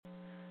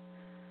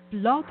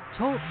Blog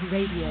Talk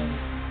Radio.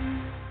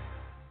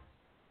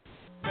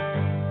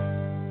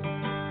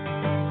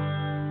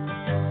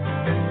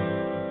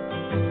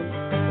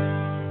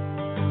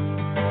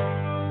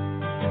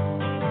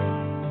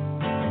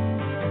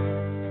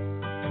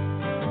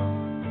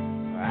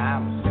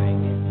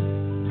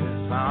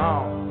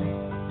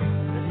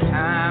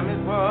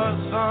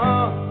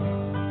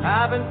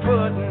 I've been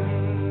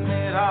putting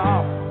it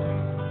off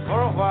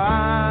for a while,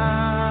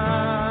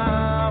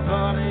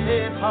 but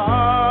it's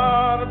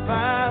hard to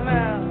find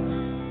out,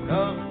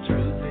 'cause the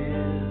truth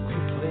is so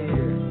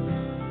clear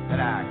that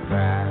I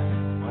cry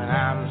when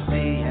I'm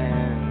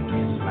seeing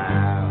you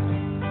smile.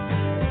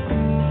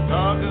 So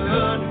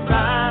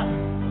goodbye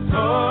for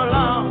so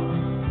long,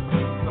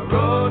 the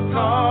road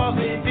calls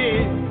me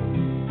dear,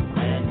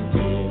 and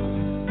you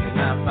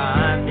cannot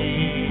find me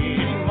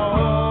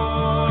anymore.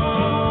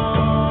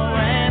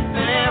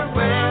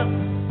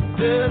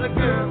 To the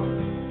girl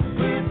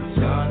with the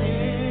sun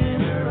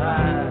in her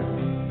eyes,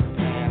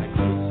 and I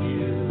kiss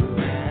you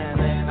and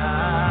then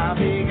I'll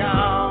be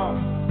gone.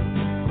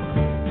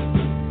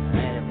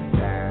 Every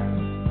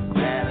time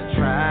that I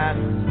try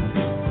to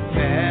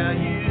tell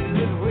you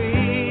that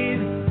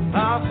we'd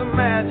lost the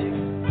magic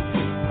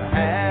we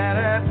had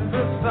at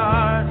the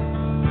start,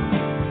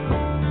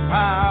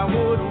 I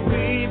would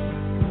weep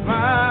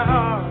my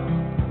heart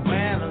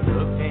when I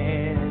look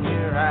in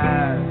your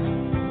eyes.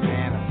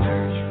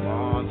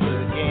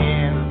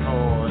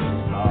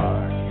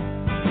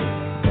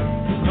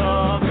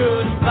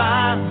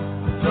 Goodbye,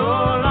 so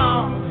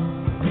long,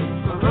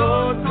 the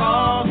road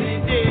calls me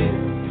dear,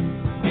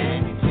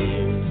 and your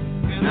tears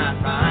cannot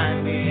find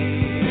me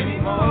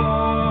anymore.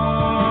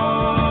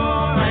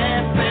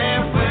 And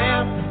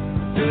farewell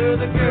to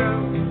the girl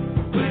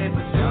with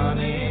the sun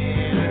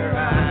in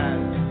her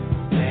eyes,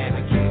 and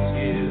I kiss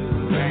you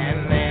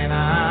and then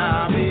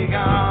I'll be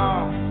gone.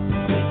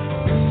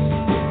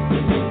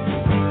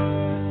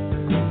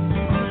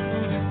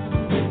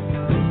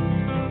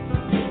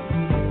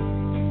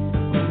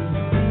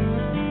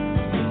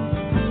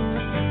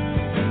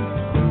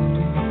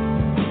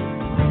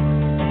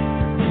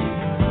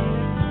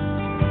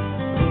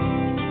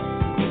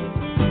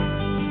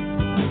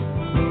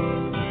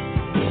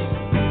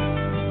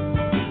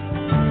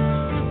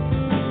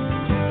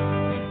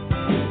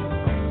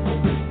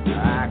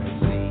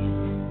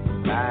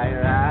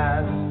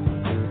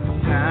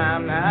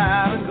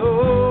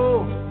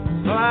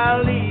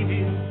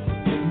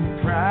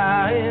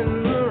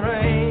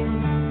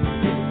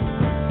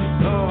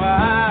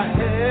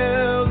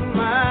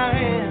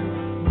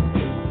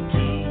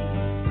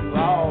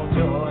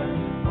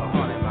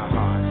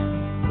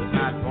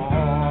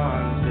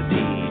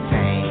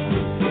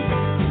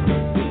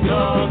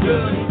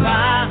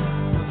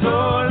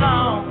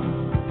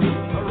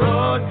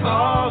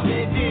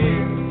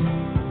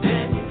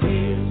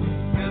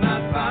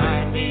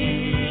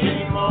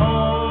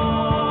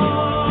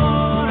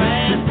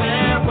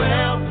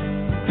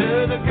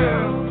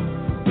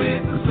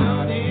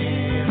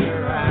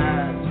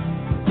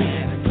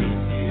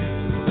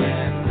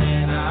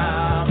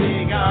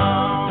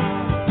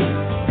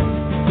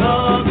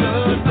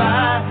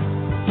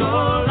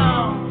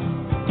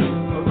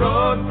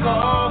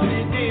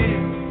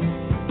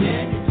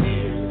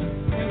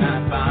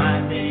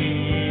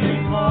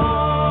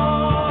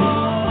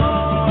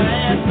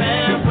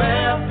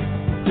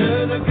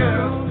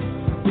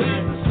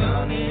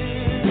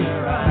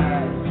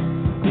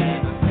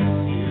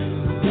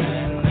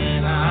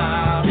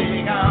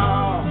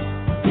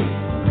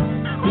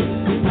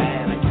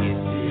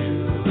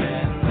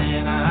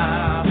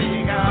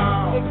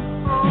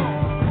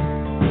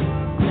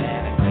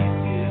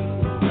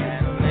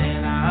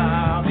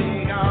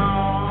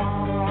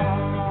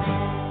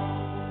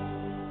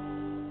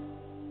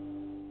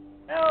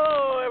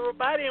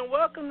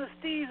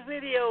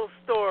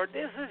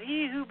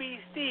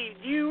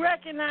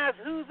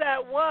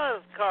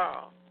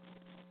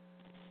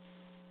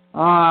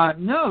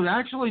 No,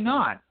 actually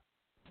not.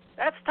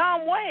 That's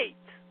Tom Waits.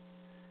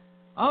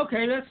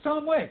 Okay, that's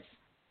Tom Waits.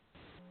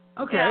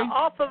 Okay. Yeah,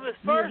 off of his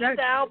first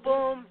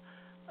album,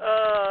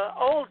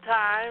 Old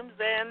Times,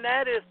 and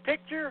that is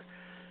Picture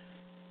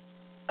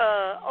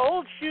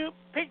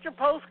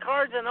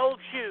Postcards and Old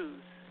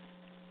Shoes.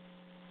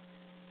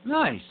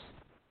 Nice.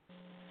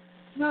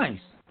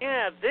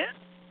 Yeah,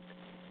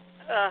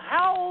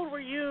 how old were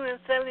you in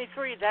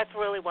 73? That's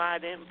really why I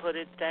didn't put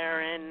it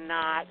there and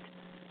not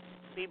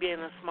me being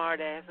a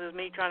smartass. It was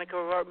me trying to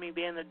cover up me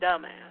being a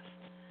dumbass.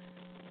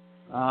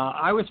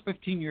 I was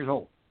 15 years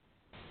old.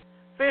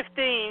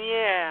 15,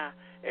 yeah.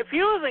 If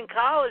you was in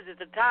college at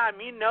the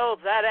time, you know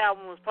that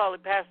album was probably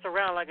passed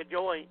around like a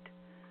joint.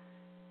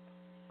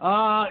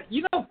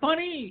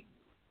 Funny.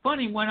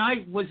 When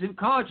I was in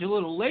college a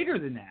little later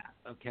than that,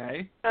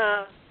 okay.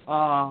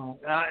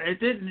 It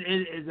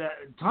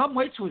didn't. Tom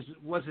Waits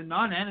was a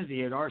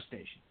non-entity at our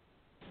station.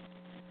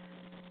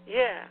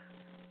 Yeah.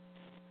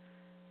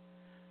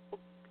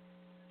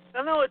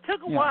 I know it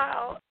took a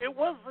while. It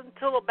wasn't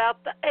until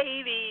about the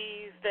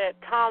 80s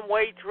that Tom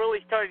Waits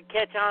really started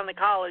catching on the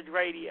college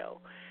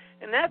radio.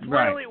 And that's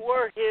really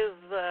where his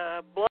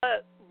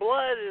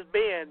blood has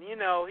been. You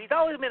know, he's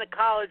always been a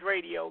college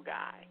radio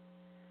guy.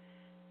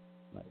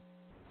 Right.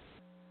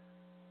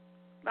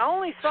 The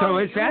only song so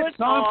is that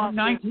song from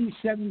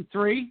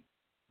 1973?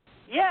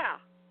 Yeah.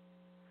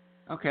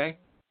 Okay,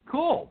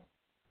 cool.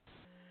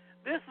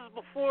 This is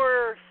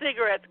before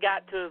cigarettes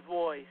got to his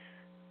voice.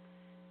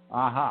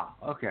 Aha,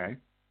 okay.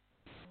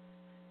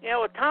 You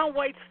know, with Tom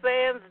Waits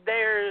fans,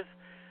 there's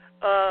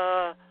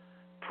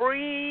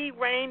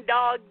pre-Rain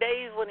Dog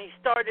days when he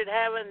started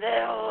having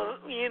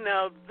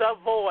the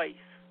voice.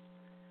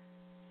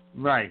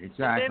 Right,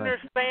 exactly. And then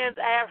there's fans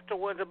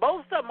afterwards, and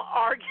both of them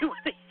argue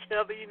with each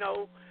other, you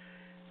know.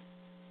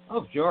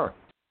 Oh, sure.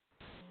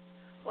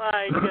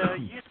 Like,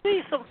 you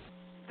see some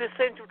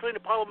dissension between the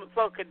Parliament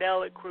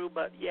Funkadelic crew,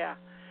 but yeah.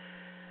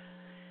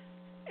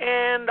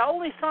 And the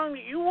only song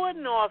that you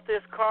wouldn't know off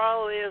this,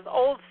 Karl, is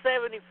Old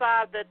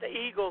 75 that the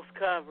Eagles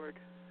covered.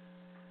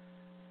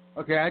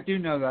 Okay, I do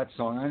know that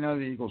song. I know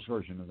the Eagles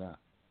version of that.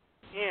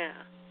 Yeah.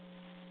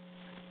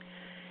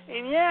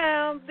 And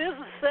yeah, this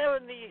is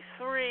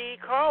 73.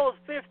 Karl was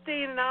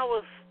 15 and I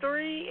was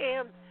 3.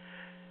 And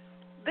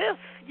this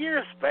year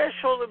is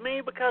special to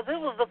me because it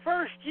was the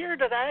first year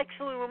that I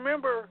actually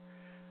remember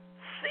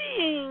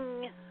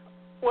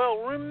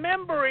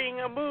remembering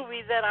a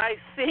movie that I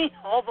seen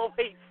all the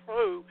way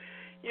through,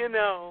 you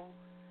know.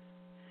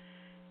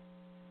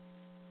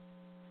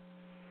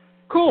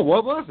 Cool.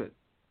 What was it?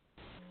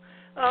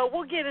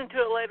 We'll get into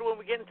it later when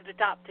we get into the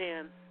top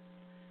 10.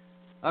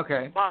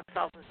 Okay. Box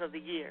office of the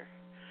year.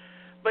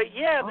 But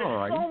yeah,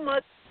 there's so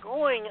much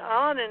going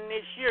on in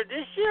this year.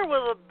 This year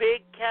was a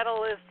big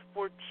catalyst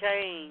for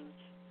change.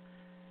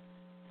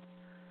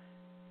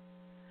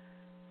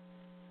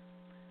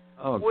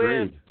 Oh,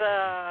 great. With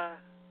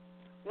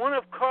one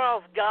of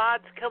Karl's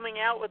gods coming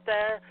out with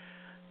there.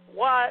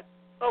 What?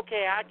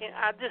 Okay, I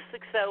just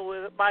accept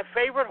with it. My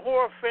favorite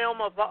horror film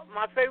of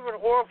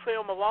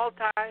all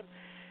time,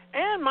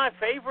 and my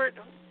favorite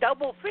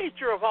double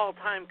feature of all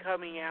time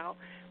coming out,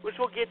 which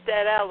we'll get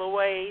that out of the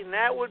way, and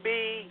that would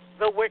be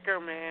The Wicker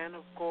Man,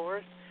 of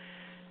course.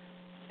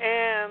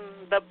 And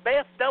the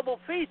best double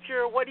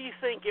feature, what do you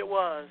think it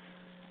was?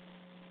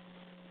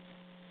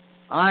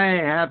 I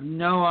have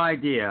no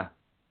idea.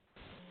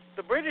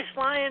 The British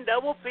Lion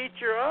double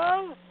feature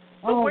of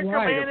The Wicker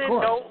Man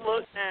and Don't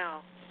Look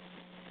Now.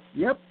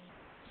 Yep.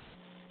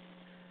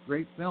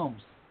 Great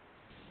films.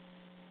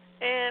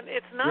 And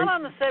it's not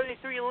on the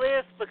 73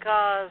 list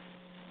because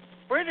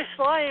British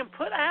Lion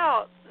put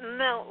out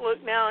Don't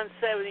Look Now in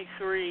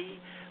 73,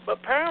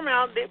 but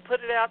Paramount did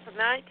put it out to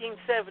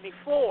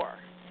 1974.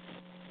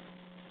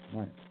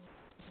 Right.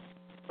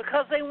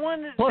 Because they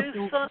wanted to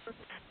do something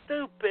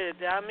stupid.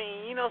 I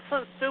mean, you know,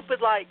 something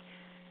stupid like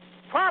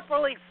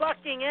properly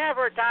fucking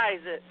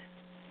advertise it.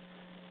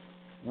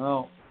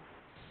 Well,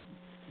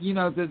 you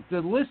know,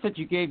 the list that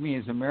you gave me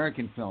is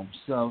American films.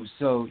 So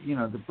you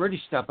know, the British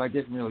stuff I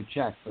didn't really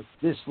check, but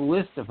this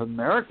list of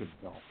American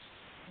films,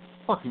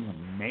 fucking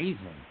amazing.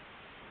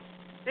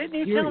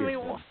 Didn't you tell me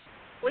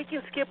we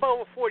can skip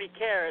over 40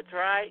 Carats,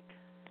 right?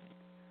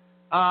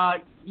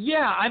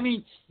 Yeah, I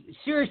mean,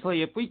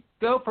 seriously, if we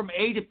go from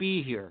A to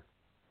B here,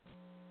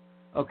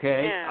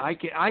 okay, yeah.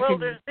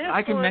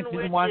 I can mention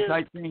the ones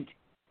I think.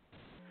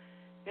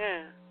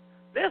 Yeah.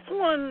 This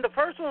one, the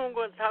first one I'm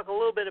going to talk a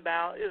little bit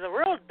about, is a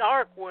real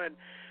dark one.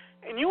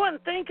 And you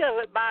wouldn't think of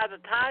it by the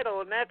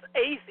title, and that's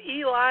Ace,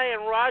 Eli,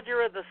 and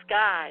Roger of the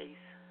Skies.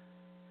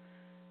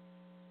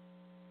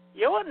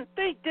 You wouldn't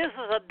think this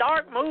is a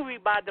dark movie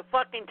by the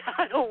fucking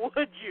title,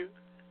 would you?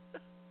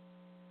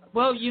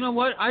 Well, you know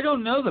what? I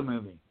don't know the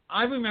movie.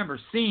 I remember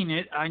seeing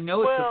it. I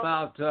know it's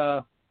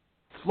about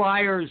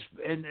flyers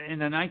in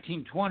the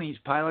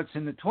 1920s, pilots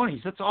in the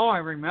 20s. That's all I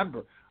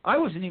remember. I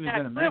wasn't even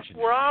going to mention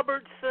it.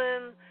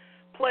 Robertson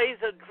plays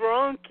a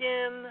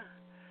drunken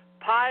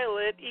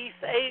pilot, East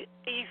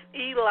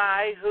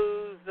Eli,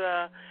 who's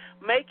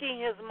making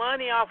his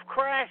money off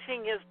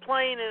crashing his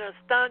plane in a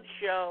stunt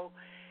show,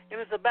 and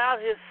it's about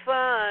his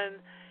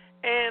son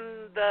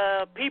and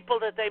the people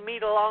that they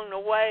meet along the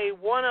way.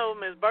 One of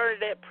them is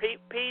Bernadette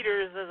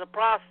Peters as a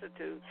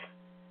prostitute.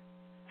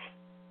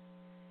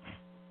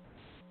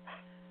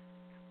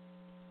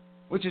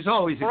 Which is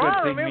always a good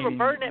I thing. remember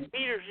Bernadette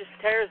Peters just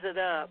tears it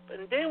up.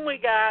 And then we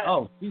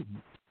got...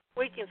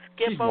 we can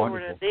skip over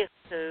to this,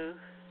 too.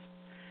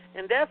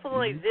 And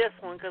definitely this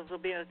one, because it'll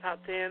be in the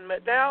top 10.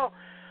 But now,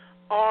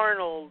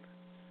 Arnold.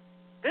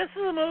 This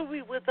is a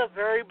movie with a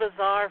very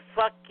bizarre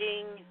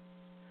fucking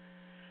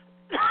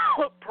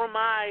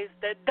premise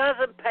that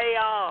doesn't pay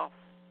off.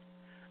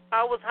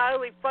 I was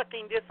highly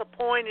fucking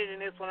disappointed in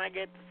this when I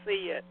get to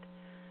see it.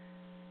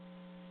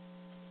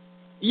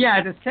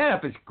 Yeah, the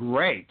setup is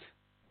great.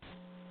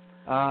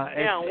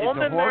 A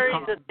woman marries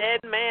a dead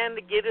man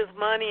to get his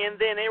money, and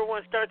then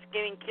everyone starts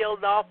getting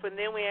killed off, and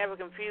then we have a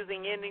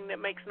confusing ending that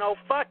makes no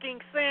fucking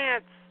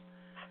sense.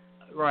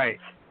 Right.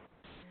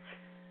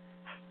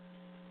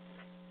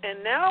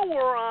 And now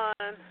we're on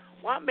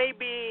what may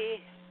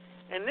be,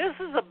 and this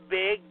is a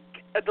big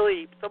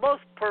leap, the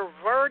most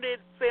perverted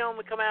film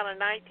to come out in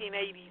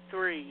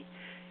 1983,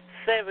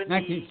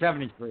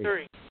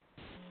 1973.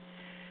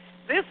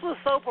 This was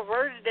so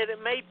perverted that it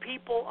made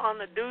people on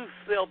the deuce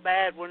feel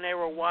bad when they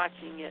were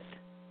watching it.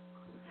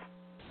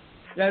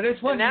 Yeah,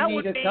 this one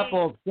you need a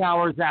couple of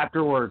showers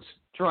afterwards.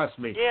 Trust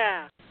me.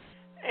 Yeah.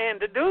 And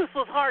the deuce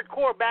was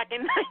hardcore back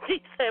in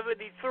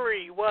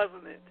 1973,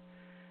 wasn't it?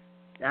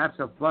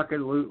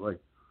 Absolutely.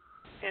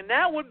 And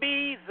that would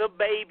be The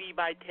Baby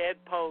by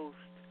Ted Post.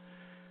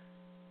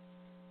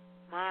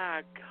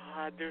 My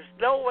God, there's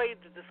no way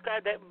to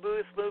describe that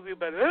movie,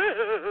 but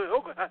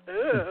oh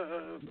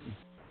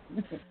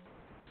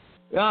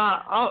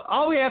God.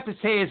 All we have to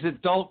say is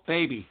adult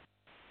baby.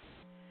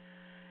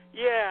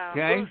 Yeah,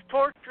 okay. Who's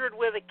tortured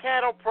with a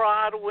cattle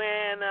prod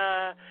when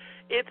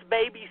its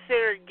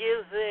babysitter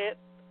gives it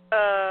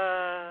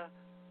a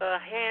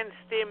hand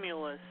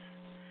stimulus.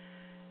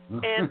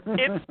 And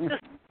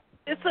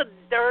it's a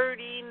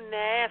dirty,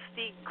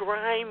 nasty,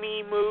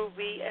 grimy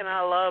movie, and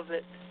I love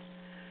it.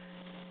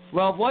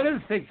 Well, one of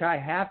the things I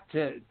have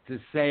to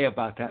say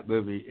about that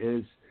movie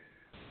is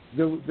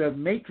the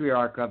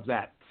matriarch of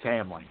that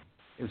family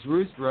is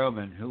Ruth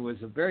Roman, who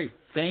was a very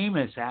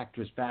famous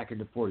actress back in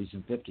the 40s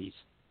and 50s.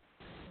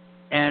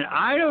 And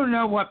I don't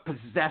know what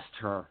possessed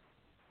her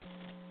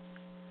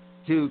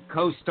to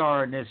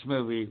co-star in this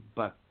movie,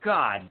 but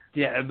God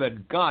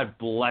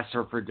bless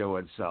her for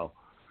doing so.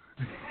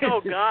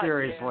 Oh, God.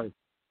 Seriously.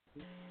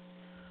 Yeah.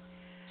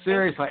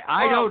 Seriously.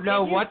 I don't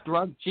know what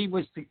drug she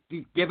was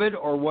given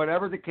or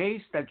whatever the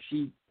case that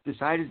she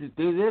decided to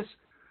do this,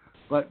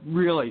 but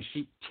really,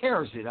 she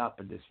tears it up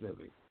in this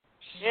movie.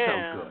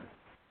 Yeah. So good.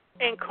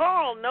 And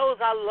Karl knows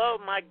I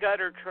love my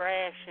gutter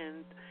trash,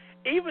 and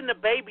even The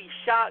Baby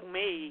shocked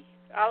me.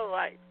 I was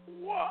like,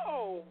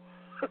 whoa.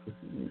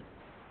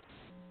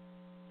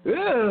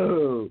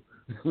 Ooh.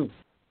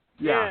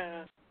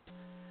 Yeah.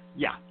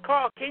 Yeah.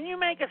 Karl, can you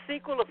make a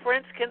sequel to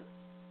French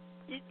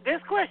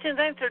This question's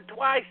answered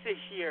twice this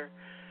year.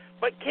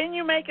 But can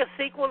you make a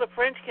sequel to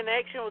French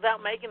Connection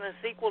without making a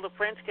sequel to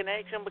French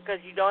Connection because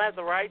you don't have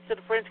the rights to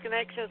the French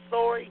Connection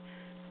story?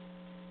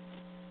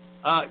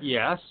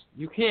 Yes,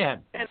 you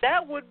can. And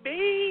that would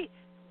be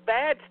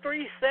Badge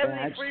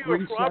 373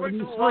 with Robert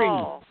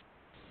Duvall.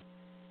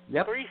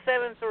 Yep.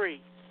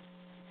 373.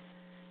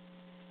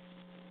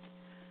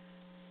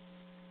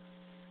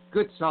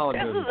 Good, solid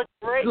movie. This is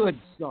a great... Good,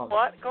 solid.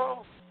 What,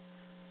 Karl?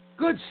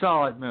 Good,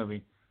 solid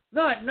movie.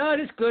 Not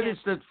as good as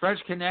the French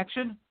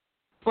Connection,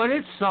 but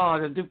it's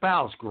solid, and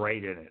Duvall's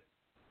great in it.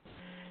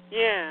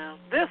 Yeah,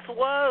 this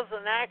was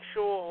an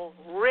actual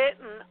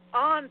written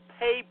on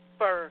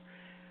paper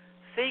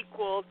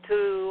sequel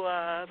to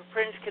the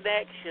French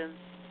Connection,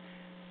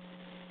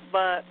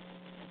 but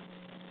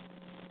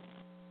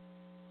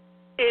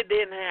it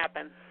didn't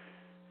happen.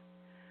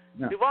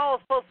 No. Duvall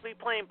was supposed to be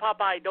playing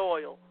Popeye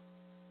Doyle.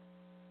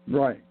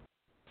 Right.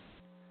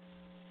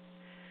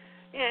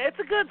 Yeah, it's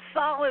a good,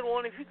 solid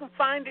one. If you can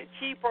find it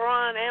cheap or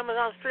on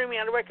Amazon streaming,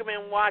 I'd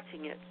recommend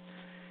watching it.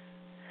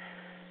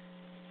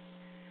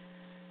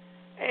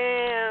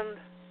 And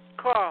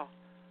Karl,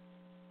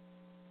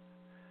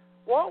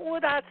 what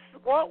would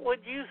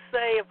you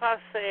say if I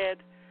said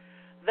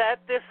that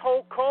this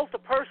whole cult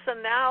of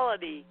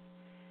personality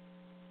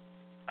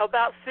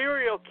about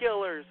serial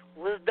killers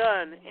was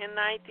done in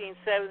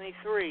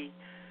 1973?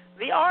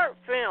 The art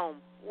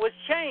film was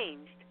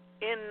changed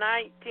in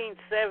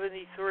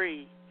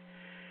 1973.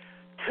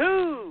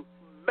 Two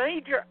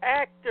major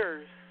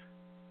actors,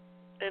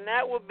 and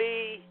that would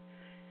be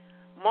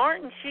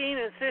Martin Sheen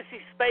and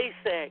Sissy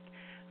Spacek,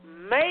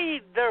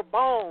 made their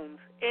bones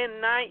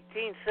in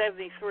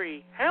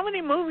 1973. How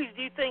many movies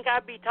do you think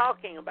I'd be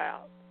talking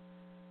about?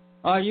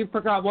 You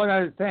forgot one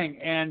other thing,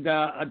 and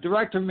a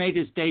director made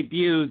his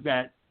debut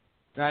that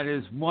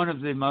is one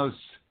of the most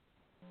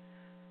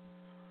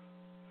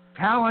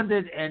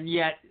talented and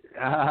yet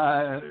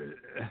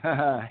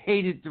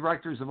hated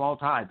directors of all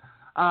time.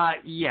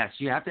 Yes,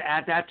 you have to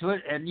add that to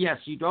it, and yes,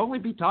 you'd only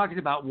be talking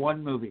about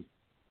one movie.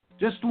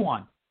 Just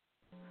one.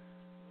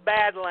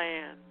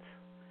 Badlands.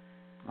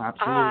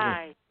 Absolutely.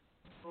 I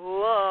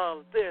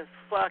love this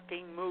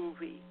fucking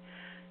movie.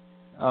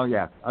 Oh,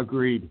 yeah.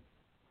 Agreed.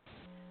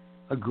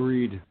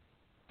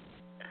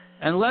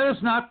 And let us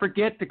not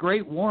forget the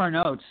great Warren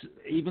Oates.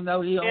 Even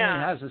though he only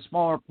has a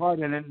smaller part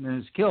in it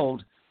and is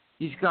killed,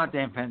 he's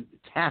goddamn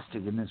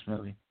fantastic in this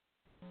movie.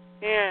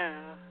 Yeah.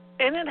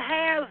 And it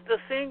has the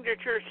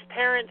signature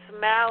Terrence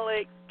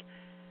Malick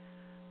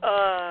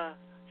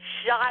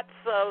shots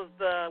of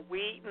the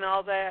wheat and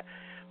all that.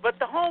 But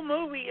the whole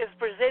movie is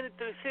presented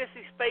through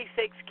Sissy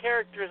Spacek's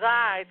character's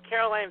eyes,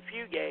 Carol Ann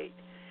Fugate.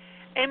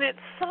 And it's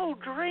so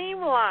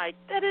dreamlike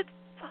that it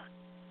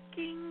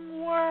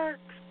fucking works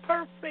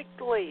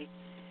perfectly.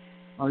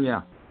 Oh,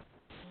 yeah.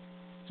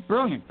 It's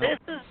brilliant. This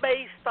is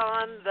based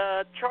on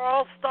the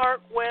Charles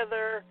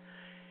Starkweather,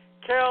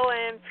 Carol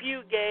Ann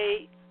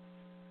Fugate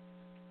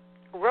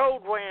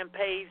road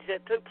rampage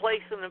that took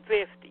place in the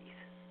 50s.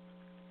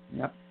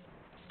 Yep.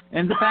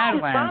 And the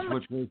Badlands,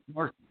 which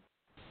was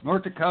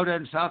North Dakota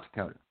and South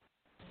Dakota.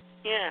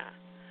 Yeah.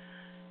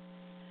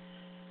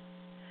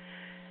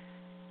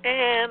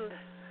 And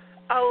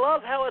I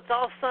love how it's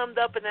all summed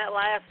up in that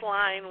last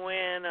line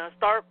when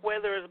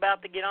Starkweather is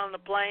about to get on the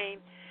plane,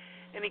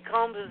 and he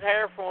combs his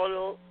hair for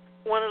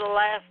one of the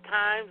last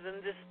times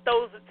and just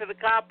throws it to the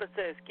cop and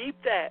says,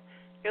 "Keep that.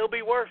 It'll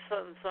be worth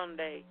something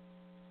someday."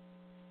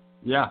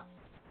 Yeah.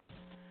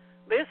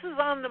 This is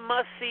on the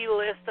must-see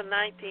list of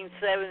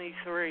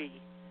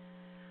 1973.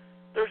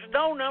 There's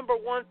no number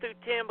 1 through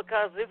 10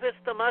 because if it's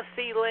the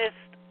must-see list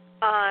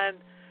on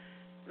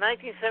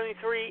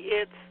 1973,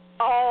 it's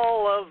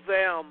all of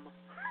them.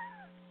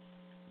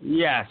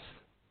 Yes.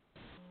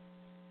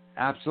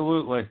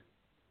 Absolutely.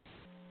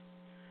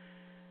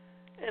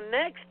 And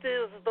next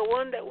is the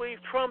one that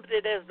we've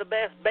trumpeted as the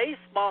best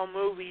baseball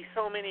movie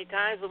so many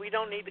times that we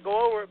don't need to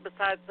go over it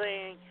besides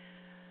saying,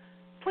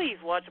 please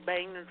watch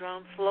Bang the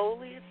Drum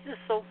Slowly. It's just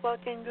so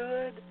fucking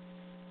good.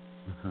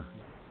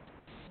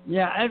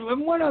 Yeah,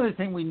 and one other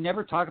thing we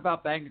never talk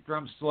about Bang the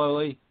Drum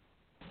Slowly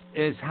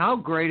is how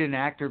great an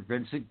actor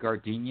Vincent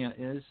Gardenia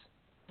is.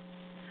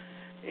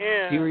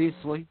 Yeah.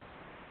 Seriously.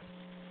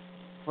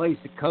 Plays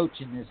the coach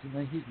in this,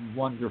 and he's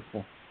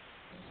wonderful.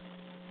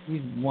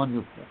 He's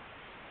wonderful.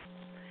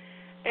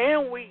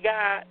 And we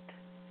got,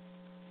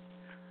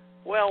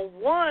 well,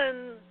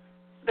 one,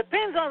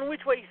 depends on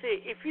which way you see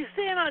it. If you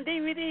see it on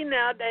DVD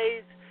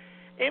nowadays,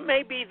 it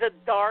may be the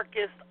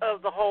darkest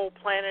of the whole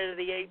Planet of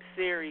the Apes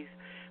series.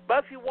 But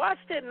if you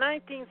watched it in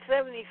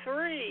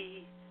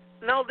 1973,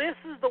 no, this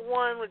is the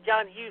one with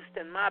John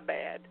Huston, my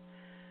bad.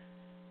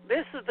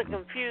 This is the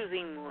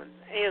confusing one,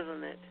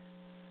 isn't it?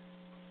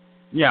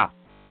 Yeah.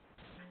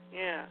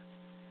 Yeah.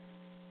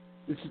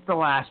 This is the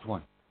last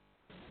one.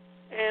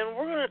 And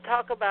we're going to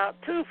talk about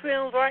two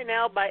films right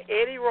now by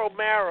Eddie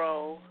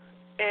Romero.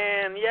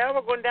 And, yeah,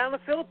 we're going down to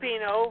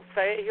Filipino.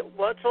 Say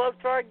what's love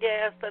to our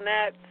guest, and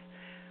that's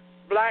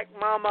Black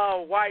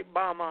Mama, White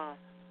Mama.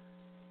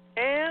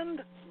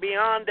 And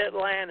Beyond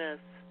Atlantis.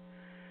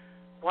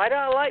 Why do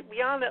I like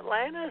Beyond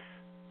Atlantis?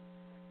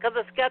 Because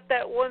it's got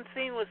that one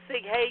scene with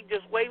Sig Haig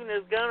just waving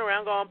his gun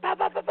around going, pow,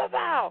 pow, pow, pow,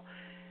 pow,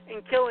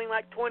 and killing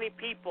like 20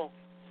 people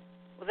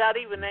without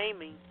even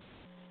aiming.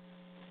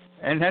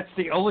 And that's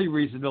the only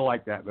reason to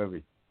like that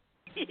movie.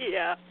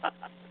 Yeah.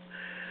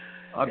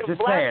 I'm just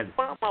Black saying.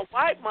 Mama,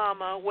 White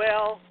Mama,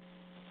 well,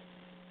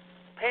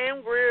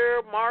 Pam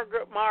Grier,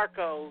 Margaret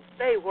Markos,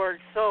 they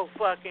worked so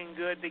fucking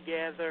good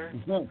together.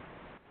 Mm-hmm.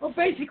 Well,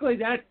 basically,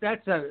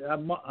 that's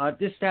a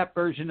Distaff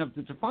version of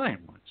the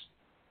Defiant Ones.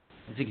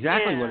 It's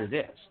exactly what it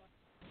is.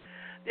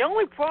 The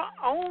only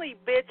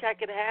bitch I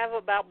could have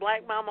about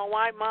Black Mama,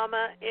 White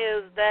Mama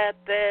is that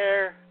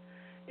there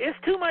is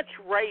too much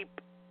rape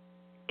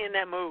in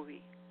that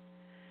movie.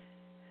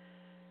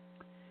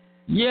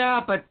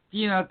 Yeah, but,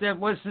 you know, that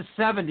was the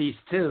 70s,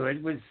 too.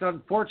 It was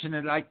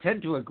unfortunate. I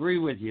tend to agree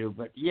with you,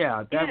 but,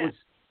 yeah, that was...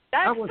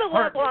 That's was the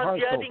level I'm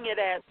partial. judging it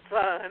at,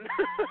 son.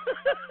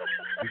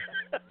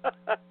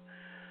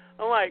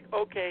 I'm like,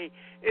 okay,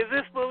 is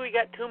this movie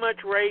got too much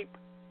rape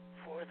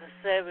for the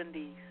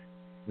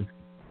 70s?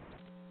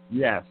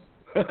 Yes.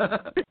 Yes,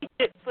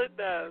 it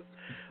does.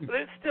 But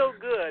it's still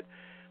good.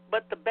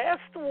 But the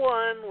best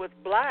one with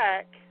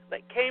Black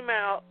that came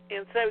out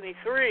in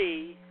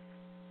 73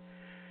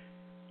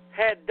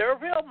 had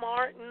D'Urville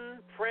Martin,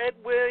 Fred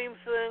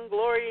Williamson,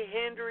 Gloria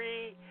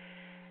Hendry,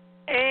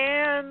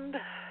 and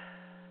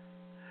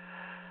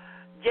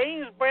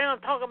James Brown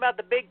talking about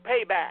the big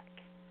payback.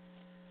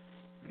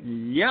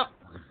 Yep.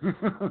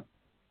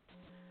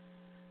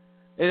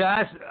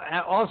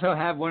 It also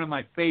had one of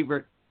my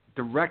favorite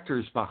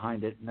directors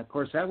behind it, and of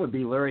course that would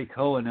be Larry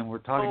Cohen, and we're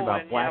talking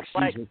about Black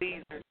Caesar.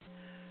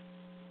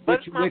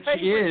 Which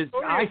is,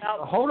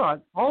 hold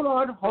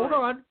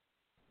on.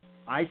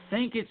 I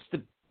think it's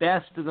the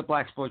best of the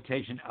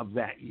blaxploitation of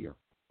that year.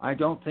 I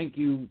don't think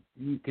you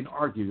can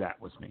argue that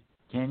with me.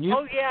 Can you?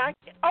 Oh yeah.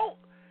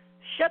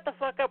 Shut the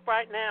fuck up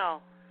right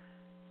now.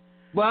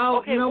 Well,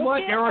 okay, you know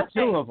what? There are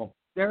two of them.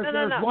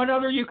 There's one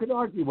other you could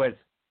argue with.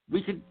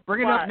 We could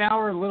bring it up now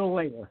or a little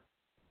later.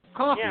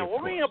 Coffee. Yeah, we'll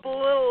bring it up a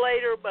little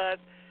later, but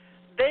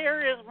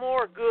there is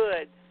more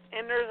good.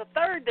 And there's a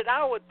third that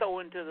I would throw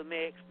into the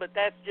mix, but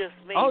that's just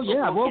me. Oh,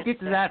 yeah, we'll get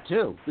to that,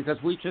 too,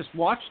 because we just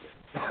watched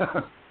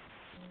it.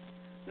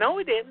 No,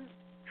 we didn't.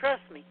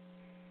 Trust me.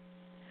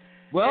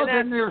 Well, and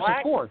then there's Black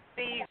a fourth.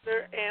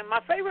 Caesar, and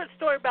my favorite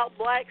story about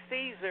Black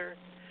Caesar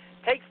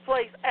takes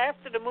place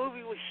after the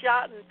movie was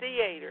shot in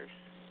theaters.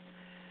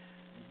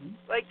 Mm-hmm.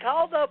 They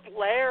called up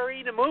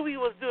Larry. The movie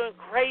was doing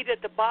great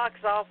at the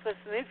box office,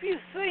 and if you've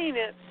seen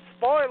it,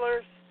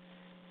 spoilers,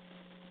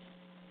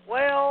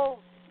 well,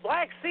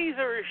 Black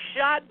Caesar is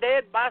shot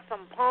dead by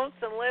some punks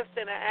and left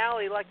in an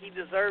alley like he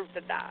deserved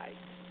to die.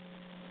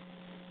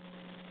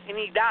 And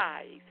he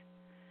dies.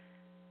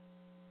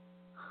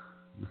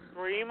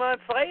 3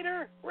 months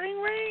later, ring,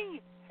 ring.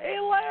 Hey,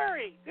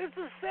 Larry, this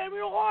is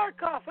Samuel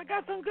Arkoff. I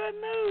got some good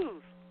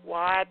news.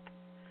 What?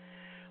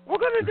 We're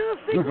going to do a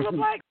sequel to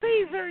Black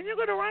Caesar, and you're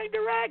going to write and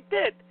direct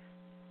it.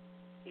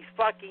 He's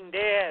fucking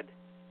dead.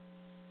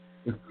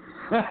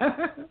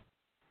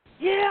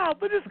 Yeah,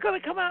 but it's going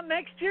to come out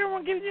next year, and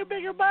we're giving you a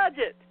bigger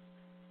budget.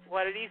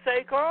 What did he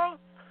say, Carl?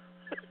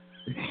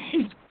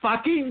 He's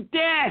fucking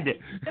dead.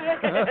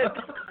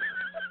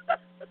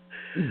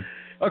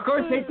 Of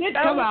course, they did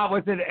come out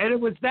with it, and it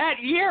was that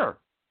year.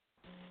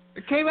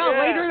 It came out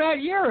later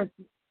that year.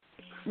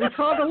 It's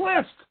on the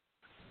list.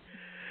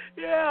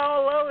 Yeah,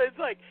 all over. It's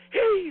like,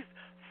 he's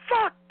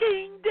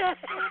fucking dead.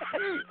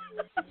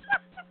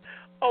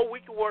 Oh, we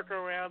can work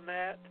around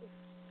that.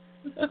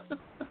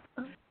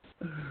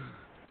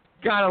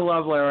 Gotta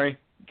love Larry.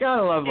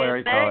 Gotta love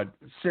Larry Cohen.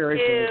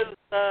 Seriously. Is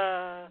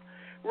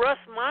Russ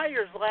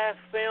Meyer's last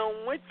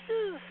film, which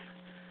is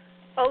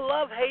a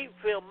love-hate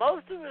film.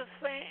 Most of us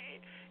say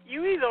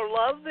you either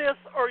love this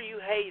or you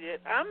hate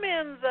it. I'm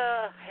in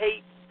the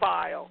hate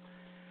file.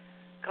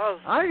 Cause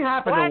I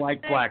happen to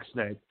like Black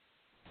Snake.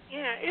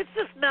 Yeah, it's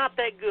just not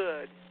that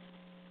good.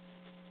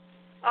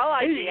 I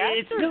like the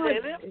actors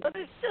in it, but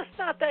it's just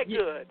not that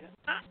good.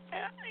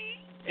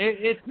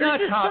 It's not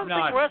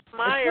top-notch.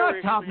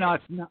 It's not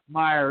top-notch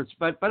Myers,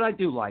 but I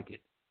do like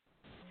it.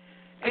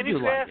 And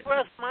if you ask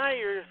Russ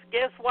Myers,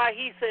 guess why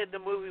he said the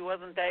movie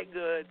wasn't that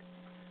good?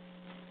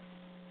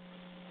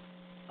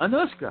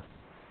 Anushka,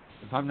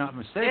 if I'm not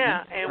mistaken.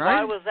 Yeah, and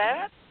right? why was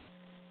that?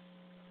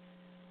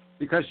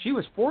 Because she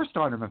was forced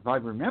on him, if I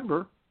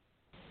remember,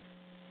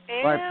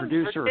 and by a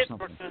producer or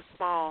something. Were too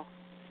small.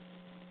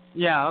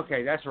 Yeah,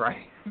 okay, that's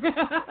right.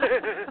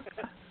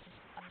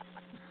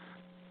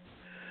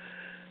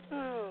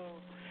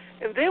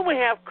 And then we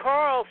have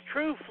Karl's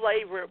true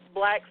favorite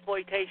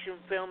blaxploitation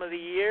film of the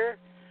year,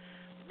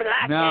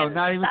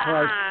 not even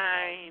close.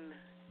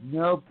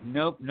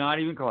 Nope, not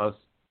even close.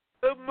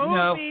 The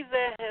movie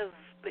that has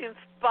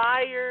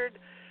inspired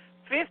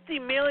 50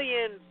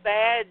 million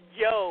bad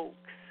jokes,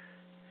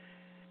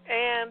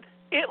 and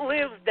it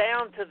lives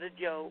down to the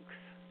jokes.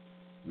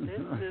 This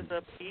is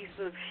a piece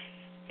of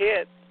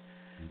shit.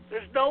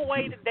 There's no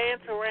way to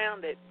dance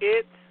around it.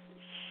 It's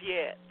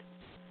shit.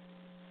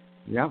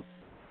 Yep.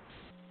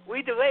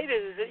 We debated,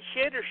 is it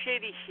shit or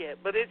shitty shit?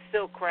 But it's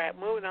still crap.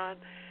 Moving on.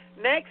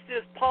 Next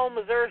is Paul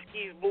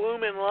Mazursky's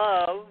Bloomin'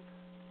 Love.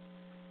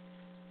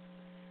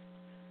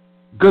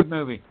 Good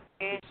movie.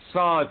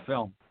 Solid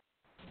film.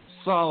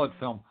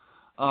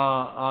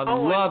 I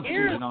love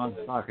Susan on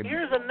fucking.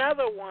 Here's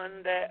another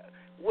one that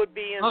would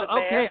be in the best.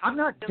 Okay, I'm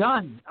not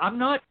done.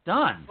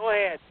 Go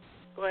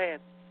ahead.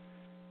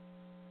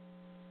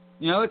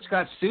 You know, it's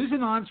got Susan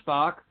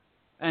Onspach,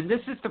 and this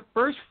is the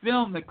first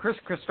film that Chris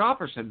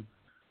Christopherson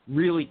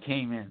really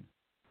came in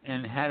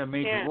and had a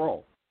major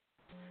role.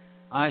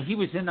 He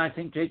was in, I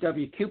think,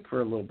 J.W. Cube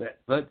for a little bit,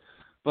 but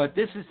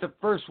this is the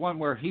first one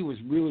where he was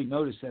really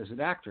noticed as an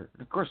actor.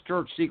 And, of course,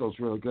 George Siegel's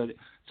really good.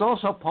 It's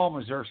also Paul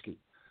Mazursky.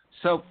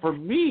 So, for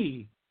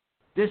me,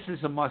 this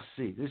is a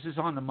must-see. This is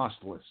on the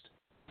must list.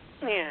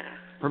 Yeah,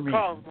 for me.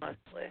 Karl's must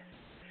list.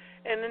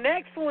 And the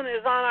next one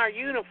is on our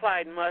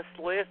unified must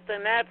list,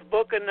 and that's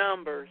Book of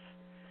Numbers.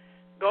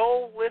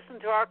 Go listen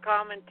to our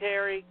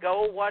commentary.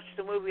 Go watch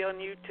the movie on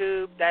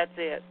YouTube. That's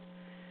it.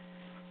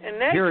 And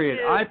next period.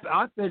 Is,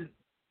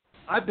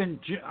 I've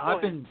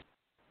been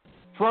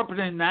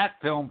trumpeting that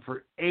film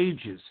for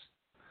ages.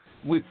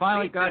 We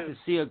finally got to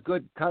see a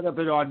good cut of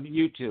it on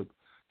YouTube.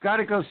 Got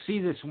to go see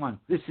this one.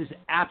 This is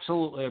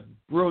absolutely a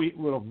brilliant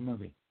little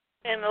movie.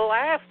 And the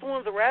last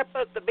one to wrap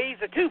up the bees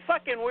are two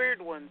fucking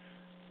weird ones.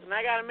 And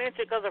I got to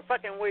mention because they're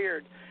fucking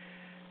weird.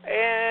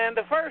 And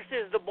the first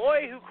is The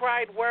Boy Who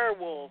Cried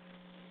Werewolf.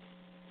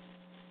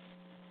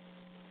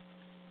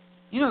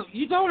 You know,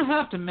 you don't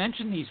have to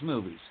mention these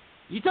movies.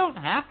 You don't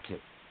have to.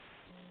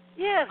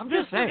 Yes, I'm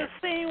just saying. The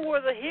scene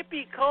where the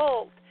hippie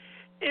cult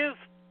is,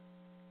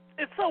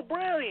 it's so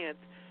brilliant,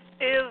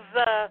 is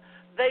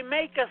they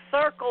make a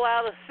circle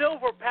out of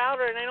silver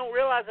powder and they don't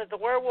realize that the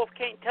werewolf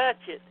can't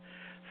touch it.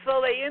 So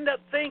they end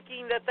up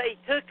thinking that they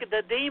took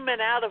the demon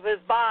out of his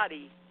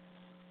body.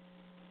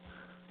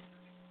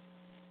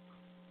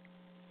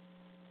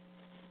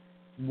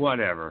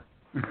 Whatever.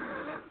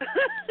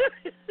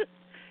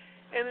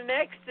 And the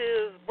next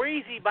is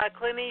Breezy by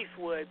Clint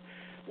Eastwood,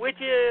 which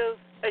is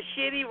a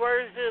shitty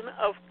version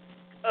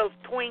of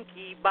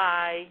Twinkie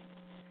by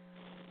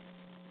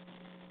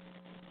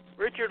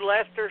Richard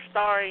Lester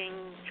starring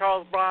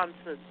Charles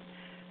Bronson.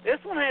 This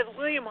one has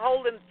William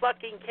Holden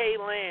fucking Kay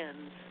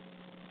Lenz.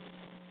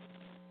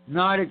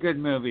 Not a good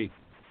movie.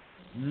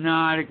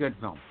 Not a good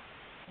film.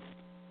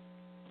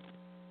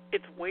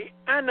 It's weird.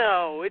 I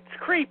know. It's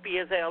creepy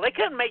as hell. They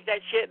couldn't make that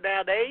shit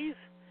nowadays.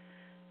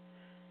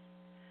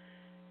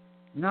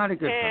 Not a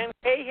good film. And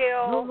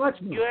Cahill,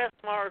 U.S.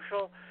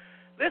 Marshal.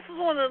 This is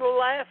one of the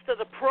last of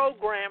the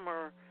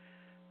Programmer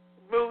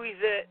movies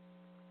that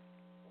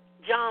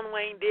John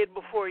Wayne did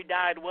before he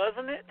died,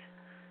 wasn't it?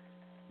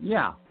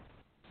 Yeah.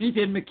 He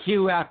did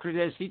McHugh after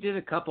this. He did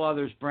a couple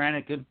others,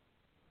 Brannigan.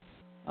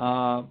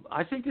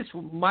 I think this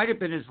might have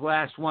been his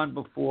last one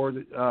before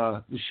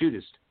the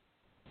Shootist.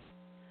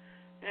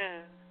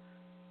 Yeah.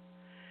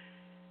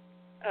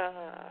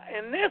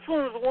 And this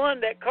one's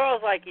one that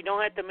Carl's like, you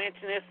don't have to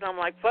mention this, and I'm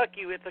like, fuck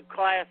you, it's a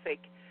classic.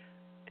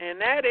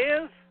 And that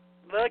is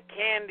The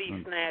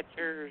Candy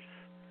Snatchers.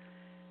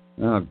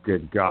 Oh,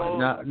 good God. Oh,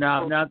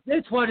 Now,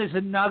 this one is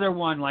another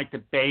one like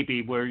The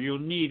Baby where you'll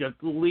need at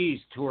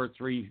least 2 or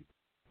 3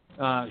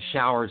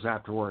 showers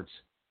afterwards.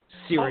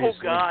 Seriously.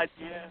 Oh, God,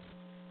 yeah.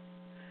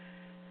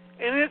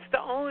 And it's the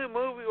only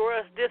movie where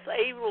us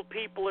disabled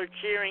people are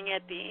cheering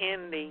at the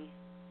ending.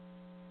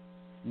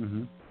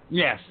 Mm-hmm.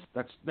 Yes,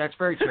 that's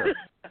very true.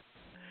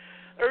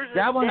 There's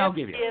that one deaf I'll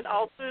give you. kid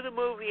all through the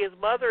movie. His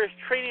mother is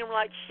treating him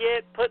like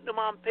shit, putting him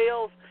on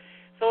pills.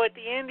 So at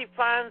the end, he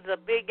finds a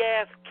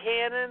big-ass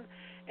cannon,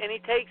 and he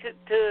takes it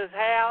to his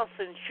house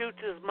and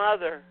shoots his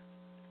mother.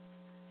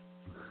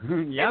 Yep.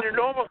 And they're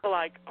normal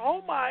like,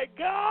 oh, my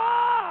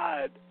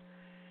God.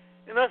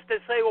 And us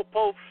disabled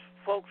folks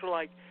are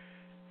like,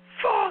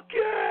 fuck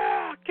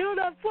yeah, kill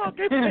that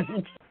fucking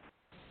bitch.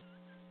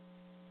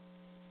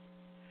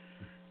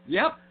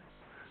 Yep.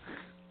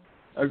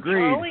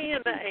 Agreed. Charlie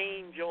and the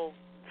Angel.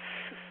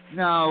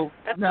 No,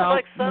 That no, sounds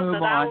like something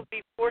move that I on. would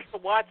be forced to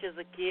watch as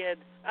a kid.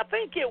 I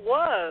think it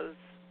was.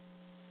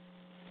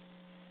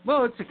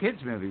 Well, it's a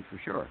kid's movie for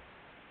sure.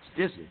 It's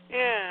Disney.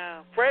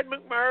 Yeah. Fred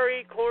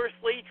McMurray, Cloris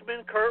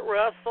Leachman, Kurt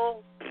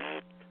Russell.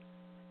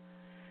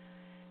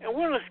 And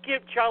we're going to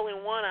skip Charlie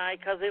and One Eye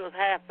because it was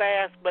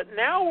half-assed. But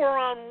now we're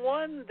on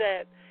one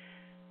that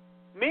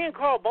me and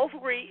Karl both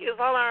agree is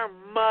on our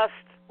must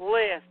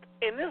list.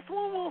 And this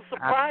one will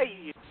surprise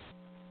you.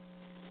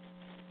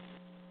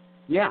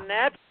 Yeah. And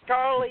that's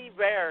Charlie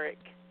Varick.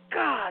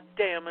 God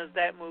damn, is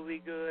that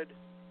movie good.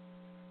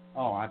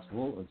 Oh,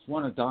 absolutely. It's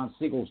one of Don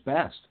Siegel's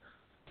best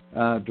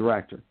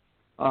director.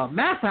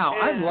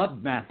 Mathau, I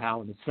loved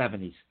Mathau in the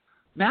 70s.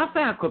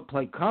 Mathau could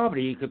play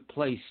comedy. He could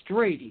play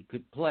straight. He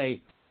could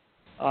play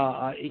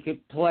an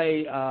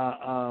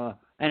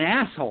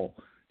asshole.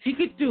 He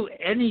could do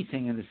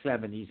anything in the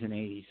 70s and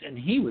 80s, and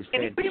he was fantastic.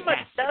 And he pretty much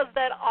does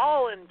that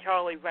all in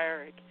Charlie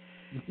Varick.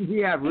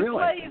 Yeah,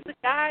 really. He plays the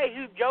guy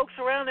who jokes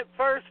around at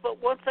first, but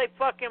once they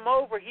fuck him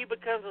over, he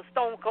becomes a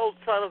stone-cold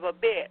son of a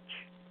bitch.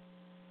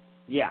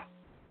 Yeah.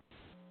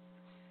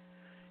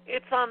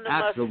 It's on the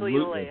Absolutely.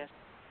 must-see list.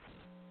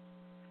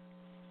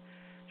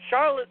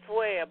 Charlotte's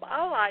Web.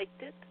 I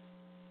liked it.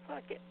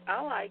 Fuck it.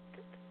 I liked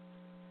it.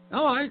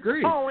 Oh, I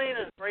agree. Paul Lynn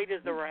is great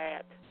as the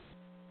rat.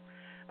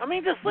 I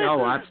mean, just listen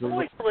to the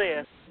voice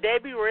list.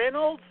 Debbie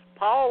Reynolds,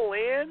 Paul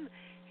Lynn,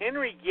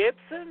 Henry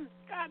Gibson.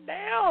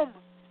 Goddamn.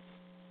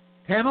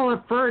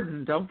 Pamela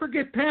Ferdin. Don't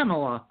forget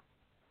Pamela.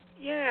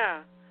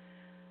 Yeah.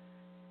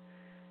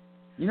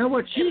 You know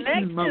what she's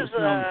next most is,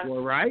 known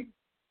for, right?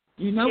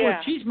 You know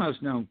what she's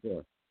most known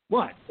for?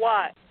 What?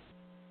 What?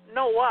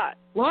 No, what?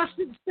 Lost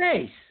in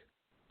Space.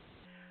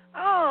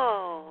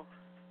 Oh.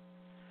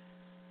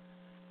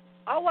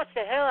 I watched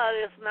the hell out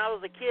of this when I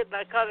was a kid, and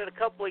I caught it a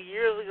couple of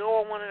years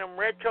ago on one of them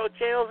retro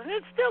channels, and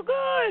it's still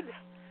good.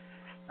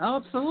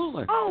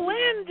 Absolutely. Oh,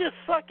 Lynn just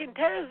fucking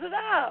tears it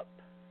up.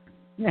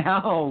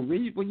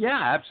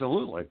 Yeah,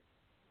 absolutely.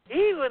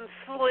 He even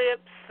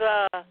slips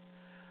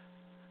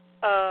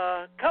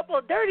a couple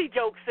of dirty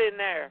jokes in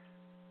there.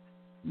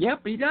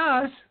 Yep, he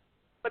does.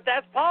 But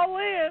that's Paul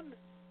Lynn.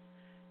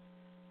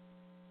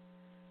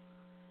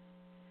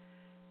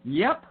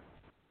 Yep.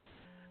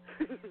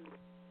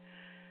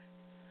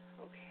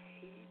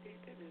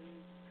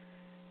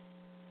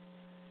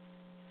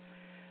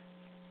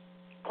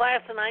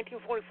 Class of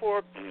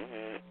 1944.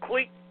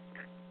 Quick.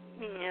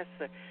 Yes,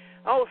 sir.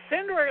 Oh,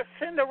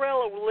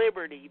 Cinderella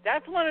Liberty.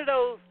 That's one of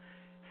those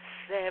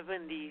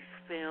 70s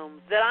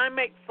films that I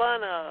make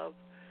fun of.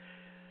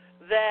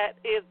 That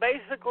is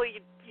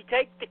basically, you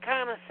take the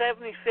kind of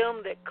 70s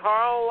film that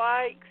Karl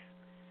likes,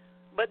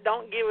 but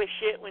don't give a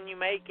shit when you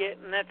make it,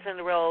 and that's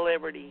Cinderella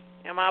Liberty.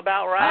 Am I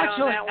about right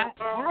on that one,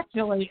 Karl?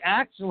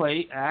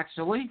 Actually,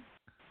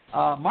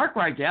 Mark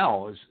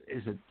Rydell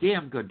is a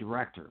damn good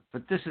director,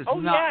 but this is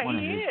not one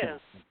of his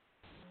films.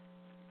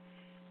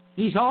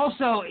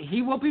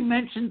 He will be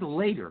mentioned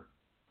later.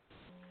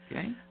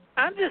 Okay?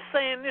 I'm just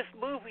saying this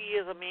movie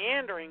is a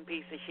meandering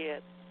piece of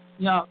shit.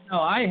 No,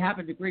 I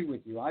happen to agree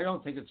with you. I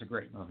don't think it's a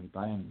great movie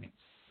by any means.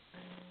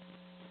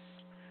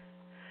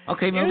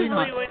 Okay, moving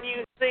on. Usually when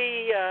you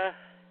see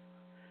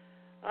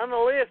on the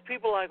list,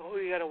 people are like, oh,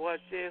 you got to watch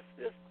this.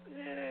 Let's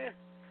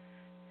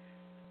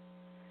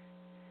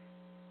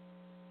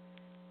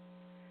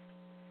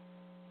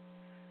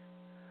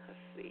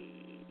see.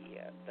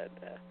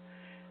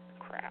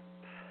 Crap.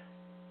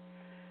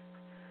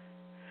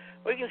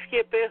 We can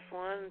skip this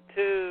one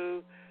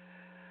to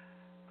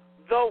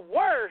the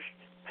worst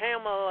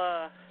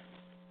Pamela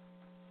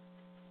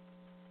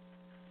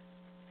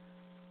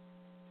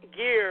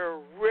Gear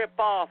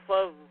ripoff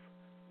of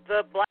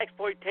the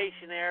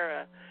blaxploitation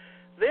era.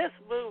 This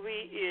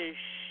movie is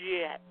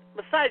shit.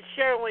 Besides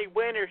Shirley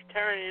Winters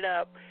tearing it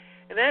up,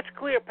 and that's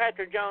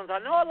Cleopatra Jones. I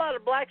know a lot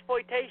of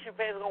blaxploitation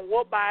fans are gonna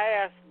whoop my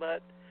ass,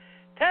 but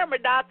Tamara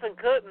Dotson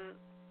couldn't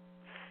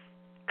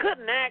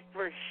act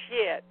for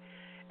shit,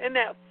 and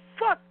that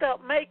fucked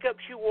up makeup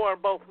she wore in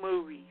both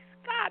movies.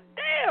 God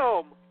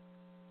damn.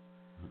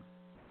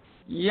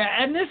 Yeah,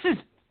 and this is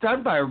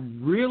done by a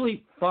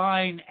really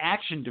fine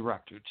action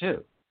director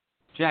too,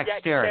 Jack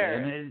Sterry,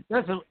 and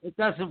it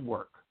doesn't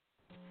work,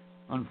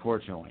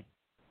 unfortunately.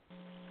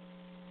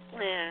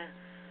 Yeah.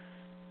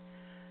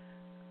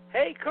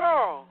 Hey,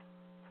 Karl.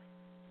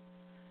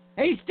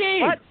 Hey,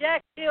 Steve. What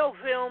Jack Hill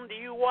film do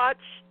you watch?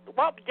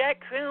 What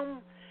Jack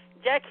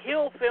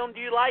Hill film do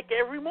you like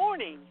every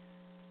morning?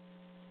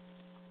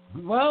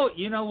 Well,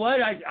 you know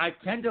what? I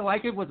tend to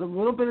like it with a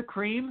little bit of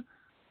cream,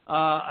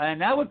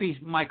 and that would be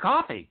my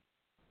coffee.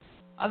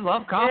 I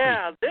love coffee.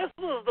 Yeah, this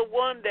was the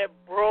one that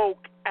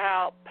broke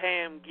out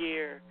Pam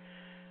Grier.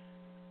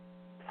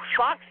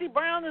 Foxy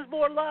Brown is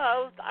more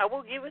loved, I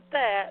will give it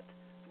that,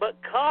 but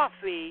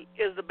Coffee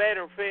is the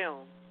better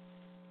film.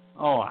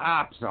 Oh,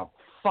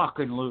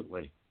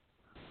 absolutely.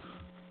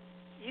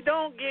 You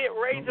don't get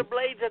razor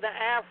blades and an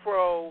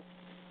afro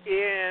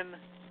in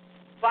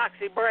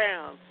Foxy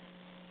Brown.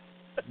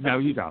 No,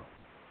 you don't.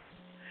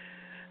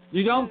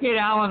 You don't get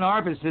Alan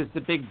Arbus as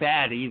the big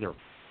bad either.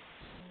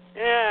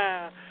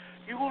 Yeah.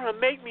 You gonna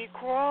make me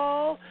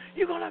crawl?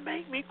 You gonna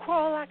make me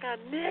crawl like a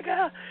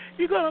nigger?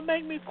 You gonna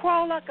make me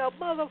crawl like a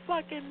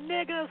motherfucking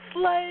nigger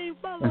slave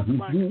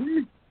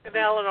motherfucker? And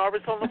Alan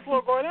Arbus on the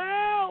floor going,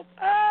 help,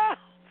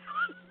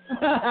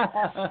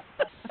 help.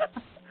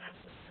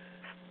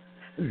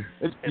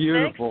 It's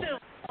beautiful. And next is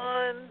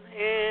one,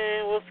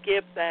 and we'll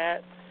skip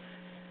that.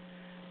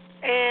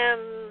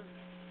 And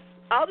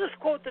I'll just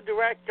quote the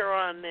director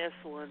on this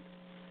one.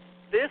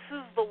 This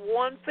is the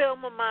one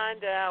film of mine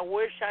that I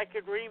wish I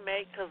could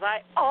remake because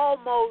I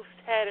almost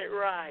had it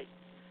right.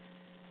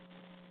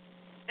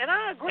 And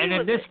I agree with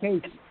it.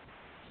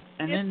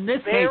 In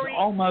this case,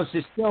 almost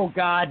is still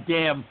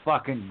goddamn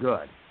fucking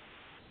good.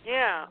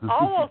 Yeah,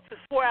 almost is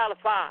 4 out of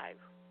 5.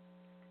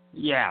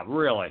 Yeah,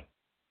 really.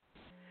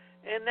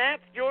 And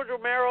that's George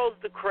Romero's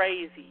The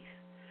Crazies.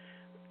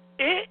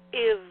 It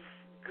is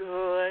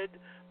good.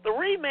 The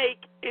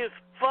remake is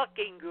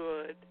fucking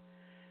good.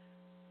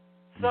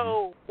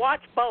 So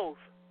watch both.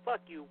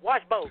 Fuck you.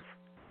 Watch both.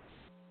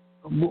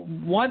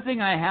 One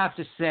thing I have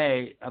to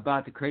say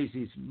about The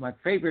Crazies, my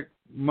favorite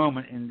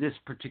moment in this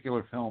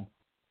particular film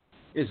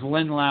is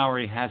Lynn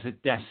Lowry has a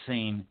death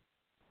scene,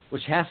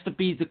 which has to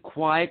be the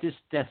quietest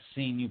death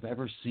scene you've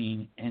ever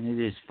seen, and it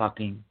is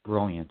fucking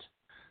brilliant.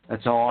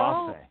 That's all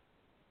I'll say.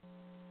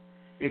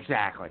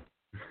 Exactly.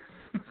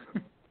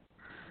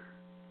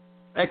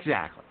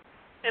 Exactly.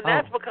 And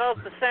that's because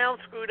the sound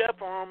screwed up,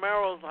 and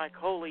Romero's like,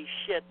 holy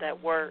shit,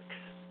 that works.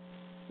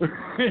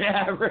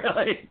 Yeah,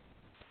 really.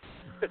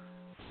 Let's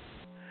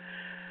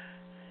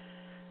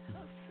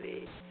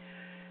see.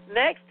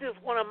 Next is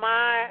one of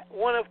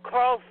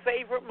Karl's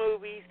favorite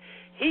movies.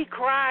 He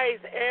cries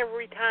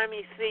every time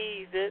he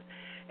sees it,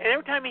 and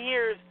every time he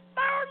hears,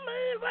 "Don't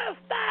leave us,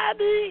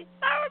 Daddy!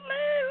 Don't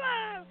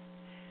leave us!"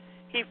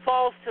 he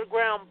falls to the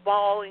ground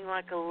bawling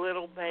like a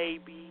little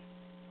baby.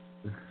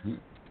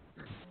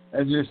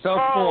 And you're so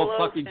Karl full of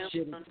loves fucking him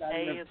shit.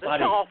 someday It's as a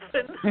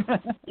dolphin.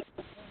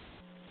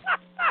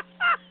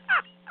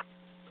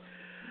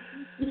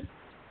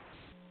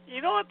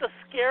 You know what the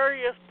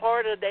scariest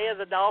part of Day of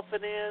the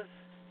Dolphin is?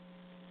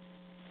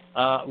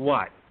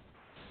 What?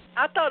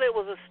 I thought it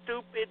was a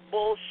stupid,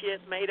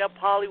 bullshit, made-up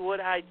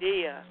Hollywood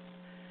idea.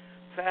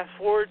 Fast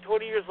forward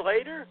 20 years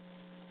later,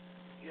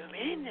 you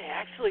mean they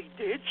actually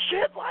did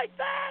shit like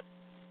that?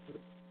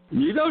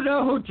 You don't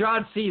know who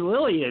John C.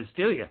 Lilly is,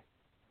 do you?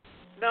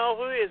 No,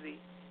 who is he?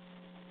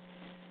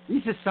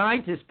 He's a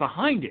scientist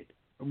behind it.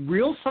 A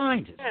real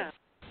scientist. Yeah.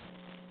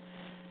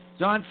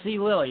 John C.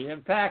 Lilly.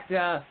 In fact,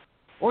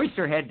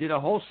 Oysterhead did a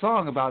whole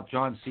song about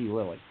John C.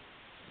 Lilly.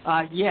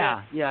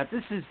 Yeah.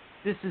 This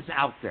is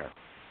out there.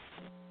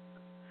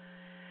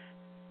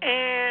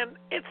 And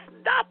it's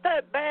not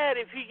that bad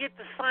if you get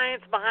the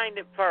science behind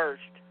it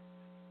first.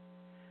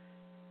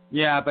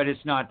 Yeah, but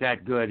it's not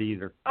that good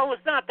either. Oh,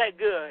 it's not that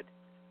good.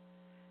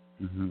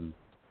 Mm-hmm.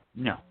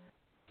 No.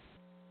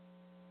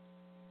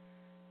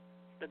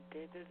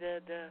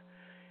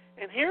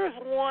 And here's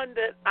one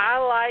that I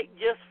like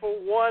just for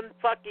one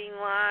fucking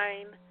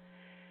line,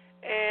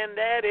 and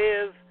that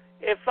is,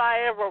 if I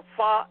ever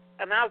fought,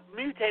 and I've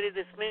mutated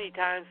this many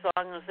times, so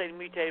I'm going to say the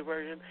mutated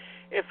version,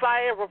 if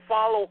I ever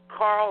follow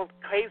Karl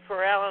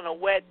Kafer on a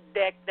wet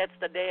deck, that's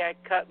the day I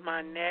cut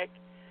my neck.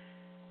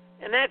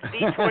 And that's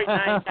Detroit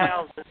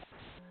 9000.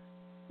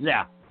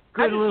 Yeah,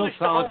 good little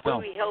solid film. I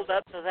wish the whole movie held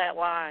up to that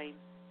line.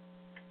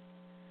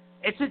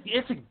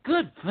 It's a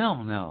good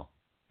film, though.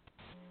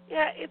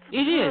 Yeah, it's good.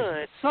 It is.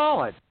 It's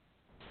solid.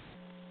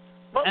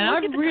 But and I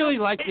really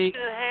like the...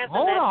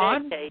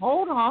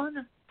 Hold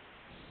on.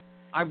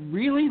 I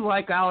really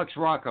like Alex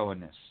Rocco in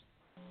this.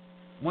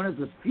 One of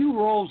the few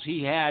roles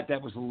he had that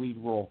was a lead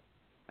role,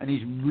 and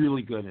he's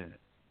really good in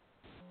it.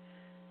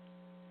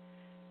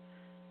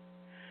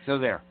 So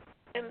there.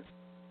 And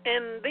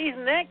these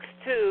next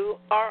two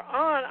are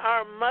on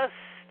our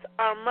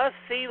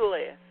must-see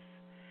list.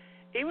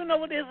 Even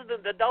though it isn't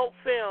an adult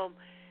film,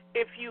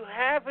 if you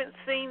haven't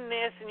seen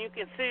this and you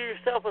consider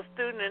yourself a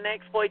student in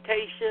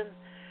exploitation,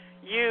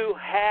 you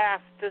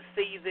have to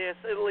see this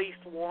at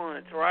least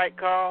once, right,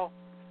 Karl?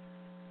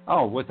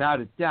 Oh, without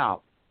a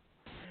doubt.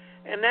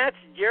 And that's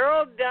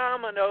Gerald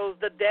Domino's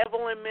The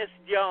Devil and Miss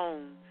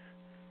Jones.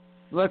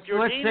 Let's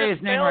say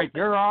his name right.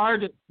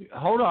 Gerard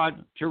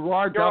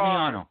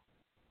Damiano.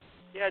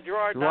 Yeah,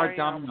 Gerard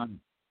Darmon.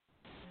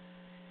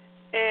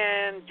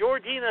 And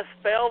Georgina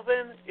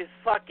Spelvin is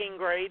fucking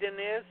great in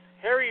this.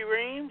 Harry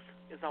Reams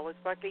is always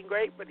fucking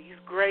great, but he's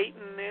great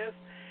in this.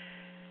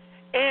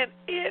 And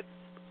it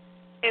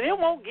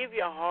won't give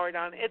you a hard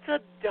on. It's a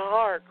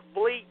dark,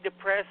 bleak,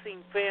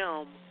 depressing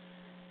film.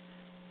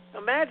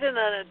 Imagine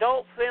an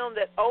adult film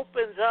that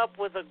opens up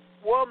with a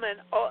woman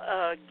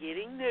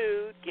getting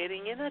nude,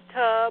 getting in a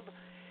tub.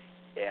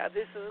 Yeah,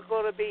 this is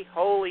going to be,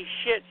 holy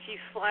shit, she's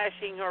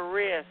slashing her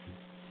wrist.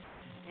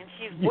 And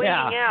she's bleeding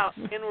out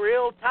in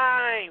real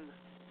time.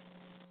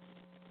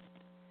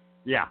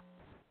 Yeah.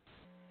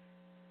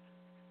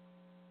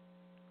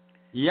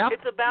 Yep.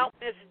 It's about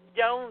Miss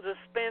Jones, a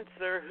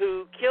Spencer,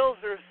 who kills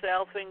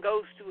herself and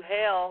goes to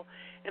hell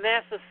and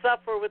has to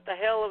suffer with the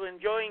hell of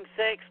enjoying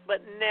sex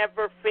but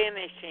never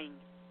finishing.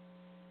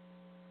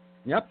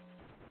 Yep.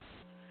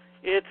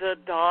 It's a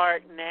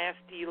dark,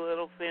 nasty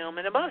little film,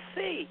 and a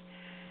must-see.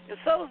 And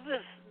so is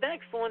this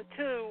next one,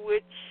 too,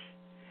 which,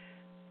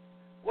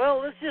 well,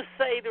 let's just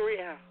say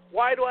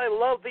Why Do I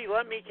Love Thee?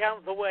 Let Me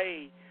Count the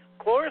Ways.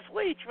 Cloris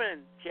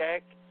Leachman,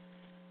 check.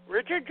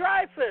 Richard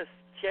Dreyfuss,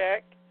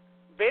 check.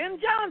 Ben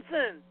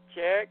Johnson,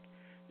 check.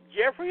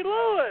 Jeffrey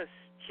Lewis,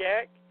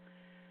 check.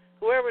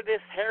 Whoever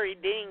this Harry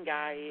Dean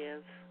guy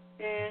is.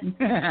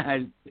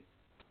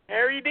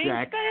 Harry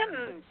Dean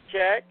Stanton,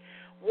 check.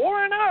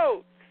 Warren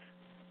Oates.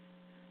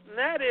 And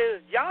that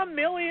is John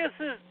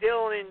Milius'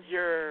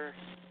 Dillinger.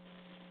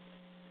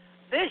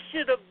 This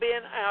should have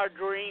been our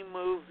dream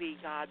movie,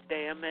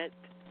 goddammit.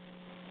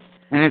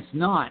 And it's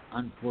not,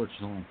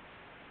 unfortunately.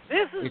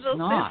 This is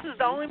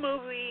the only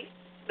movie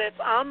that's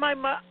on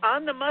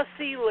the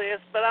must-see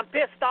list, but I'm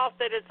pissed off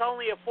that it's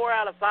only a 4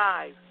 out of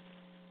 5.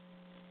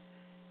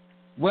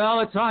 Well,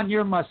 it's on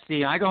your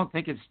must-see. I don't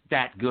think it's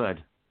that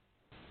good.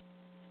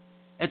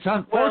 It's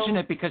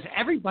unfortunate because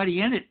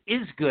everybody in it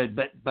is good,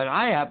 but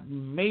I have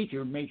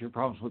major, major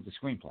problems with the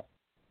screenplay.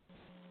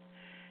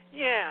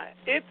 Yeah,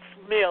 it's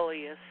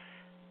Milius.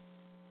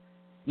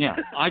 Yeah,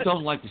 I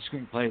don't like the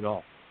screenplay at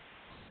all.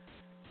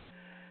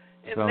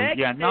 And so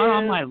yeah, not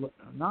on my.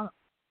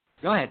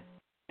 Go ahead.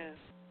 Yeah.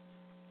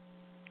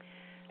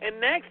 And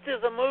next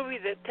is a movie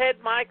that Ted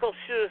Michaels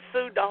should have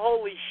sued the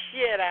holy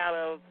shit out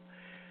of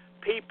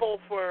people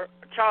for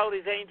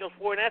Charlie's Angels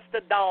for, and that's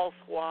the Doll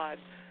Squad.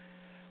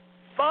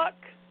 Fuck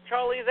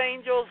Charlie's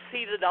Angels,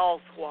 see the Doll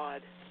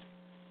Squad.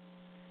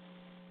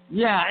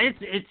 Yeah,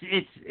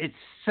 it's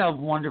so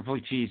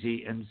wonderfully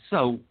cheesy and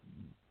so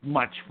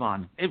much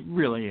fun. It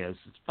really is.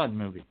 It's a fun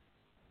movie.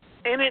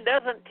 And it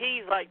doesn't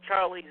tease like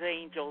Charlie's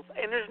Angels.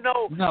 And there's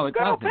no it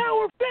girl doesn't.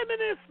 power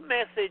feminist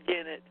message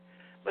in it.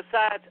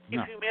 Besides,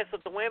 if you mess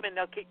with the women,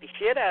 they'll kick the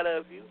shit out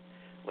of you.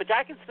 Which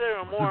I consider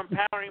a more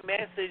empowering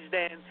message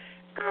than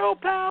girl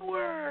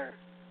power.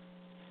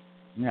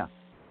 Yeah,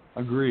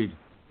 agreed.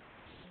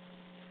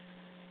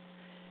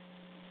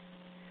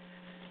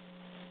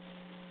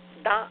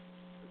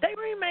 They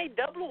remade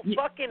Double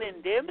fucking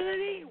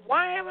Indemnity?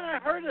 Why haven't I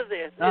heard of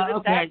this? Is it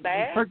okay, that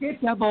bad?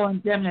 Forget Double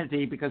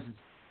Indemnity because it's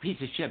a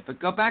piece of shit. But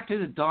go back to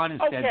The Dawn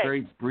is Dead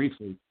very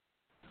briefly.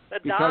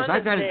 Because I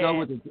got to go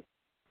with it.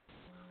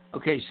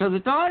 Okay, so The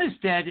Dawn is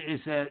Dead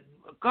is a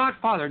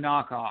Godfather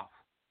knockoff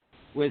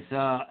with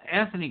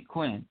Anthony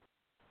Quinn.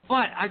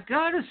 But I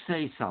got to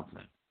say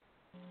something.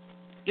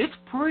 It's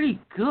pretty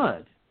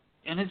good,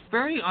 and it's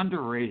very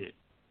underrated.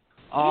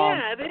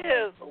 Yeah, it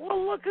is.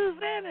 Well, look who's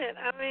in it.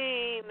 I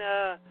mean,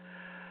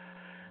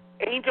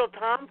 Angel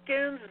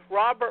Tompkins,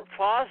 Robert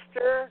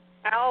Foster,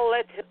 Al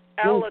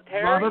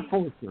Lettieri. Robert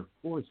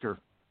Forster.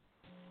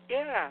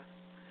 Yeah.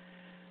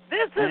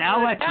 This is and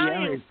an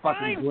Italian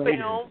crime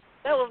film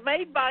that was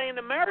made by an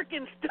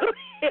American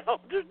studio.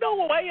 There's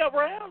no way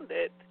around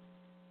it.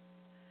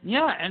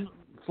 Yeah, and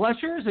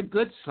Fleischer is a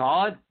good,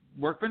 solid,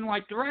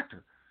 workman-like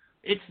director.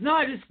 It's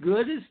not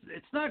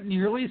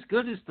nearly as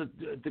good as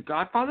the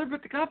Godfather,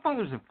 but the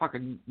Godfather is a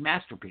fucking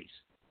masterpiece.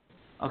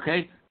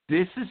 Okay,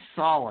 this is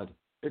solid.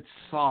 It's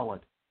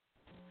solid.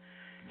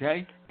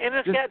 Okay, and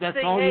it's got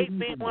Sing Hayes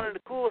being one of the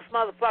coolest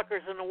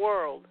motherfuckers in the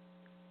world.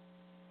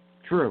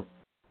 True.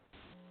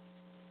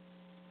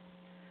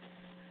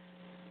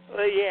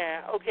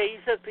 Yeah. Okay, you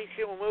said piece.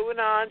 We're moving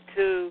on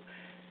to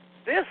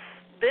this.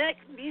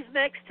 These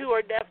next two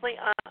are definitely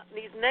on.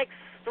 These next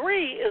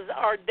three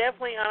are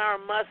definitely on our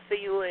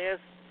must-see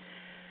list.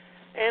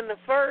 And the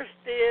first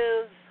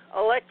is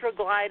Electra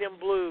Glide in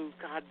Blue.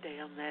 God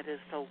damn, that is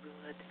so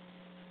good.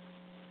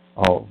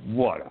 Oh,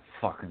 what a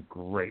fucking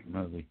great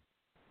movie.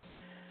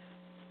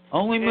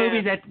 Only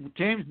movie that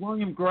James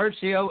William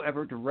Garcia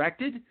ever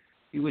directed.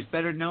 He was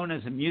better known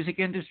as a music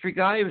industry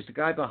guy. He was the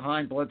guy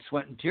behind Blood,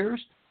 Sweat, and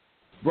Tears.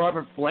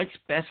 Robert Blake's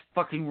best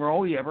fucking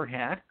role he ever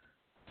had.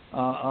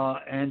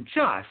 And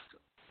just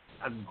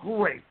a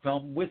great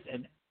film with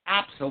an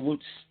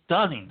absolute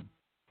stunning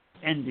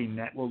ending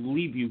that will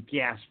leave you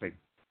gasping.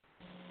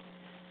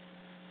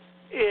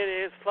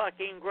 It is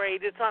fucking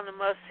great. It's on the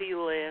must-see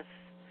list.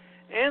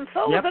 And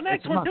so the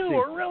next one, too,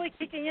 we're really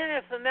kicking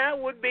ass, and that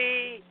would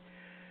be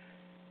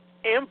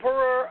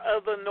Emperor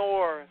of the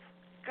North.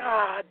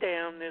 God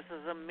damn, this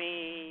is a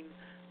mean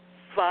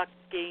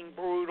fucking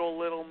brutal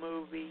little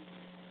movie.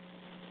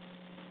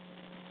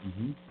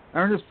 Mm-hmm.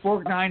 Ernest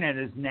Borgnine at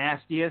his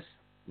nastiest.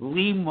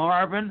 Lee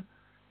Marvin.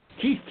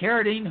 Keith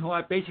Carradine, who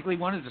I basically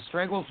wanted to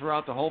strangle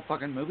throughout the whole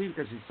fucking movie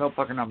because he's so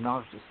fucking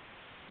obnoxious.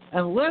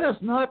 And let us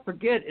not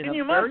forget, in And a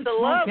you very must have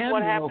small loved cameo.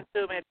 what happened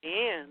to him at the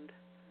end.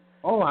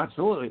 Oh,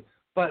 absolutely.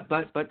 But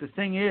the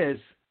thing is,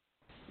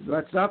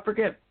 let's not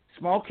forget,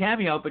 small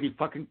cameo, but he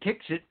fucking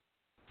kicks it,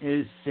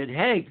 is Sid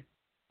Haig.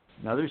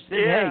 Another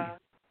Sid Haig.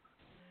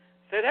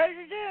 Sid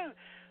Haig again.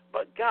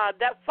 But, God,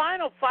 that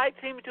final fight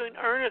scene between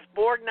Ernest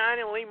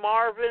Borgnine and Lee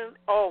Marvin,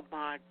 oh,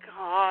 my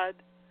God.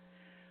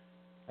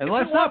 And If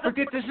let's it not wasn't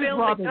forget, for this is Phil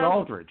Robert McDonough-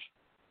 Aldridge.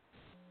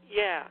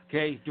 Yeah.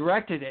 Okay,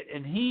 directed it,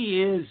 and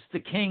he is the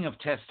king of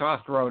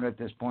testosterone at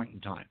this point in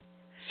time.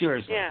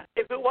 Seriously. Yeah.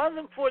 If it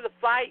wasn't for the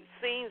fight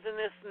scenes in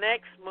this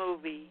next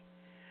movie,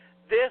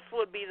 this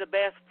would be the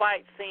best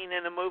fight scene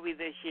in a movie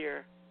this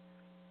year.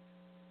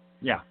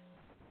 Yeah.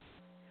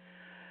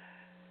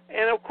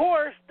 And, of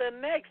course, the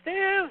next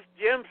is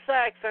Jim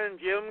Saxon,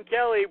 Jim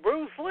Kelly,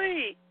 Bruce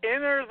Lee,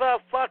 Enter the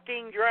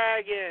fucking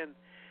Dragon.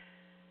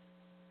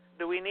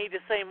 Do we need to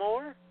say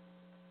more?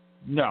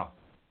 No.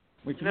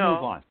 We can No.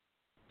 move on.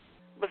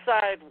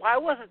 Besides, why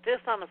wasn't this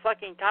on the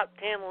fucking top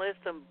 10 list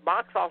of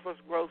box office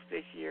gross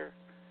this year?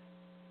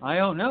 I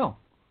don't know.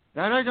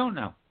 That I don't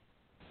know.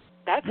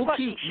 That's We'll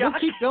fucking keep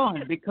shocking.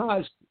 going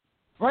because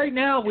right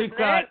now we've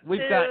got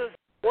Next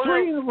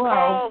 3 in a row.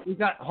 Karl's- We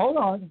got hold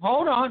on.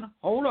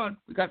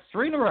 We got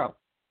 3 in a row.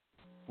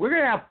 We're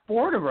gonna have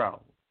 4 in a row.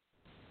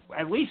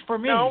 At least for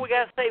me. No, we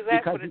got to save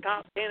that for because the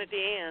top 10 at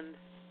the end.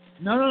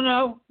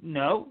 No,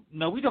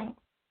 we don't.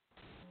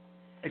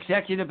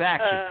 Executive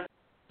action.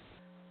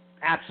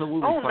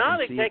 Absolutely. Oh, not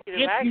fucking executive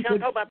see it. action. I'm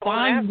talking about the one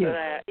find after it.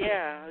 that.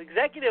 Yeah,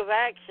 executive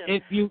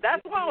action.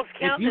 That's why I was if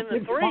counting you in the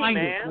can 3, find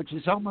man. it, which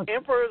is almost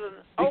Emperor the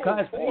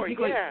because 4,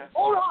 basically, yeah.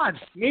 hold on,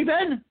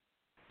 Stephen.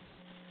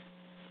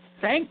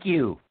 Thank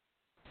you.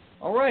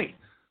 All right.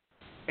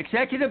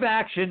 Executive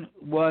action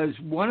was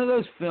one of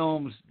those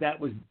films that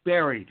was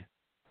buried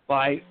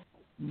by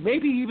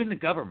maybe even the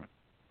government.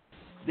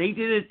 They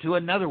did it to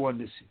another one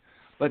this year.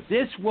 But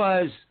this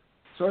was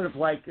sort of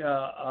like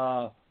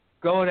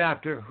going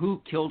after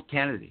who killed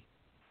Kennedy.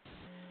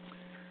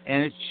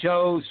 And it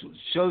shows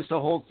the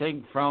whole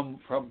thing from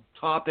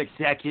top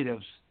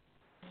executives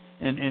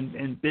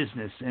in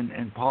business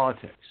and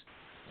politics.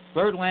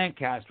 Burt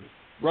Lancaster,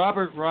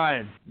 Robert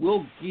Ryan,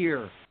 Will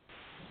Geer.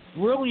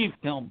 Brilliant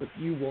film, but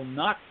you will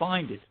not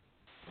find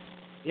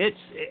it.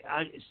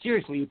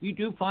 Seriously, if you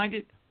do find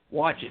it,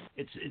 watch it.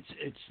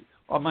 It's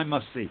on my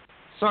must-see.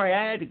 Sorry,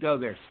 I had to go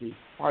there, Steve.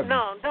 Pardon me.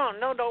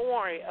 No, don't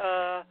worry.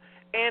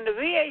 And the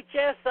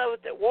VHS of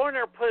it that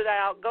Warner put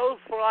out goes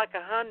for like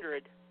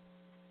 $100.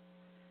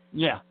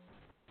 Yeah.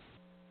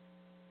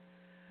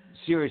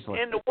 Seriously.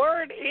 And the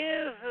word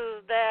is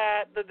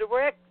that the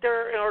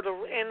director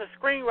and the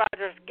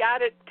screenwriters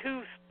got it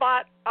too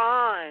spot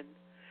on.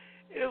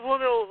 It was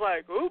one of those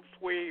like, oops,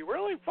 we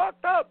really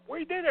fucked up.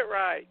 We did it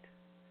right.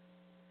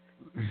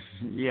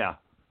 Yeah.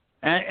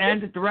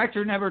 And the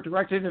director never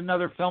directed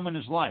another film in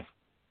his life.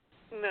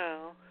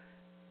 No.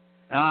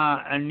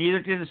 And neither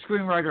did the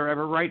screenwriter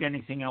ever write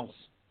anything else.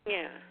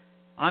 Yeah.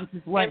 I'm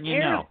just letting you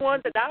know. Here's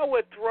one that I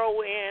would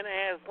throw in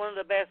as one of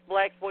the best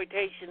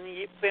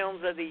blaxploitation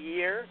films of the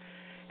year,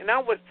 and I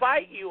would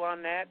fight you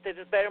on that it's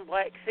better than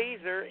Black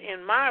Caesar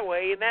in my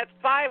way, and that's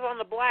 5 on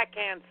the Black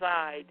Hand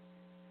Side.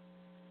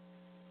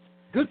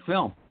 Good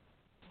film.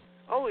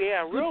 Oh,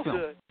 yeah, real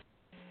good.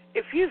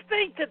 If you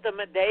think that the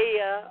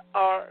Medea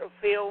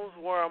films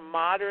were a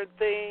modern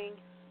thing,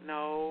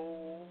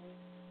 no.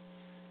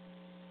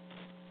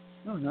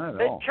 No, not at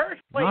The all. church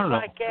plays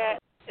like that,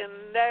 and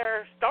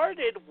there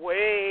started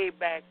way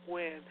back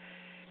when.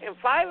 And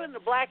 5 on the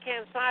Black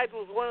Hand Side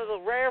was one of the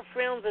rare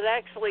films that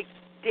actually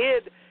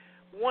did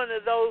one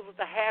of those with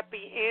the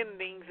happy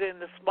endings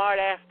and the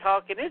smart-ass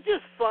talking. It's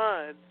just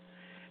fun.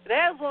 It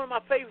has one of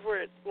my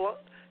favorite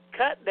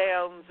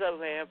cut-downs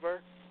of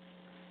ever.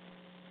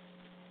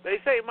 They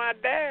say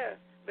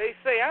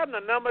I'm the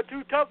number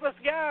 2 toughest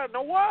guy in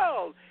the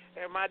world,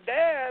 and my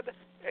dad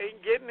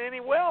ain't getting any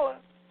weller.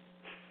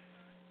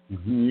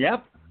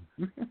 Yep.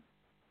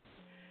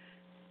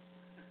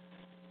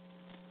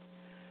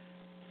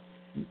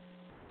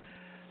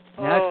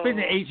 Now, it's been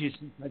ages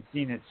since I've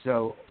seen it,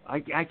 so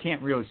I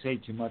can't really say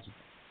too much.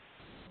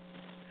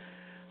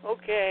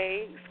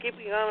 Okay,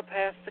 skipping on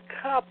past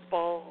a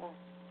couple.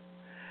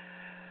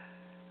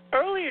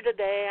 Earlier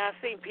today, I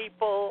seen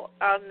people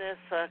on this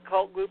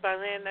cult group on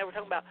there, and they were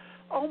talking about,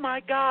 oh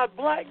my God,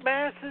 Black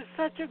Mass is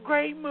such a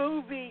great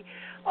movie.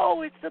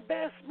 Oh, it's the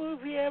best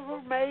movie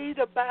ever made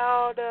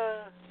about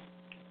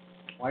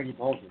Whitey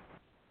Bulger.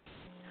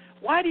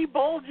 Whitey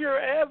Bulger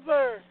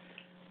ever.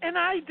 And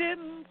I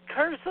didn't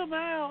curse him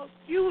out.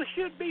 You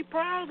should be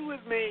proud with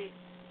me.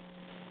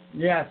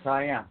 Yes,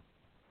 I am.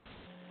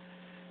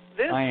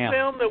 This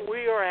film that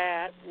we are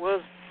at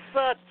was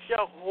such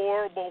a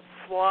horrible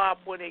flop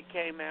when it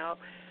came out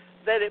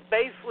that it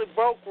basically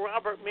broke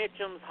Robert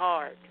Mitchum's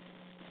heart.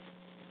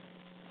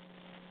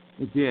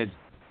 It did.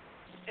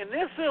 And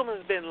this film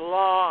has been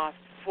lost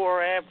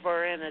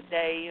forever and a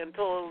day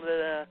until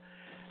the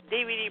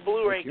DVD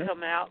Blu-ray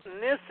come out.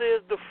 And this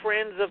is The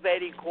Friends of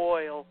Eddie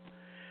Coyle.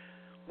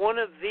 One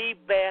of the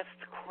best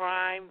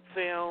crime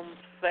films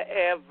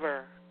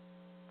forever.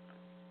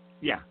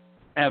 Yeah,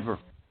 ever.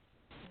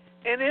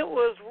 And it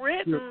was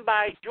written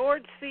by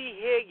George C.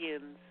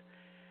 Higgins.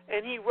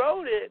 And he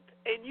wrote it,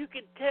 and you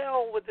could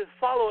tell with his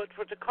follow-up,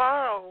 which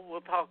Karl will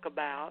talk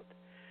about,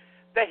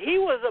 that he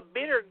was a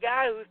bitter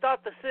guy who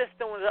thought the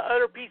system was an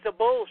utter piece of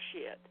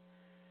bullshit.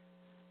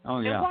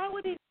 Oh, yeah. And why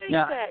would he think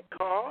that,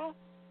 Karl?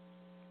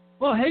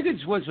 Well,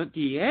 Higgins was a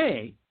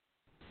DA,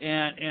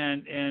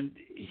 and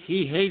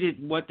he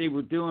hated what they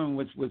were doing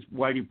with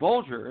Whitey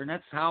Bulger, and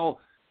that's how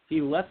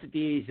he left the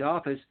DA's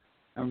office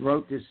and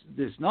wrote this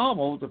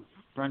novel, The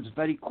Friends of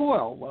Eddie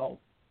Coyle. Well,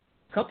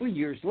 a couple of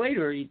years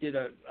later, he did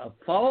a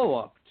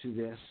follow-up to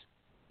this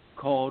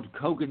called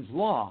Cogan's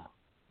Law.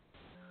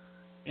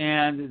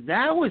 And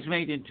that was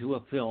made into a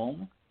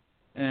film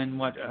in,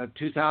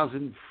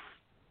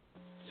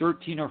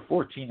 2013 or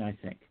 14, I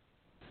think.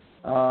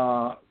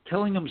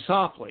 Killing Them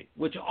Softly,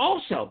 which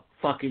also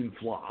fucking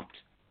flopped.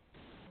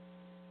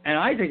 And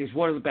I think it's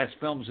one of the best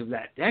films of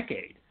that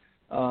decade.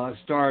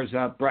 Stars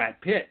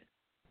Brad Pitt.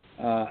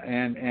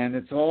 And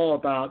it's all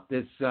about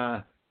this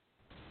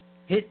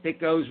hit that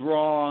goes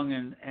wrong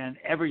and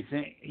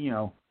everything,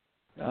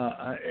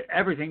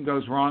 everything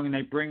goes wrong, and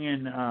they bring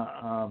in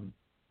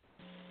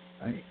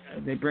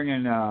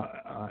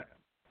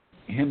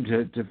him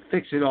to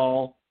fix it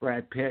all,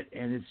 Brad Pitt,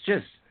 and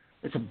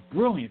it's a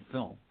brilliant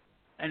film,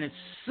 and it's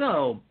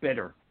so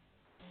bitter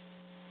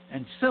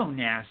and so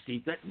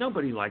nasty that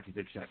nobody liked it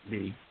except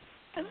me.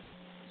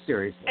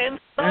 Seriously. And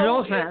so and it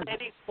also is has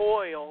Eddie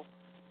Coyle.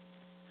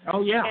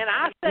 Oh, yeah. And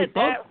I said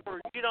that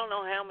for you don't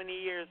know how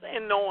many years,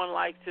 and no one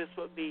likes this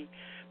would be.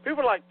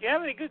 People are like, do you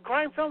have any good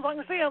crime films I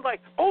can see? I'm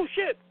like, oh,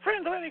 shit,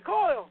 Friends of Eddie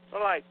Coyle.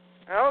 They're like,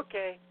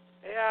 okay,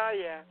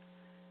 yeah.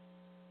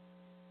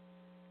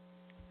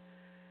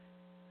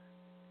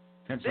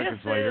 10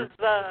 seconds later.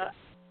 This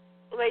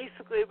is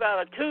basically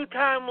about a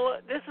two-time,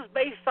 this is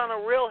based on a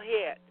real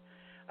hit.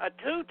 A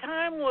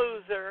two-time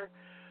loser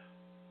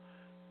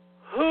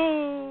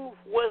who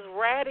was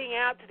ratting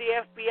out to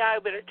the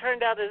FBI, but it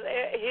turned out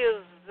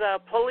his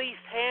police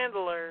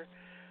handler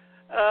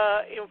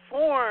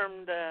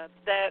informed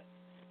that,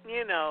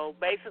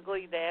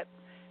 basically that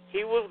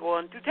he was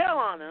going to tell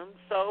on him,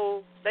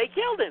 so they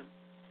killed him.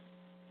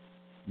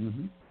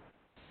 Mm-hmm.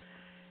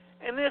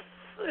 And this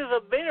is a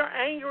bitter,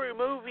 angry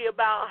movie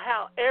about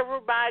how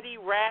everybody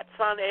rats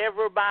on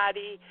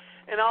everybody,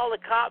 and all the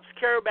cops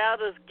care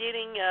about is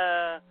getting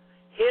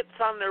hits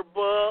on their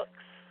books.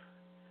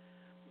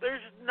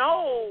 There's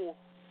no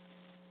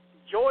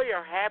joy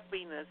or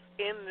happiness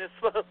in this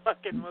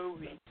motherfucking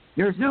movie.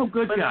 There's no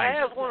good guys. But it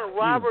has one of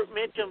Robert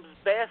Mitchum's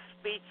best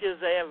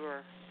speeches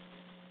ever.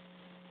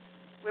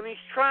 When he's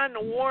trying to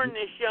warn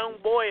this young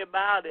boy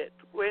about it,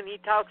 when he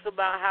talks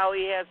about how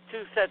he has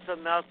two sets of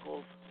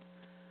knuckles.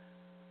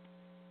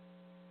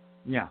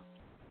 Yeah.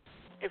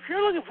 If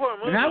you're looking for a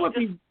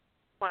movie,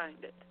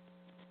 find it.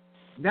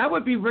 That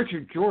would be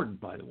Richard Jordan,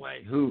 by the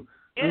way, who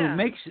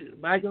makes,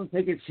 I don't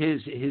think it's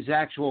his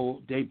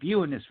actual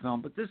debut in this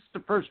film, but this is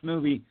the first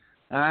movie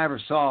I ever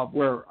saw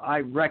where I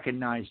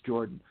recognized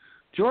Jordan.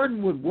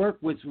 Jordan would work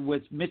with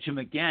Mitchum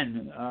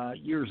again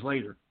years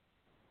later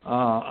in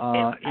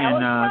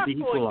The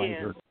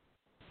Equalizer. Again.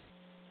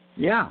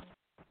 Yeah.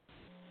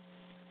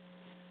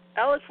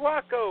 Alex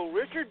Rocco,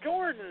 Richard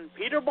Jordan,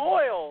 Peter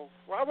Boyle,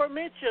 Robert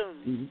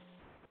Mitchum.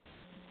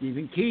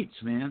 Stephen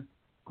Keats, man.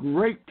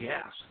 Great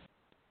cast.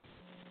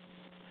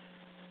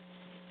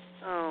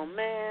 Oh,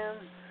 man.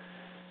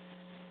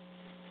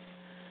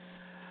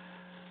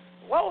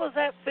 What was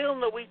that film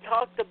that we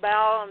talked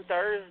about on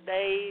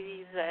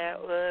Thursdays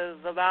that was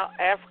about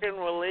African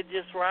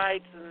religious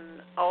rights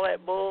and all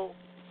that bull?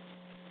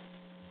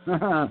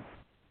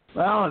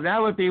 Well, that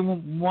would be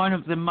one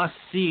of the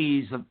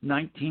must-sees of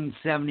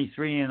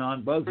 1973 and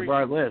on both of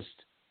our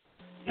lists.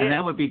 And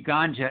that would be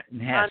Ganja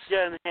and Hess.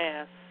 Ganja and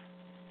Hess.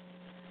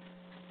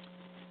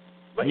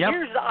 But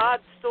here's the odd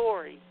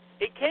story.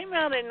 It came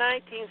out in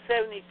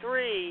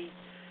 1973,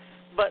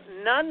 but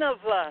none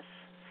of us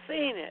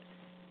seen it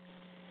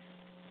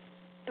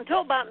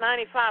until about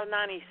 95,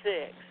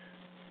 96.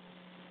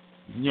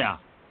 Yeah.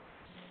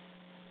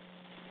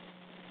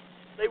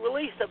 They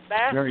released a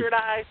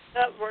bastardized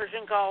cut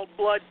version called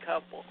Blood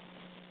Couple.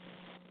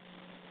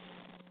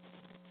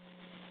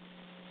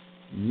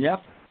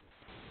 Yep.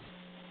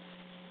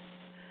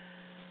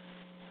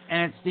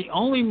 And it's the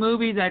only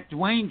movie that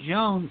Dwayne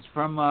Jones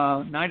from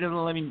Night of the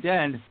Living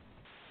Dead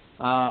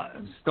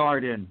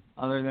starred in,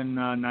 other than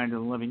Night of the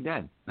Living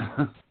Dead.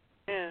 Yeah.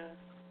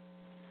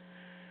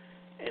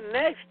 And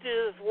next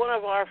is one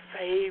of our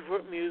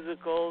favorite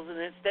musicals, and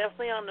it's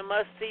definitely on the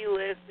must-see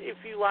list if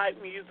you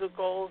like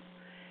musicals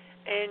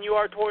and you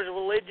are towards a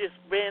religious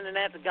bent, and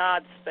that's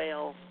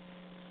Godspell.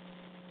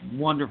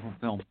 Wonderful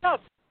film.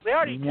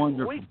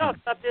 We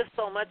talked about this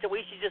so much that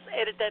we should just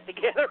edit that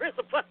together as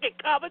a fucking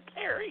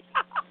commentary.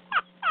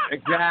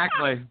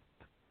 Exactly.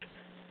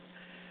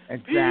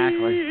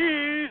 Exactly.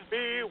 Peace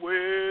be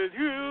with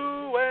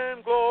you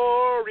and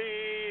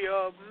glory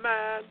of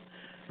man.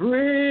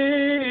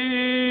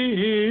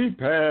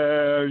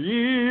 Prepare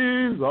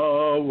ye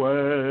the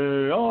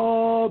way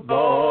of the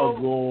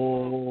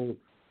Lord.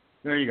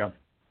 There you go.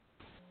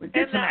 We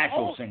did And some that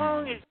actual whole singing.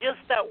 song is just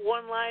that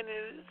one line,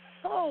 and it's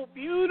so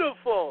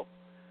beautiful.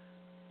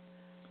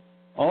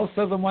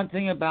 Also, the one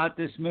thing about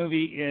this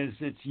movie is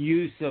its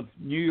use of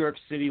New York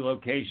City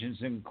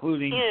locations,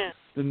 including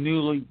the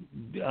newly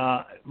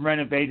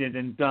renovated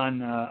and done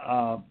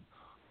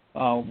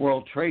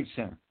World Trade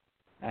Center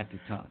at the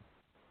time.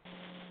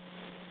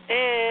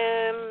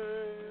 And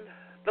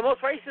the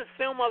most racist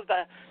film of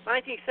the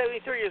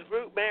 1973 is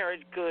Group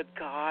Marriage. Good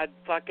God,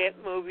 fuck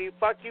that movie.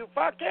 Fuck you,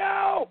 fuck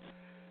you.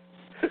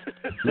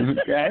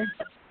 Okay.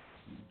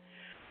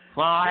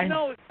 Fine. I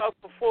know we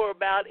talked before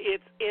about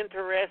its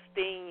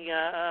interesting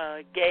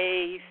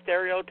gay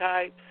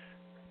stereotypes.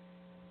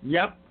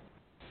 Yep.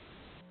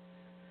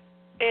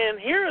 And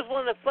here is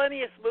one of the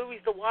funniest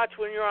movies to watch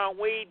when you're on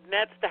weed, and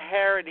that's The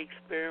Harrod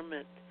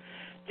Experiment.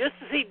 Just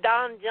to see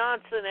Don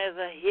Johnson as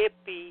a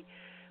hippie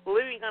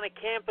living on a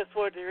campus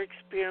where they're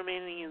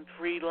experimenting in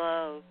free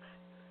love.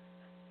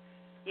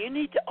 You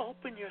need to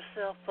open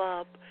yourself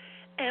up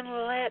and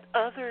let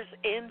others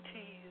into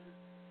you.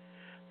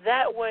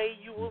 That way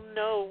you will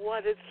know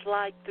what it's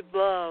like to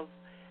love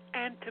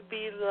and to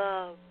be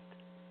loved.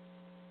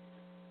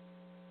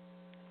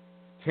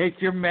 Take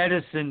your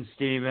medicine,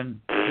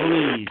 Stephen,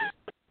 please.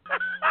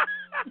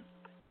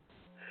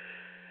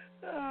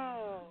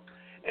 Oh.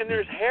 And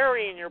there's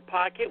Harry in your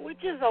pocket,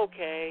 which is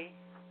okay.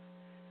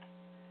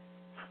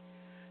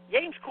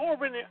 James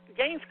Coburn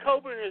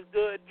is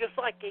good, just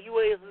like he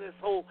was in this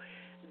whole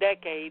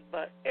decade,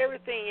 but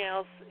everything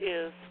else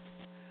is...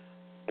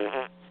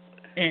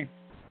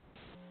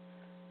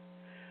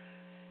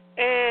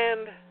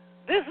 And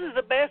this is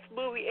the best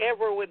movie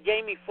ever with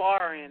Jamie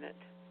Farr in it.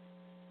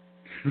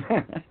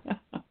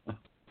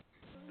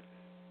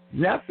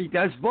 Yep, he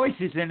does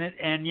voices in it,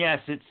 and yes,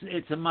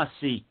 it's a must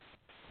see.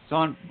 It's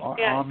on my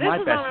best list.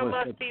 This is on our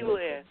must see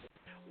list.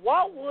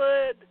 What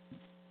would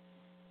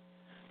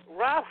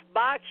Ralph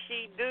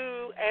Bakshi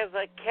do as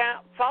a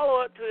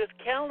follow-up to his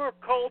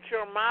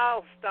counterculture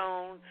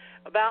milestone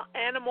about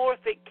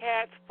anamorphic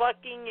cats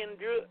fucking and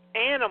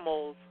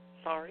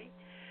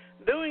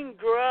doing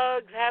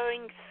drugs,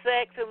 having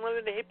sex, and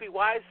living the hippie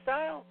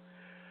lifestyle?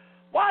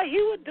 Why,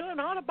 he would do an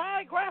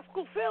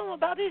autobiographical film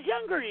about his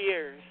younger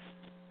years.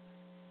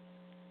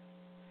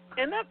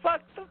 And that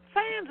fucked the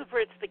fans of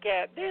Fritz the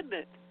Cat, didn't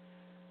it?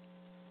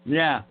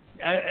 Yeah,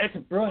 it's a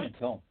brilliant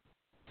film.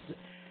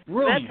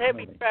 Brilliant That's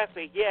Heavy movie.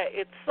 Traffic. Yeah,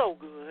 it's so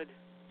good.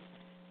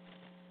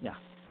 Yeah.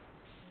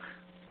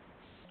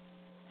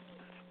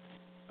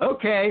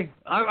 Okay,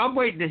 I'm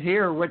waiting to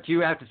hear what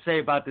you have to say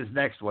about this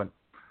next one.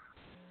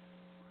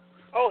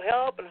 Oh,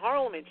 Hell Up in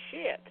Harlem and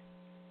shit.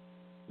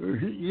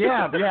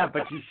 Yeah,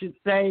 but you should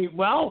say,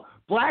 well,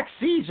 Black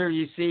Caesar,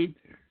 you see,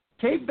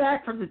 came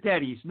back from the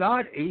dead. He's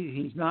not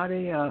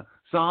a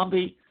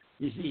zombie.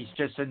 He's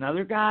just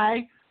another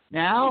guy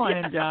now,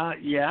 and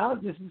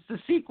this is the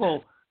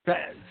sequel.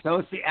 So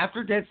it's the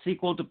After Death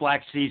sequel to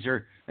Black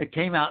Caesar that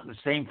came out in the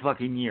same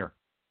fucking year.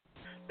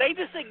 They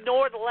just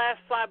ignored the last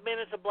 5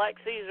 minutes of Black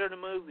Caesar in the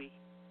movie.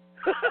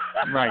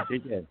 Right, they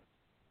did.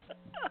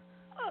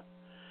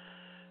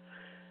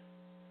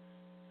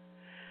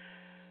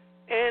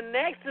 And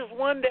next is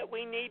one that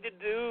we need to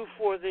do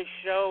for this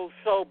show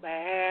so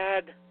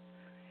bad.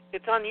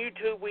 It's on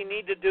YouTube. We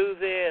need to do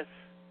this.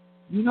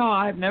 You know,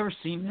 I've never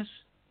seen this.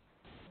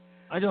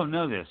 I don't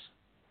know this.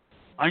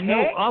 I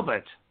know of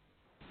it.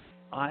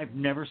 I've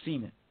never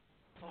seen it.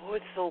 Oh,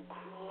 it's so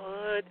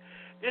good.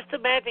 Just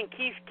imagine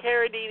Keith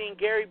Carradine and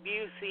Gary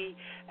Busey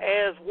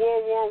as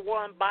World War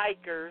I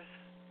bikers.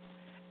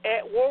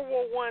 At World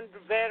War I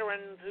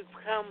veterans who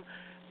become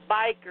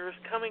bikers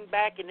coming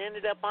back and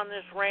ended up on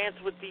this ranch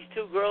with these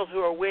two girls who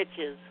are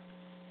witches.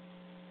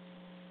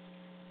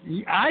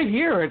 I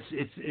hear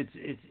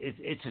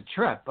it's a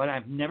trip, but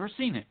I've never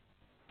seen it.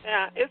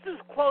 Yeah, it's as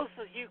close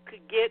as you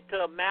could get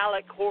to a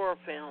Malick horror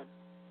film.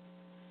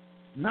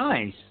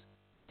 Nice.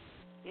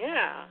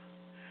 Yeah.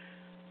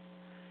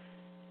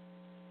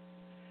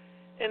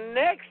 And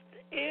next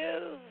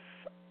is,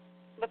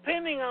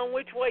 depending on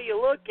which way you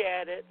look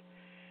at it,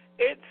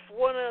 it's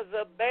one of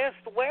the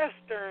best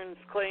westerns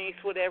Clint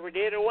Eastwood ever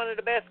did, or one of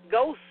the best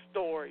ghost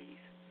stories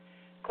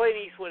Clint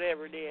Eastwood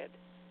ever did.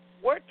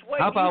 Which way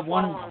How about do you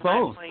one fall of on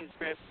both? that, Plains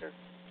Drifter?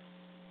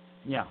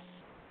 Yeah.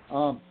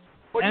 What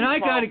do And you I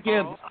fall got to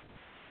give. on?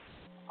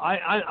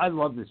 I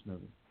love this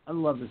movie. I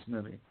love this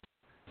movie.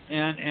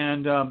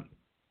 And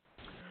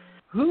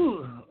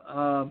who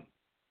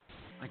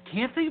I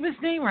can't think of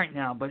his name right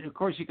now, but of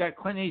course you got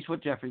Clint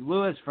Eastwood, Jeffrey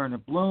Lewis, Verna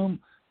Bloom,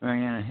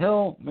 Mariana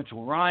Hill,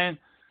 Mitchell Ryan.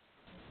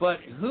 But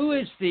who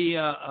is the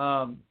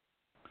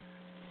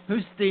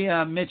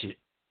midget?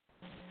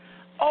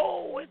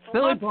 Oh, it's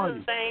Billy what's Barty.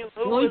 his name?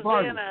 Who Billy was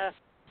Barty. in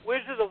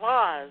Wizard of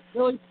Oz?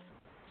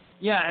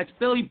 It's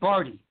Billy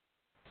Barty.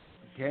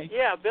 Okay.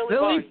 Yeah, Billy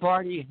Billy Barty.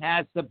 Barty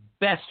has the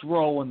best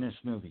role in this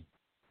movie.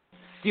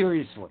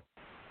 Seriously.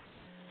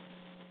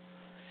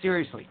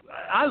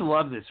 I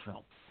love this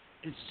film.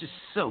 It's just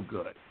so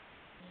good.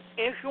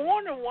 And if you're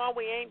wondering why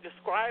we ain't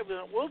describing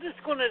it, we're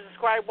just going to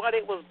describe what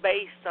it was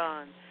based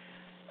on.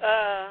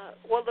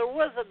 Well, there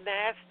was a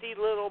nasty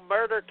little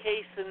murder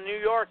case in New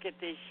York at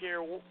this year.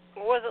 Or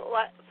was it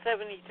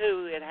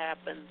 72 it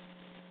happened?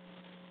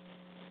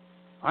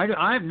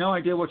 I have no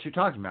idea what you're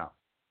talking about.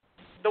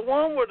 The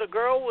one where the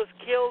girl was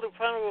killed in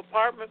front of an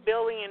apartment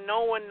building and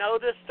no one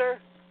noticed her?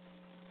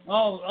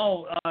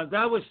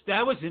 That was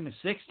in the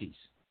 60s.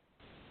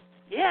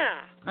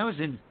 Yeah. That was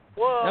in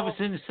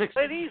the 60s.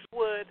 Clint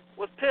Eastwood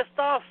was pissed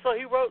off, so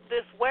he wrote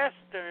this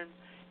Western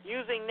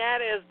using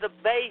that as the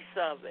base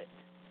of it.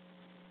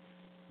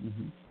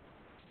 Mm-hmm.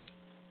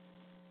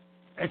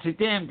 It's a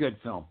damn good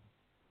film.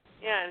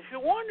 Yeah, and if you're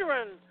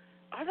wondering,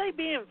 are they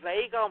being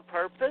vague on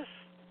purpose?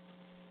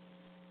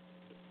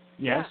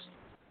 Yes.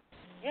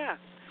 Yeah.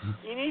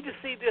 You need to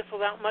see this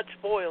without much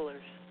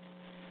spoilers.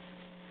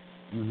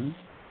 Mm-hmm.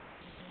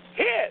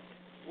 Hit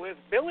with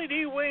Billy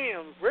D.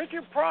 Williams,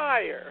 Richard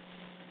Pryor.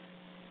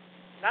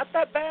 Not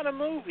that bad a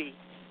movie.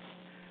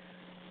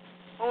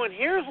 Oh, and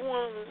here's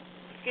one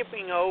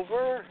skipping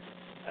over.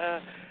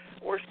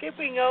 We're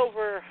skipping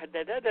over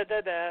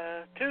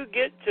to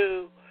get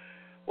to,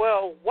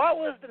 well, what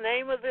was the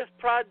name of this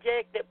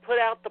project that put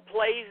out the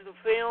plays, the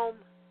film?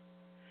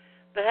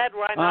 That had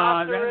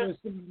rhinoceros?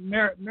 That was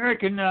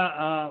American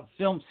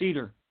Film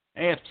Theater,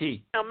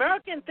 AFT.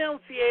 American Film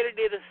Theater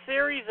did a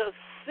series of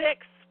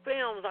 6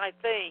 films, I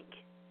think.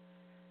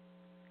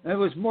 It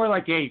was more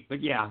like 8,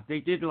 but yeah, they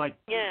did like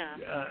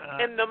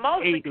and the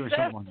most 8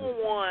 successful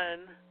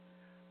one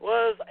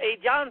was a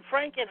John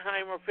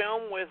Frankenheimer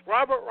film with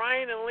Robert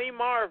Ryan and Lee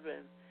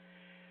Marvin.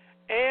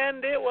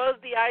 And it was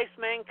The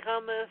Iceman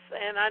Cometh,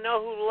 and I know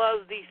who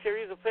loves these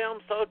series of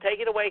films, so take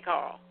it away,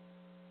 Karl.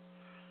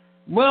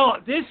 Well,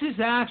 this is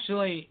a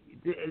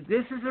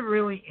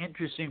really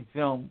interesting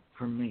film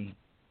for me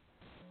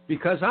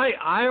because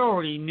I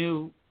already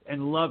knew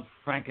and loved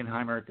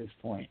Frankenheimer at this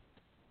point.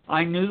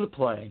 I knew the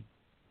play,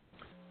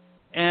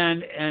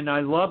 and I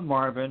loved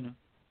Marvin,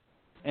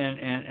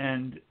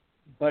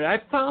 but I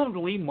found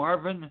Lee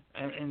Marvin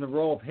in the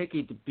role of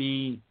Hickey to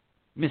be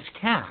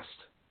miscast.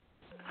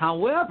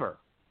 However,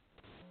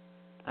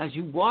 as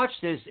you watch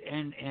this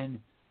and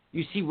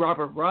you see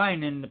Robert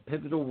Ryan in the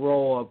pivotal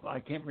role of, I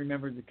can't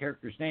remember the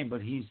character's name,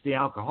 but he's the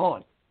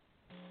alcoholic.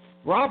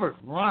 Robert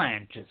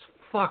Ryan just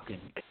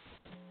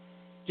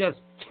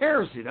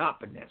tears it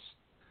up in this.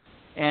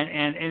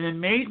 And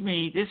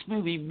this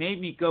movie made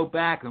me go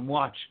back and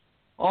watch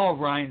all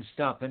Ryan's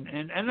stuff.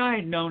 And I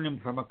had known him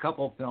from a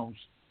couple of films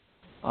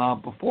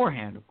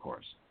beforehand, of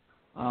course.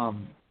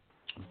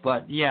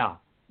 But yeah,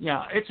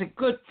 it's a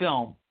good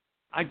film.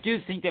 I do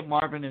think that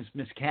Marvin is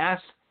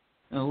miscast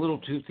and a little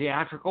too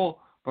theatrical,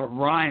 but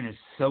Ryan is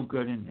so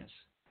good in this.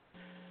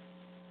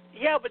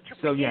 Yeah, but you're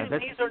forgetting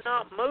these are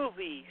not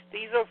movies.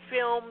 These are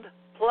filmed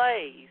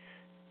plays.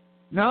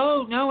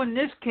 No, in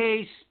this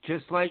case,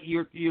 just like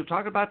you're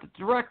talking about the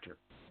director.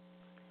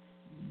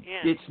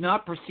 Yeah. It's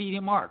not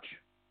proscenium arch.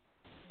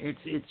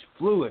 It's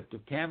fluid. The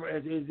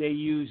camera they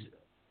use.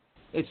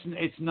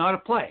 It's not a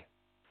play.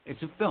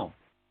 It's a film.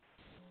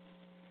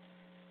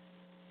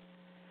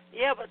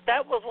 Yeah, but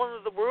that was one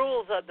of the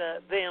rules of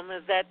them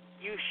is that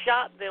you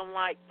shot them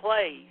like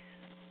plays.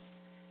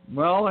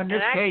 Well, in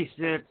this case,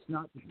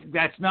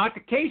 that's not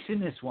the case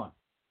in this one.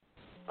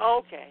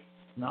 Okay.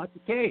 Not the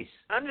case.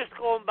 I'm just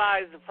going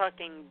by the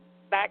fucking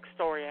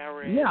backstory I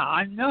read. Yeah,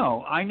 I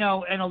know,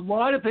 and a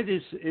lot of it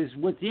is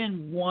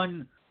within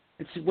one.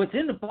 It's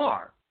within the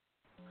bar,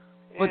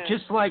 but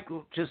just like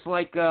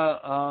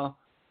Altman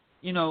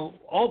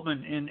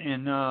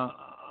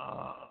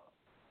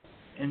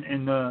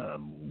in the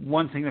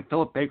one thing that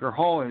Philip Baker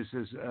Hall is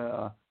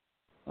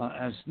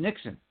as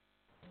Nixon.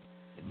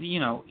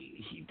 The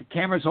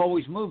camera's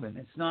always moving.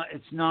 It's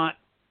not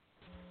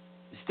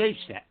stage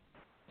set.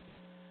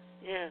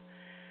 Yeah.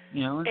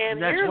 And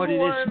that's here's what it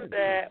one is.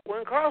 that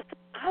when Karl,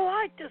 I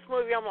like this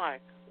movie. I'm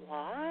like,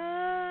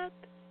 what?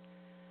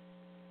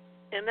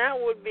 And that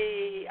would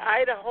be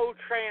Idaho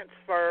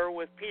Transfer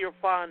with Peter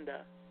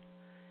Fonda.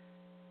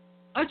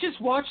 I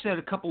just watched that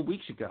a couple of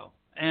weeks ago,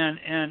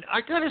 and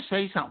I gotta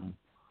say something.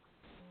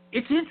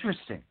 It's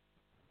interesting.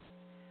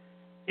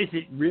 Is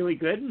it really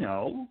good?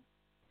 No.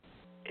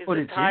 Is but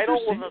the it's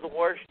title one of the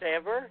worst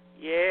ever?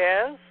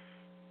 Yes.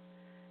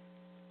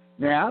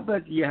 Yeah,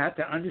 but you have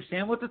to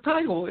understand what the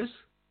title is.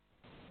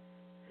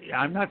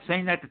 I'm not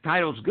saying that the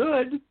title's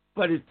good,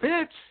 but it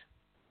fits.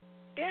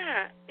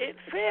 Yeah, it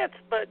fits,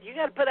 but you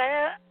got to put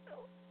asses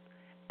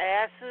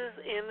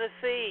in the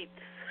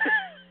seats.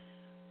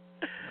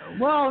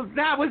 Well,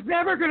 that was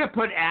never going to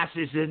put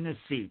asses in the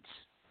seats.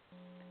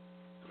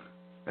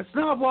 That's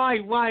not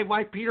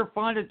why Peter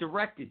Fonda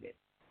directed it.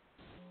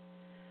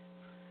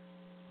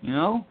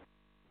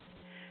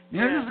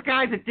 This is the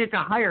guy that did the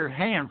hired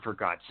hand, for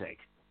God's sake.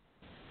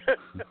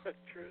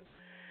 True.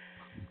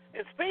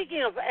 And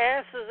speaking of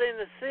asses in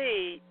the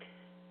seat,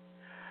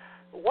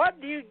 what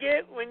do you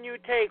get when you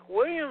take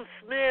William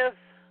Smith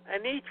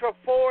Anitra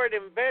Ford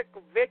and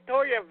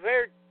Victoria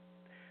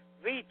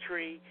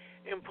Vitri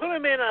and put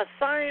them in a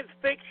science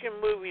fiction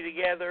movie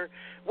together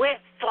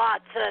with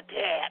lots of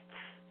tits.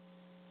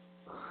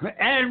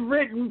 And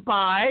written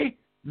by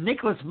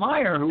Nicholas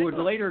Meyer, who would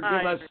later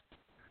give us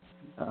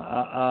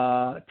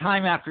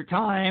Time After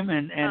Time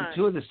and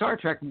two of the Star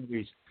Trek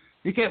movies.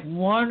 You get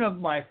one of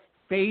my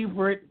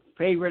favorite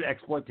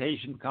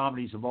exploitation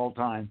comedies of all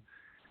time,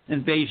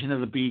 Invasion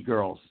of the Bee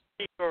Girls.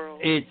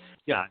 It's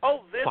just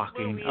this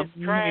fucking movie is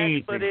amazing.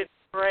 trash, but it's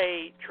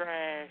great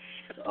trash.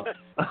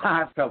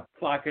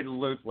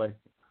 Absolutely.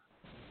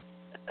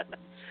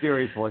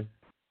 Seriously.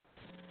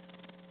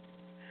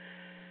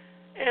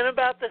 And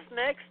about this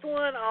next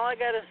one, all I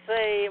got to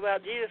say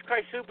about Jesus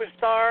Christ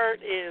Superstar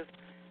is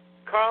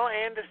Carl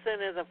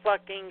Anderson is a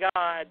fucking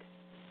god.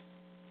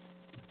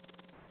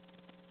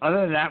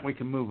 Other than that, we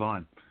can move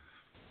on.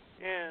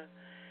 Yeah.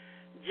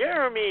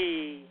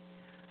 Jeremy,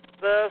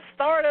 the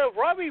start of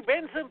Robbie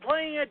Benson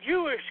playing a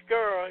Jewish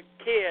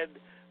kid,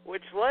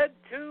 which led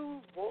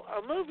to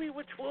a movie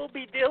which we'll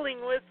be dealing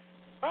with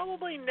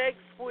probably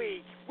next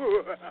week.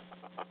 Oh,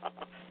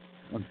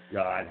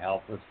 God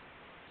help us.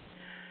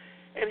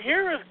 And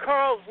here is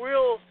Carl's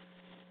real...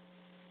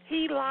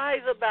 He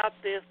lies about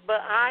this,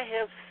 but I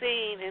have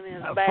seen in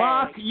his bag.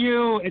 Fuck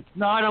you. It's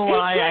not a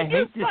lie. I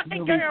hate this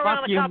movie.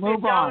 Fuck you.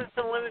 Move on.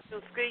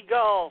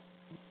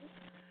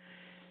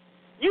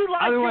 You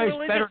like otherwise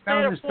your better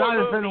known as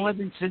Jonathan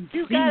Livingston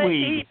You Seaweed. gotta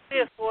eat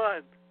this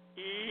one.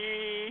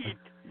 Eat.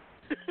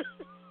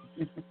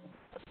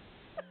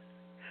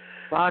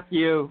 Fuck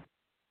you.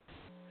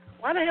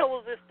 Why the hell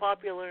was this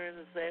popular in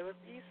the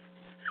 70s?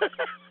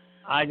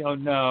 I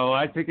don't know.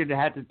 I think it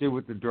had to do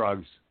with the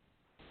drugs.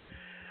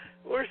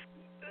 We're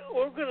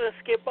gonna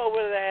skip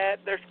over that.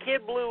 There's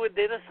Kid Blue with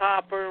Dennis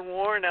Hopper and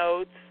Warren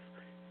Oates.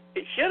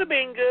 It should have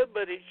been good,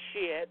 but it's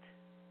shit.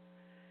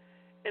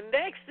 And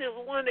next is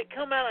one that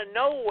come out of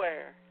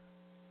nowhere.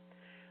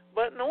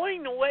 But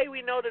knowing the way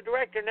we know the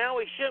director now,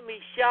 we shouldn't be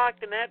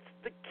shocked, and that's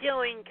The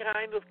Killing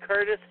Kind with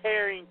Curtis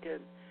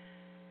Harrington.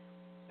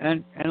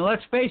 And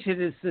let's face it,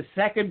 it's the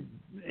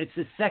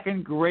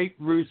second great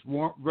Ruth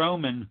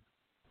Roman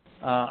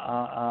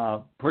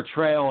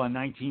portrayal in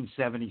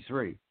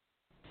 1973.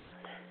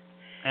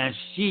 And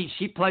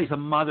she plays a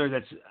mother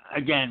that's,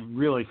 again,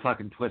 really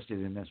fucking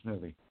twisted in this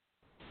movie.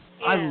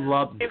 Yeah. I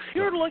love this. If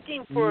you're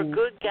looking for a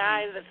good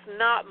guy that's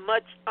not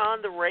much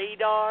on the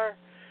radar,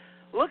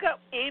 look up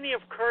any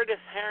of Curtis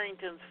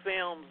Harrington's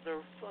films.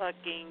 They're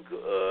fucking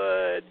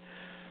good.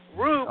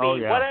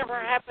 Ruby, Whatever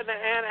Happened to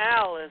Aunt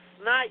Alice,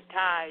 Night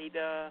Tide,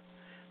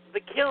 The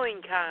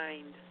Killing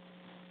Kind.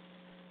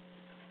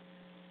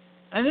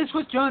 And this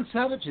was John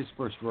Savage's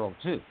first role,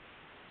 too.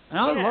 And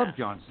I love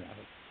John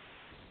Savage.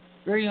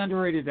 Very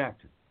underrated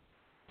actor.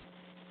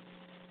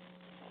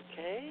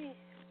 Okay.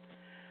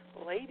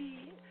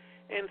 Lady.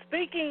 And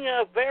speaking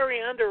of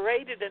very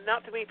underrated and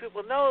not too many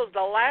people know,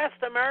 The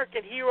Last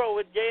American Hero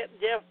with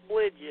Jeff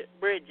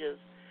Bridges.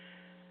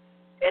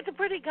 It's a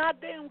pretty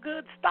goddamn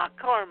good stock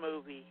car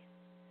movie.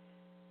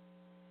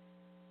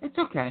 It's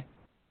okay.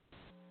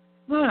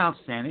 Not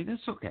outstanding.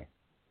 It's okay.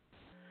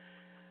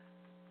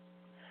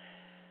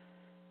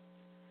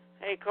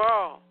 Hey,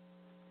 Carl.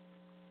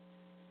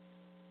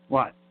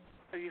 What?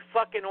 Have your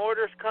fucking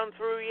orders come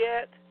through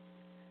yet?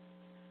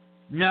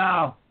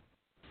 No.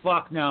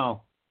 Fuck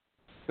no.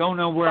 Don't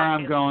know where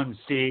I'm going,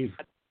 Steve.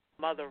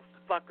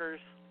 Motherfuckers.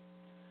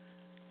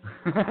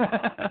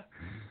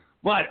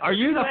 What? Are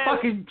you the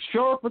fucking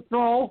Shore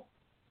Patrol?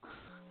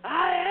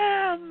 I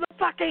am the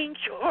fucking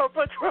Shore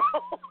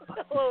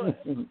Patrol.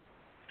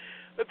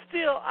 But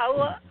still,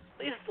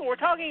 we're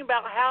talking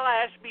about Hal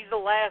Ashby's The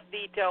Last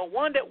Detail,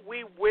 one that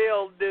we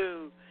will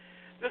do.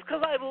 Just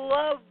because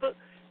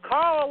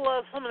Carl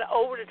loves some of the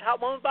over-the-top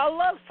moments, but I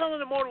love some of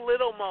the more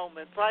little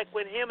moments, like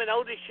when him and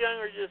Otis Young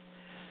are just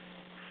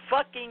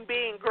fucking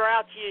being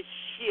grouchy as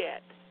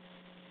shit.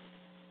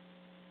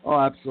 Oh,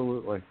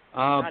 absolutely.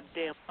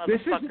 Goddamn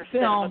this is a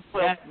film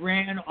that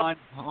ran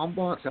on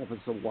box office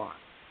a lot.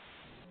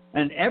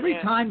 And every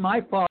time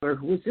my father,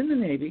 who was in the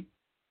Navy,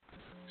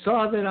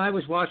 saw that I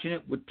was watching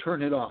it, would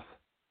turn it off.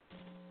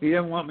 He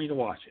didn't want me to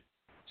watch it.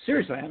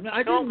 Seriously,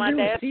 I didn't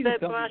really see the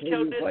film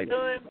until years later.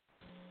 To him?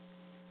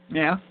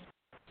 Yeah.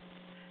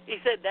 He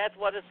said that's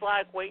what it's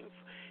like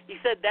He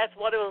said that's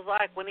what it was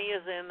like when he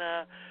was in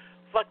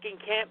fucking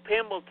Camp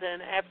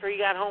Pendleton after he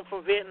got home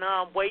from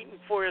Vietnam, waiting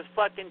for his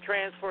fucking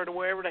transfer to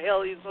wherever the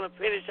hell he's going to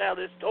finish out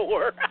his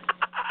tour.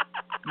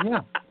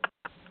 Yeah.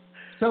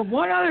 So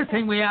one other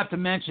thing we have to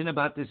mention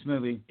about this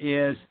movie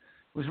is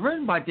it was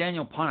written by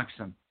Daniel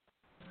Ponnickson.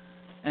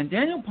 And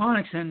Daniel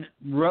Ponnickson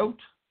wrote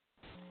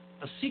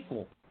a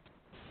sequel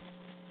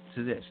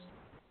to this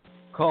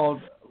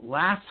called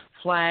Last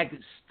Flag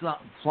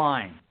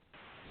Flying,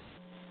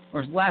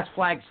 or Last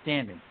Flag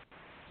Standing.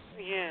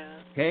 Yeah.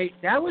 Okay,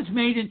 that was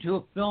made into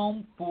a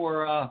film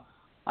for,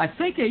 I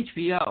think,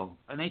 HBO,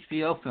 an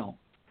HBO film.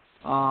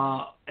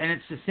 And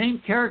it's the same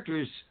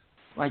characters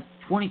like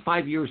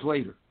 25 years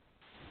later.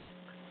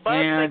 But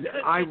they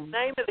couldn't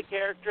name of the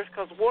characters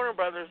because Warner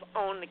Brothers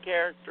own the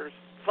characters.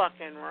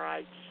 fucking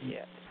right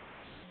shit.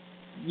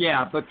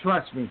 Yeah, but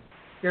trust me,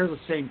 they're the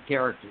same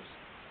characters.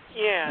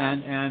 Yeah.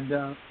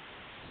 And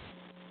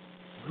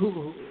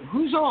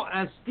who's all?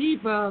 Steve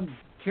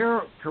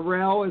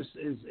Carell is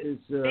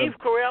Steve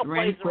Carell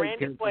plays the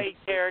Randy Quaid Quaid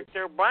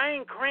character.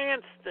 Bryan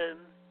Cranston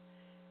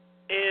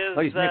is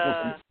plays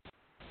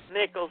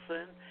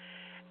Nicholson,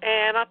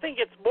 and I think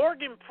it's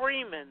Morgan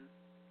Freeman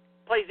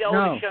plays the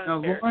Otis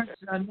Young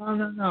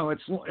character. No.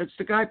 It's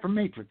the guy from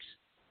Matrix.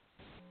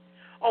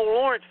 Oh,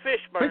 Lawrence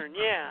Fishburne.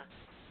 Yeah.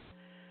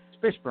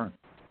 Fishburne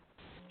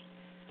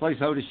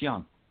plays Otis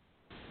Young.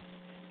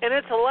 And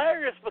it's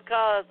hilarious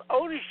because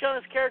Otis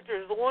Young's character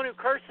is the one who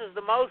curses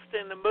the most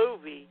in the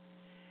movie,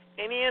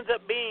 and he ends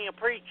up being a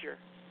preacher.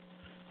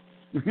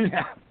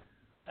 Yeah.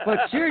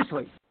 But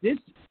seriously,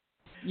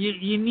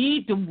 you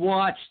need to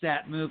watch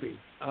that movie.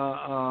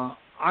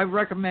 I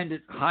recommend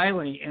it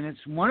highly, and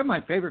it's one of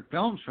my favorite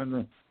films from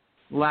the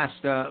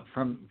last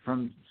from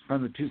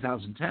the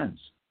 2010s.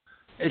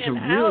 It's a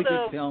really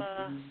good film.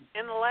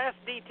 And the last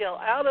detail,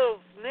 out of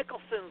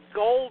Nicholson's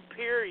gold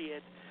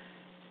period,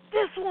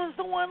 this one's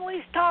the one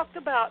least talked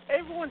about.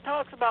 Everyone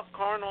talks about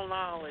Carnal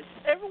Knowledge.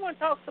 Everyone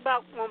talks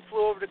about One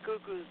Flew Over the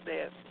Cuckoo's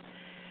Nest.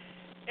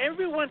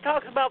 Everyone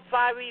talks about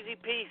Five Easy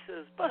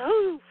Pieces. But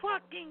who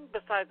fucking,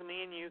 besides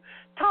me and you,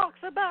 talks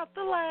about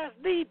the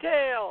last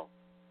detail?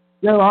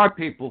 There are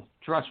people.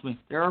 Trust me.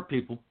 There are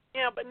people.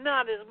 Yeah, but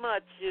not as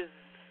much as,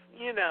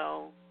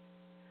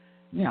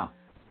 Yeah.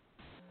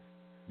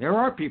 There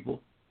are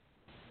people.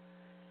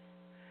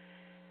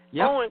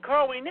 Yep. Oh, and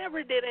Carl, we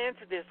never did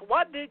answer this.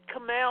 What did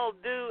Kamel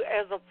do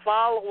as a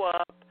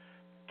follow-up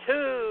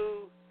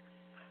to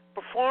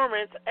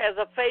Performance as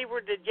a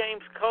favor to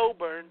James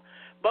Coburn,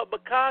 but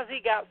because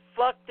he got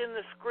fucked in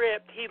the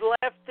script, he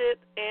left it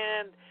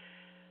and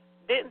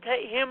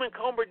him and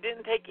Coburn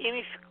didn't take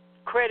any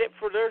credit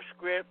for their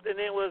script, and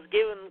it was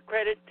given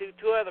credit to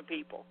two other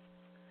people.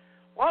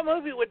 What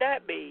movie would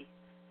that be?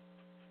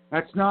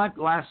 That's not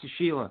Last of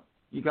Sheila.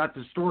 You got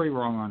the story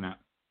wrong on that.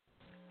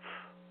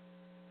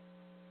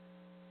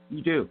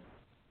 You do.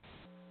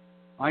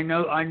 I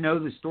know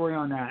the story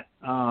on that.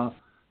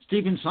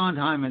 Stephen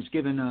Sondheim has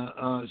given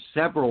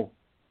several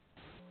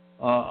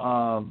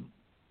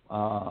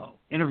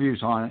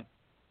interviews on it,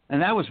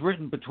 and that was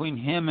written between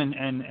him and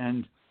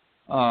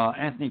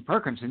Anthony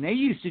Perkins, and they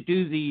used to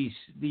do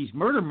these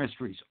murder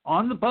mysteries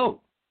on the boat,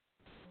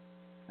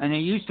 and they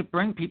used to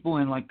bring people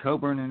in like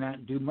Coburn and that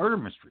and do murder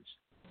mysteries.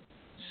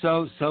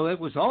 So it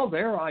was all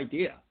their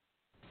idea.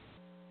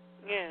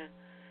 Yeah.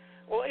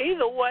 Well,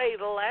 either way,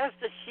 The Last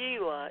of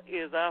Sheila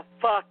is a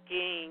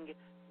fucking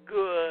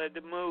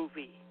good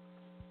movie.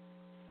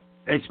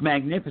 It's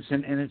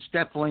magnificent, and it's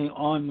definitely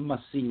on the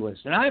must-see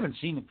list. And I haven't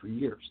seen it for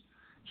years.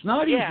 It's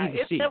not easy to see.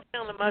 Yeah, it's definitely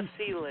on the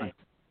must-see list.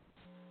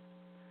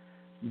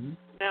 Mm-hmm.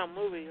 Now,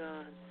 moving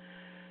on.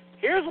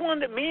 Here's one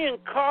that me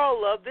and Karl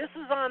love. This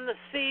is on the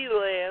C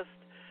list,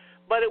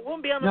 but it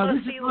won't be on the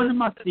must-see list. No, this is on the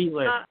must-see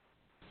list.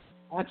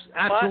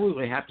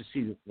 Absolutely have to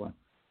see this one.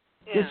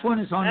 Yeah, this one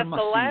is on the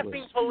must-see list. That's The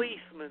Laughing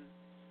Policeman.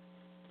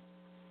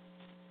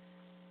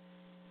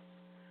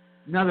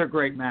 Another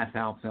great Matt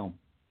Howell film.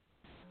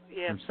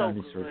 Yeah, so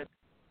good.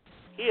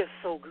 He is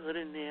so good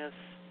in this.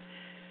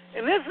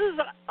 And this is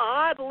an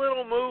odd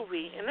little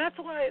movie, and that's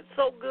why it's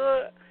so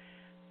good.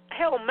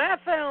 Hell,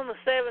 Matt Howell in the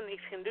 70s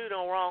can do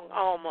no wrong,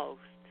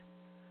 almost.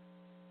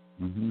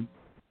 Mm-hmm.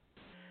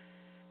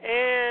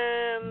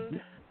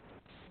 And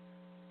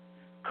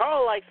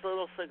Karl likes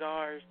little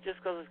cigars just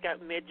because it's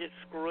got midgets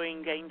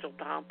screwing Angel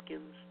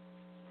Tompkins.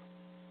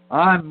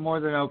 I'm more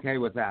than okay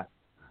with that.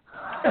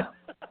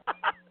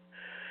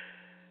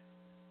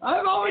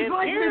 I've always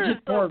liked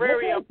midget porn.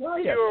 Very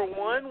obscure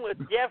one with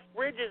Jeff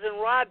Bridges and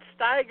Rod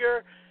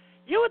Steiger.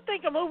 You would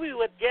think a movie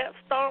with Jeff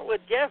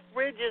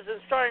Bridges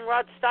and starring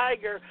Rod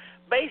Steiger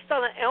based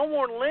on an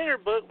Elmore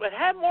Leonard book would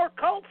have more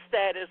cult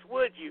status,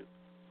 would you?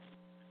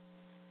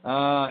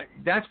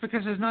 That's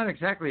because it's not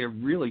exactly a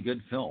really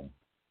good film,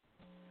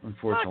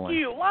 unfortunately. Fuck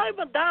you. Why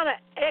Madonna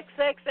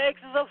XXX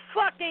is a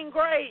fucking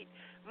great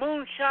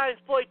moonshine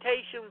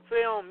exploitation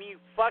film, you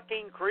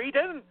fucking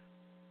cretin.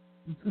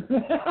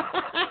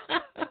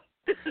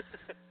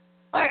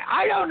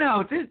 I don't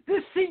know.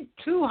 This seemed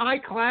too high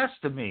class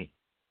to me.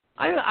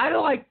 I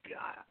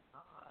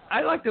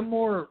like the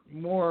more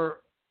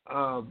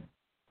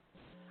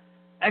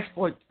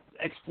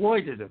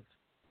exploitative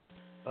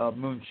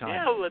moonshine.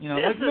 Yeah, but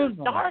like this is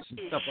dark as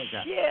stuff like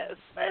that. shit,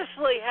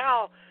 especially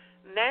how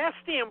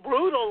nasty and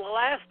brutal the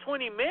last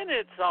 20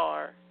 minutes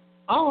are.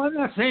 Oh, I'm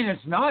not saying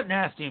it's not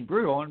nasty and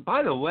brutal. And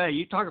by the way,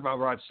 you talk about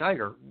Rod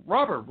Steiger.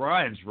 Robert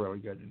Ryan's really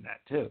good in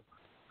that too.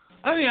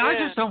 I mean, I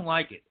just don't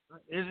like it.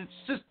 It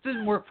just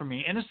didn't work for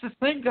me. And it's the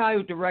same guy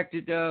who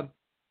directed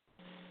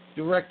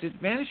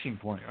Vanishing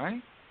Point,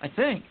 right? I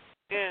think.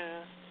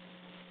 Yeah.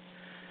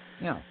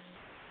 Yeah.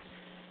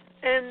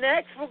 And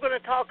next we're going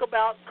to talk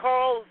about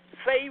Karl's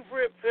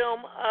favorite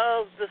film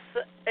of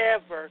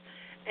ever.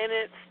 And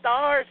it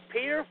stars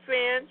Peter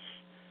Finch,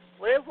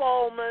 Liv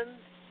Ullmann,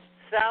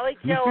 Sally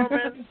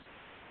Kellerman,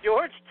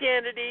 George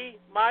Kennedy,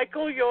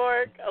 Michael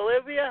York,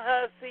 Olivia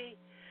Hussey,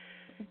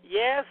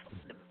 Yes,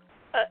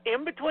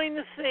 in between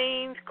the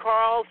scenes,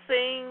 Karl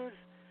sings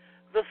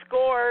the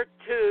score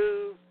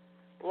to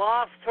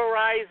Lost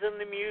Horizon,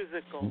 the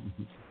musical.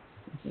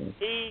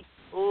 He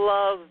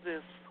loves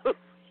this movie.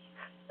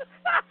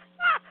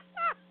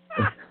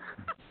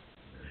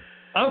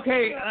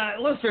 Okay,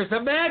 listeners,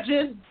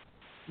 imagine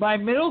my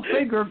middle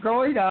finger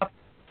going up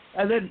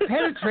and then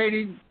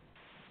penetrating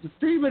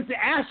Steven's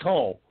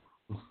asshole.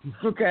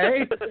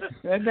 Okay?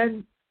 And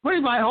then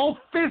putting my whole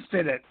fist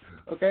in it.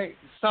 Okay?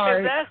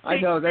 Sorry. I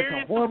know that's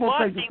a horrible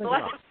thing to think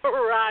about. Lost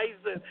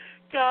Horizon.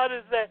 God,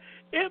 is that.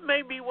 It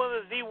may be one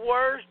of the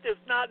worst, if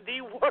not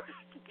the worst,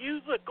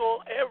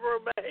 musical ever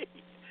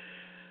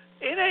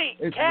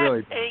made.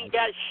 Cat ain't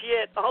got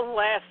shit on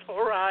Last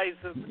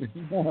Horizon.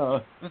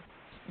 No.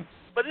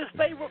 But his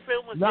favorite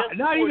film was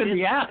not even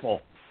the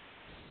apple.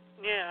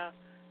 Yeah.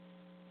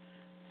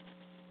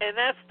 And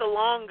that's The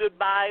Long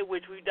Goodbye,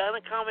 which we've done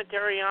a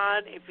commentary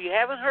on. If you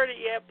haven't heard it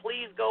yet,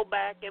 please go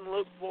back and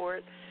look for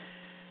it.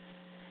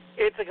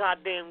 It's a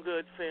goddamn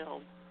good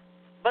film.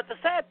 But the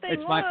sad thing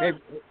it's my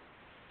favorite.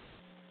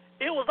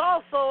 It was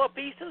also a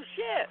piece of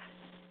shit.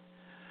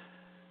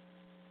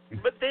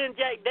 But then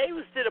Jack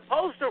Davis did a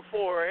poster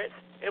for it,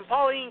 and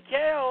Pauline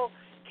Kael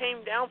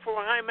came down from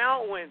behind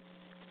Mount and went,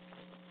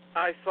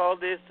 I saw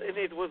this, and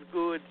it was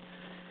good.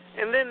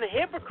 And then the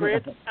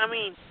hypocrites,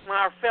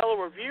 our fellow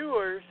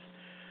reviewers,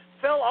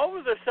 fell over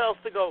themselves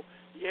to go,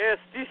 yes,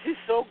 this is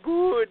so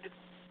good.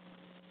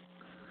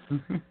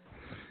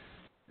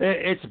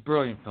 It's a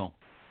brilliant film,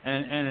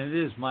 and it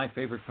is my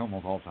favorite film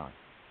of all time.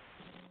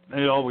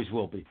 And it always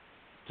will be,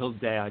 till the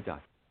day I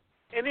die.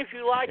 And if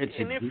you like, if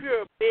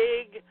you're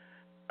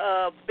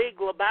a big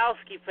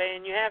Lebowski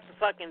fan, you have to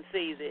fucking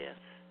see this,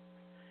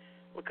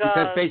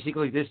 because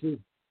basically this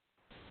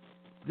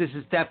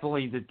is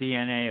definitely the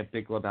DNA of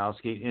Big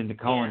Lebowski, and the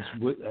Coens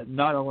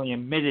not only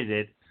admitted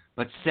it,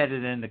 but said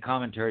it in the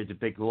commentary to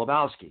Big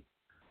Lebowski.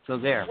 So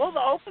there. Well,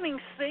 the opening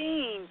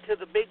scene to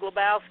the Big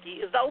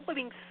Lebowski is the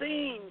opening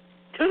scene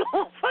to The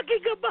Long Fucking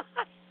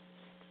Goodbye.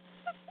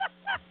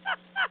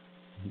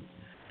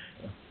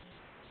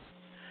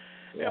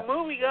 Yeah. And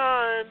moving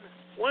on,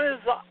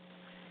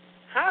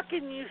 how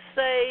can you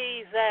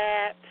say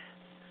that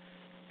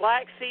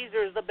Black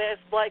Caesar is the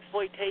best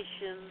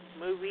blaxploitation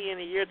movie in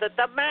a year that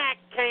The Mac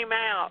came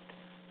out?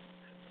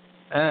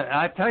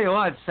 I tell you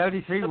what,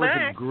 73 was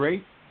a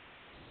great.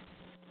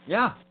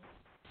 Yeah.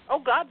 Oh,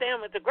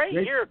 goddamn, it's a great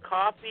year.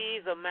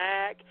 Coffee, The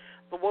Mac,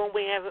 the one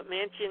we haven't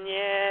mentioned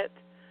yet.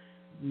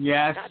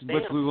 Yes,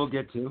 which we will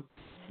get to.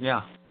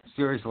 Yeah,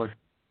 seriously.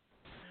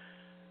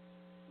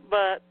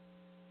 But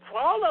for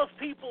all those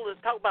people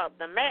that talk about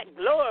The Mac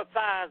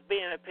glorifies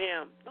being a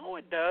pimp, no,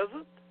 it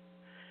doesn't.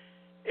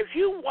 If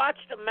you watch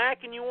The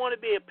Mac and you want to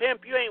be a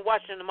pimp, you ain't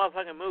watching the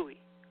motherfucking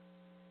movie.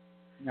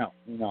 No,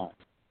 you're not.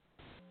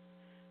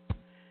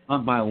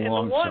 Not by a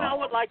long And the one shot. I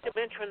would like to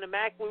mention in The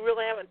Mac we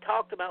really haven't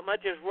talked about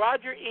much is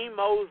Roger E.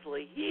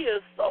 Mosley. He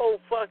is so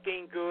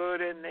fucking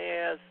good in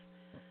this.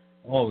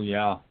 Oh,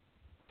 yeah.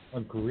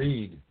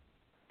 Agreed.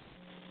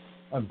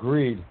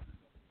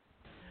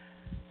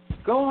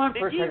 Go on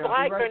for a second. Did you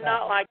like or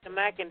not like The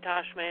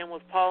Macintosh Man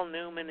with Paul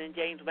Newman and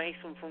James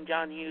Mason from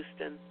John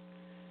Huston?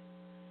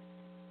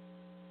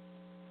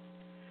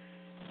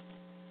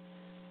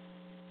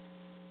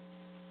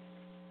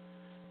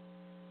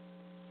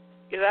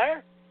 You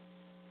there?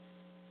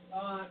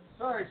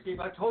 Sorry, Steve.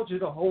 I told you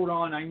to hold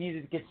on. I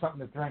needed to get something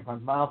to drink. My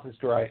mouth is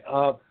dry.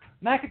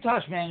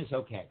 Macintosh Man is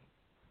okay.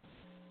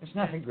 It's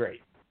nothing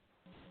great.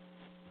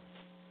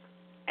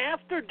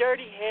 After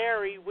Dirty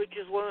Harry, which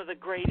is one of the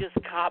greatest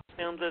cop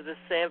films of the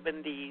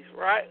 70s,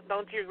 right?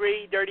 Don't you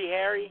agree, Dirty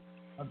Harry?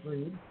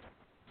 Agreed.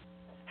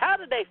 How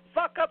did they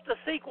fuck up the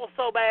sequel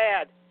so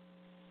bad?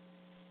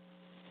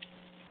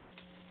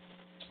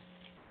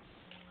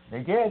 They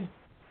did.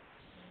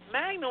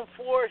 Magnum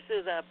Force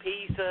is a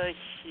piece of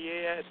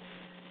shit.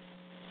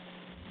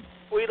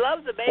 We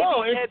love the baby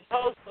head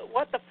post, but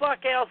what the fuck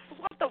else?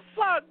 What the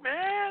fuck,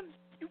 man?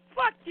 You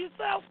fucked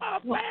yourself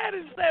up bad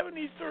in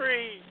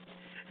 73.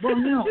 Well,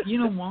 no, you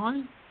know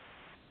why?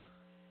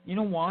 You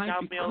know why?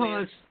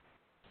 Because,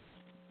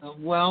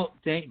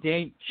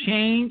 they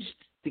changed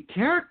the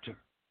character.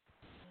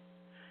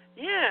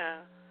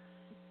 Yeah.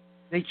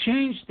 They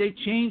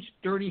changed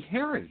Dirty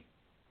Harry.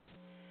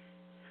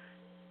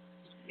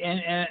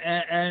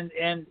 And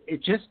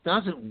it just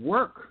doesn't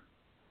work.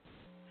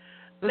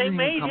 They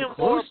made him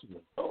more,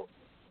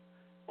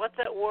 what's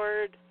that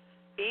word?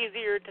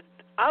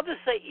 I'll just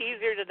say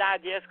easier to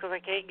digest because I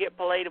can't get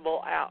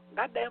palatable out.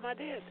 Goddamn, I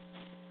did.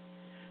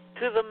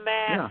 To the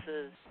masses.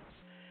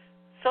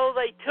 Yeah. So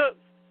they took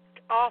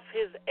off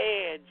his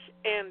edge.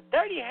 And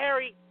Dirty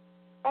Harry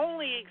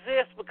only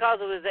exists because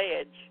of his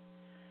edge.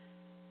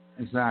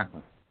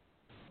 Exactly.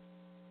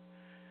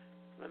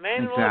 The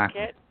Man in the Little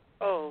Cat.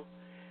 Oh.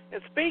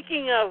 And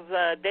speaking of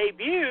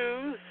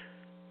debuts,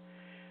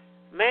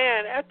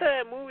 man, after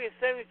that movie in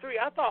 73,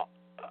 I thought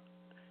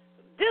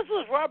this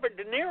was Robert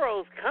De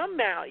Niro's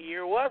come-out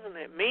year, wasn't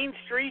it? Mean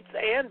Streets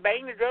and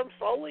Bang the Drum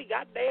Slowly,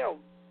 goddamn.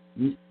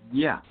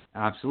 Yeah,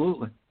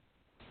 absolutely.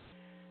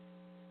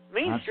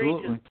 Mean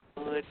Absolutely. Streets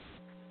is good.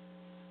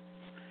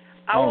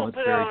 I won't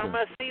put it on a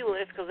must-see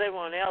list because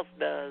everyone else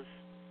does.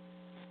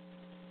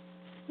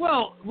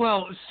 Well,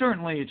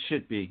 certainly it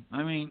should be.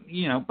 I mean,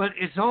 but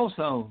it's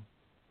also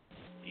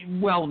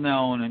well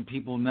known and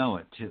people know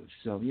it too.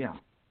 So yeah.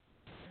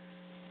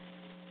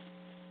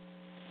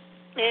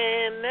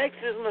 And next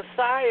is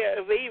Messiah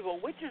of Evil,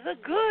 which is a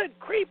good,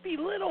 creepy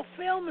little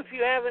film if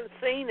you haven't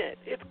seen it.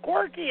 It's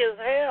quirky as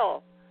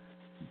hell.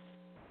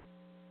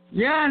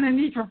 Yeah, and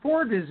Anitra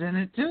Ford is in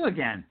it too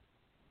again.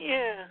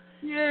 Yeah.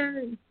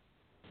 Yay.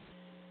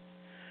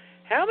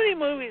 How many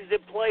movies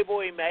did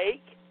Playboy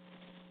make?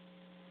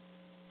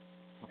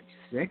 Like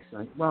 6?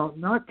 Well,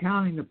 not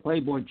counting the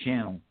Playboy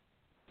Channel.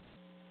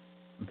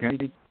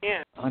 Okay?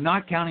 Yeah.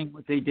 Not counting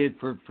what they did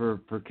for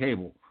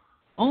cable.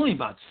 Only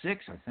about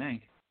 6, I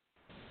think.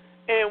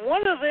 And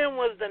one of them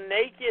was The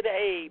Naked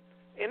Ape.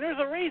 And there's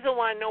a reason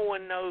why no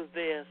one knows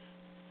this.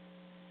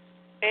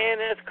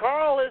 And as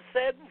Karl has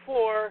said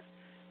before,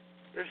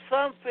 there's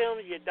some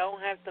films you don't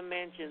have to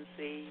mention,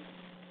 see?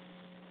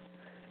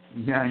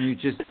 Yeah, you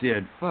just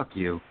did. Fuck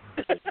you.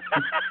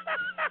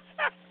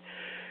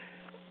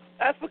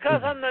 That's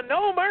because I'm the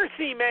No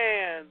Mercy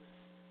Man.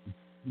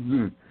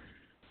 Mm-hmm.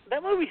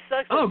 That movie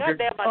sucks. Oh, goddamn,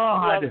 good I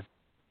God. love it.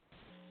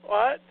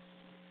 What?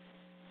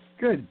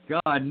 Good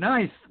God.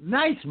 Nice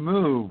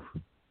move.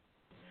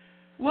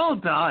 Well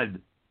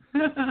done.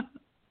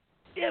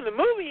 Yeah, the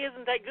movie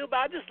isn't that good, but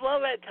I just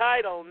love that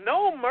title,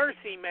 No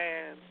Mercy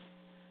Man.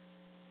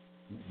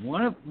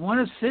 One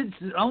of Sid's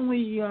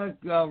only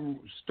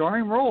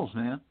starring roles,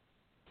 man.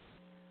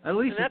 At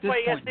least And at that's this why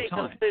you point got to in see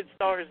time. Sid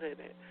stars in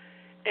it.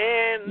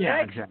 And Yeah,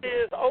 next exactly.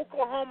 is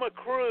Oklahoma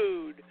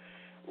Crude,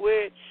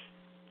 which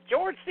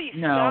George C.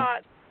 No.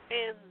 Scott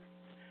and,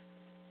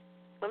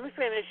 let me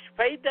finish,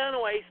 Faye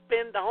Dunaway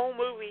spend the whole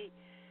movie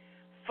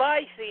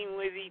fighting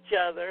with each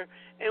other,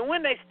 and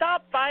when they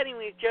stop fighting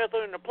with each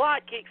other and the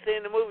plot kicks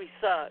in, the movie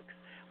sucks.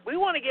 We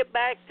want to get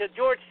back to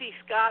George C.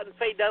 Scott and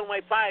Faye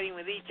Dunaway fighting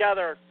with each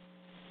other.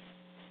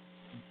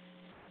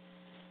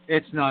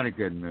 It's not a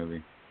good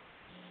movie.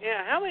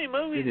 Yeah, how many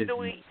movies do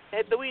we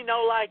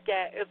know like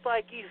that? It's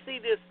like you see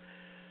this,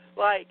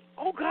 like,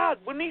 oh God,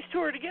 when these two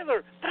are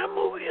together, that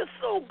movie is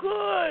so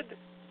good.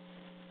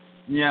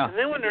 Yeah. And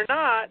then when they're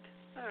not,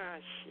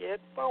 shit,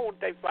 why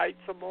won't they fight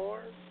some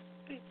more?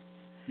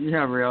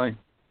 Yeah, really.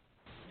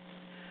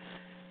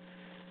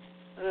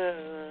 And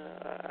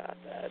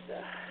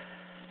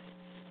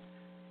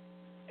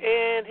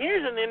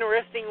here's an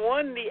interesting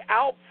one, The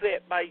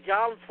Outfit by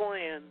John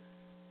Flynn.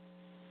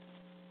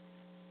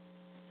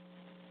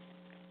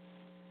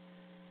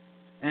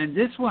 And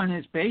this one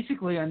is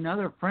basically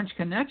another French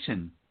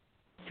Connection,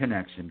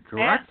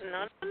 correct?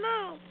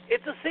 No.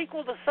 It's a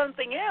sequel to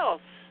something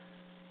else.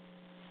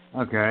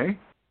 Okay.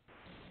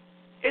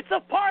 It's a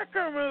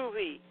Parker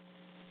movie.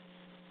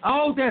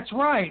 Oh, that's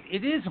right.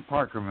 It is a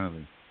Parker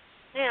movie.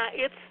 Yeah,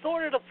 it's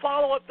sort of the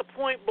follow-up to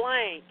Point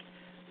Blank,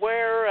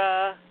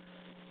 where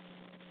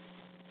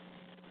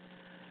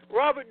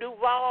Robert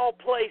Duvall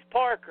plays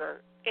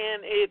Parker,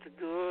 and it's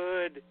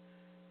good.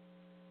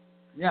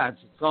 Yeah,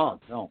 it's a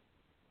solid film.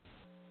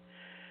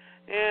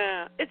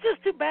 Yeah, it's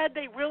just too bad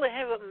they really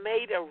haven't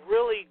made a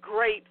really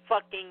great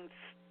fucking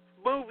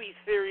movie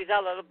series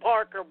out of the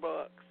Parker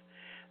books.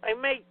 They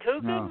made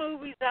 2 good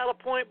movies out of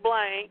Point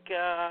Blank.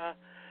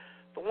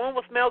 The one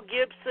with Mel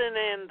Gibson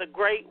and the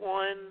great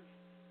one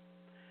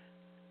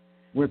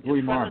with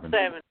Lee Marvin. From the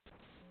 70s.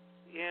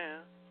 Yeah.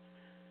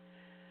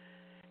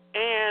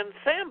 And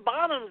Sam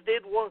Bottoms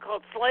did one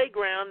called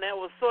Slayground that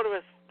was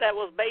that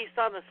was based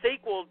on a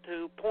sequel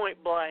to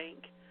Point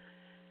Blank,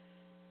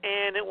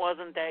 and it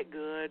wasn't that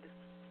good.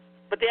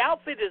 But The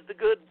Outfit is the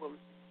good one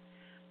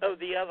of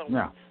the other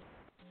ones.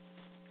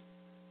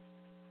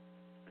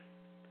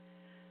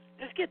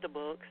 Just get the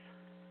books.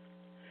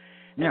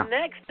 Yeah. And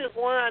next is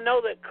one I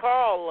know that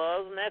Karl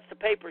loves, and that's The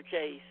Paper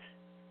Chase.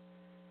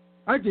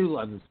 I do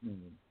love this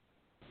movie,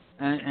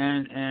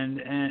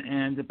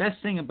 and the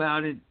best thing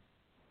about it,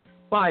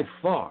 by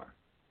far,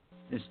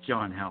 is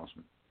John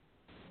Houseman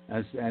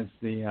as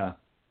the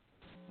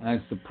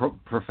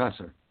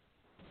professor,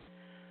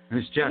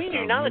 who's just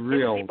you're not a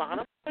real. Timothy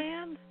Bonham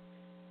fan?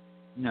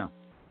 No.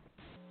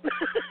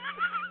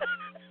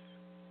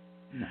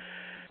 No.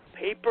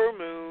 Paper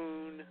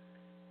Moon.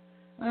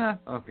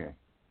 Okay.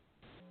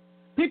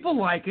 People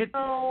like it.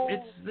 Oh,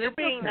 they're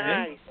being okay.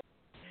 nice.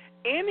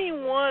 Any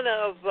one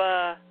of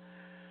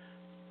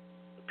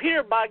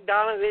Peter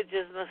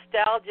Bogdanovich's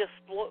nostalgia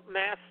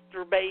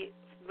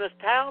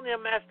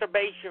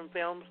masturbation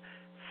films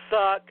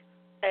suck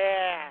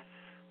ass.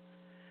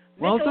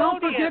 Well, don't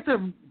forget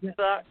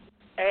suck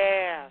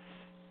ass.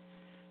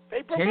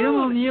 Paper Tatum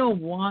Moon. O'Neal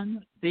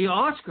won the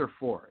Oscar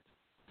for it.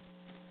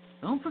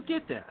 Don't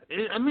forget that.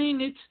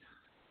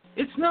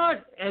 It's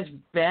not as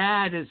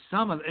bad as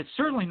some of. It's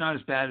certainly not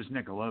as bad as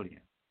Nickelodeon.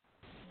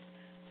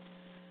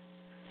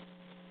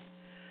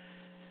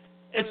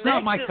 It's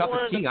not my cup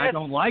of tea. I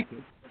don't like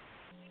it.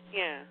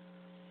 Yeah.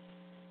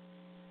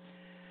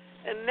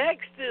 And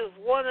next is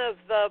one of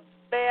the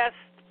best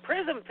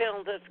prison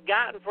films that's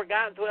gotten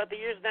forgotten throughout the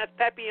years, and that's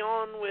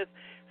Papillon with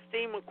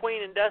Steve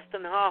McQueen and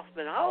Dustin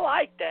Hoffman. I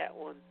like that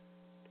one.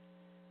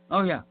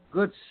 Oh, yeah.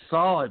 Good,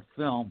 solid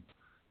film.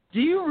 Do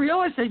you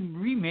realize they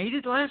remade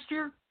it last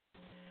year?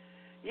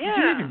 Yeah.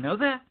 Did you even know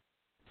that?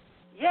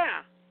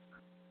 Yeah.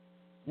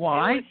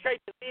 Why? It went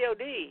straight to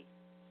VOD.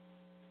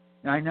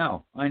 I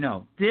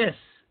know. This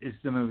is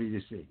the movie to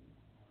see.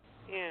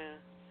 Yeah.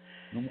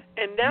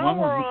 And now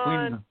we're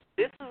on,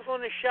 this is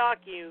going to shock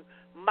you,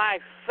 my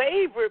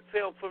favorite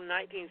film from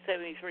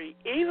 1973,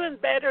 even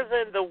better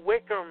than The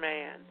Wicker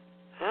Man.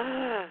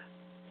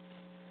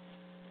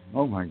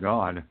 Oh, my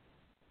God.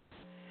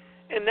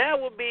 And that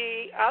would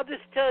be, I'll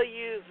just tell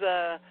you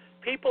the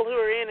people who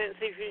are in it and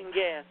see if you can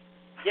guess.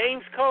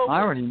 James Coburn.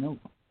 I already know.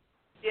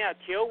 Yeah,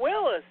 Chill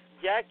Willis,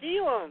 Jack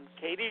Elam,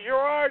 Katie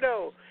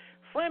Girardo,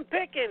 Slim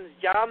Pickens,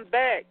 John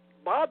Beck,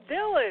 Bob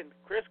Dylan,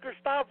 Chris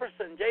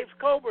Christopherson, James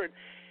Coburn,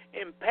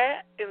 and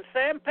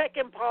Sam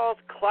Peckinpah's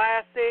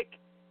classic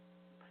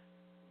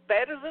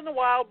Better Than the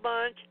Wild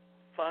Bunch,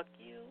 Fuck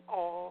You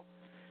All,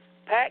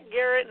 Pat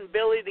Garrett and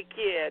Billy the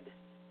Kid.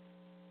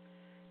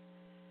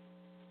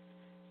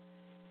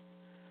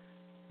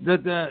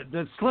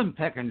 The Slim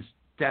Pickens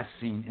death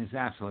scene is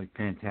absolutely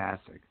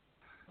fantastic.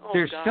 Oh,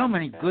 There's God, so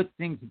many yeah. good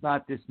things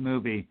about this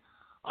movie.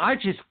 I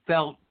just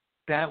felt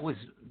that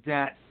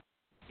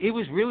it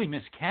was really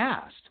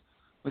miscast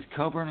with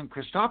Coburn and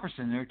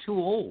Christopherson. They're too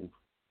old.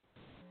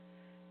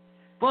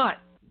 But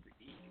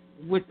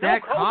with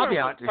that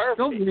caveat, they're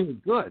still really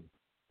good.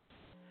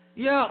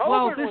 Yeah,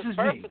 Coburn this was is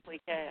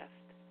perfectly cast.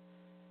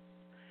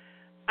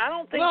 I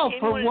don't think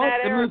for anyone in what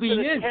that the era movie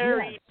could have is,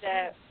 carried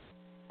that.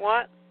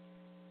 What?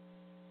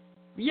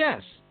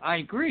 Yes, I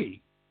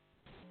agree.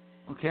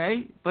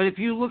 Okay, but if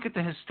you look at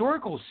the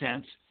historical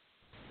sense,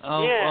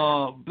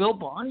 Bill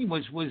Bonney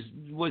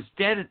was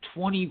dead at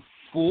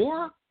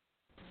 24.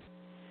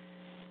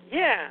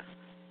 Yeah.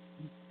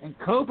 And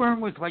Coburn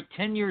was like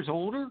 10 years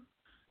older.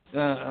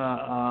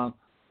 And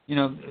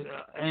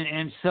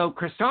so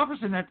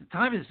Christopherson at the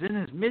time is in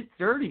his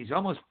mid-30s,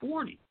 almost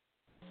 40.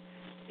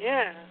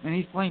 Yeah. And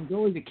he's playing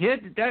Billy the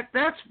Kid.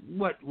 That's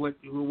what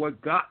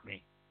got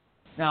me.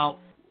 Now,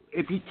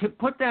 if you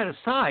put that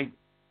aside,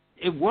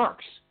 it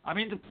works. I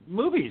mean, the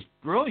movie is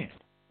brilliant.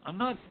 I'm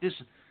not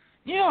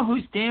You know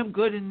who's damn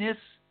good in this?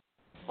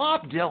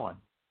 Bob Dylan.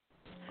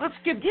 Let's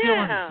give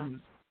Dylan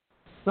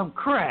some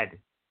cred.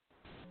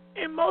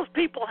 And most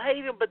people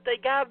hate him, but they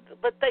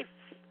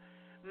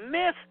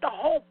missed the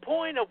whole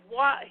point of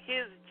what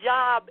his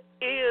job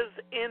is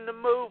in the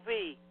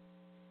movie.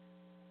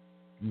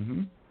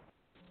 Mm-hmm.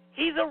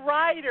 He's a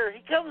writer.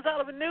 He comes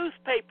out of a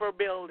newspaper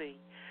building.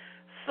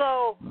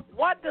 So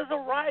what does a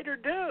writer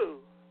do?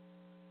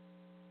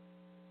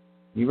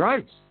 He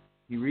writes.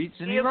 He reads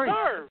and he writes.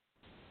 Observes.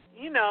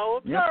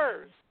 Observes.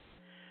 Yep.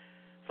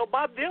 So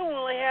Bob Dylan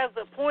really has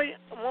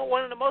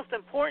one of the most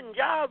important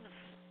jobs,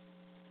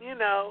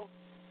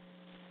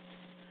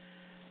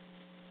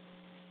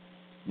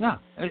 Yeah,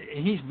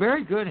 he's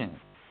very good in it.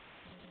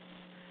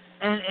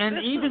 And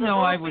this even is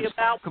though I a movie was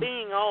about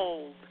being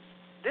old,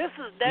 this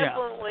is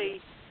definitely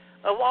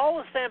of all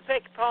the Sam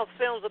Peckinpah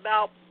films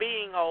about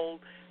being old,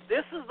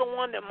 this is the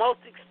one that most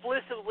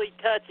explicitly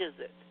touches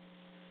it.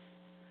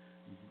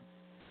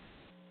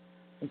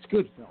 It's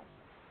good film.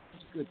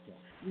 It's a good film.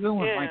 Even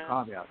with my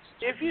caveats.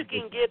 If you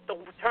can get the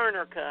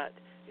Turner cut.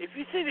 If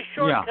you see the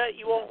short cut,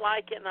 you won't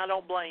like it, and I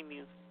don't blame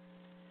you.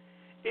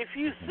 If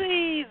you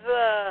see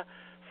the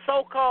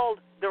so-called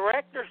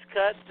director's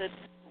cut that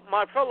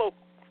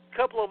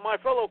couple of my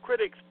fellow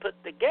critics put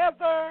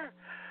together,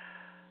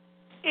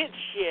 it's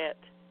shit.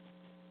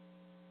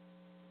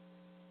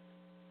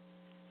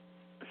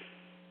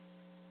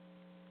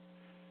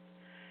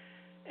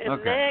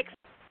 And next,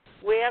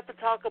 we have to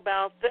talk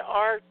about the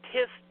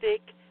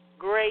artistic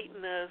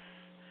greatness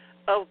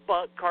of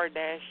Buck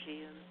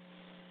Kardashian.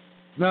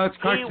 No, it's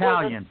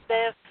Kartalian.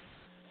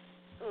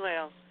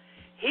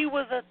 He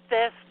was a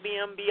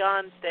thespian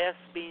beyond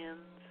thespians.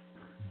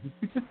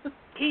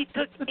 He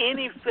took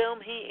any film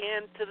he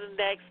in to the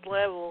next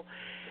level.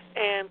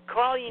 And,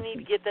 Karl, you need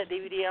to get that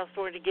DVD out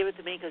store to give it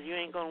to me because you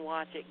ain't going to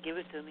watch it. Give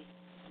it to me.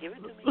 Give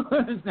it to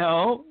me.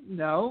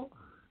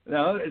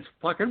 No, it's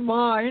fucking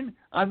mine.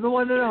 I'm the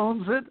one that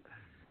owns it.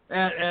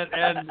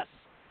 And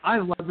I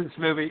love this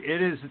movie.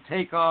 It is a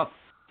takeoff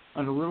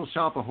on A Little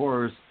Shop of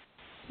Horrors,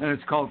 and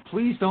it's called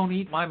Please Don't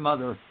Eat My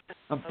Mother.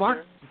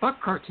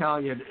 Buck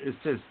Kartalian is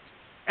just,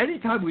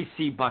 anytime we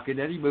see Buck in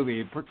any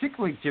movie,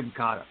 particularly Jim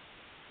Cotta,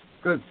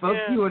 because both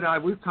you and I,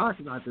 we've talked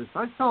about this.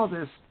 I saw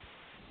this,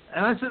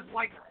 and I said,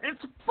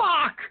 it's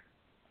Buck!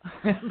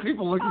 And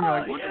people look at me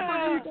like, what the fuck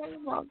are you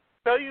talking about?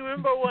 So you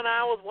remember when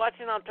I was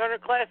watching on Turner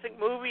Classic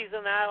Movies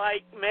and I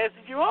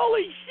messaged you,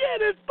 holy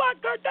shit, it's Buck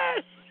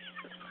Kardashian.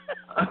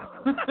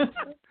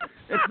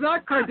 It's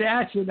not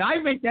Kardashian. I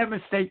make that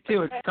mistake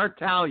too. It's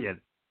Kartalian.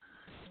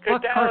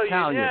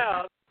 Kartalian,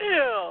 yeah.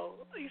 Ew.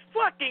 He's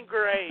fucking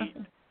great.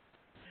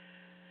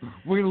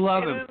 We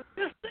love him.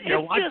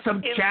 You want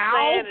some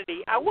chow?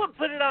 Insanity. I wouldn't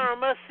put it on our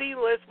must-see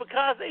list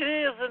because it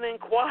is an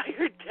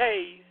acquired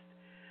taste.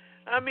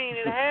 I mean,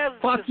 it has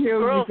Fuck this you.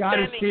 girl You got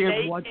to standing see it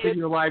naked. once in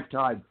your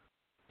lifetime.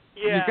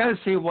 Yeah. You got to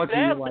see it once It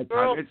in has your the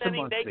girl lifetime. It's a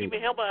standing must naked see.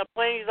 being held by a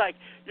plane. He's like,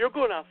 "You're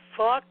gonna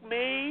fuck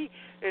me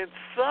and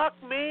suck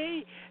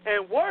me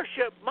and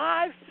worship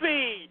my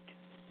feet."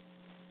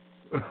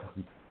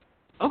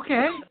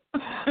 Okay.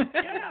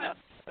 Yeah.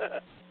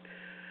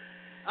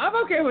 I'm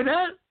okay with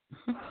that.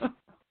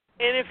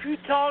 And if you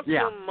talk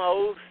Yeah. to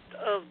most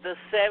of the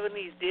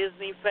 70s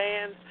Disney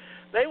fans,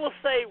 they will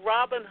say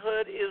Robin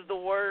Hood is the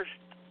worst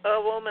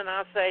of them, and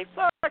I say,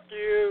 fuck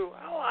you,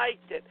 I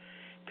liked it.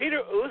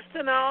 Peter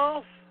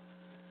Ustinov,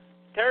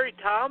 Terry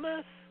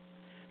Thomas,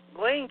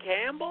 Glenn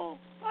Campbell,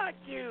 fuck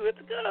you,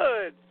 it's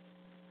good.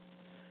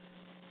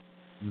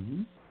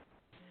 Mm-hmm.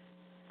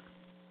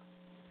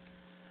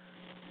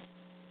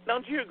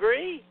 Don't you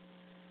agree?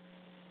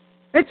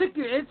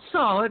 It's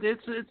solid.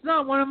 It's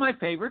not one of my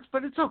favorites,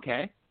 but it's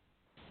okay.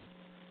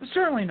 It's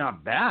certainly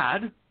not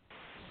bad.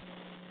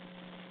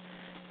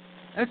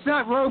 It's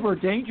not Rover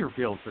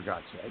Dangerfield, for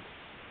God's sake.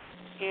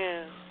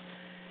 Yeah.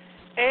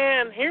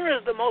 And here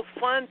is the most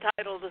fun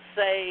title to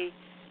say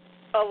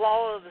of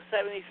all of the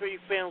 73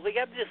 films. We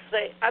got to just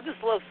say, I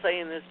just love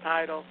saying this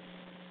title.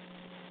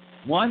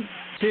 1,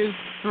 2,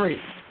 3.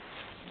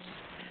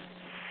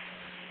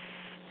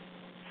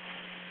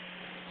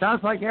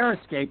 Sounds like air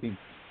escaping.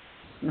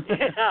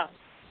 Yeah.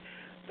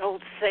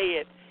 Don't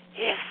say it.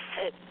 Hiss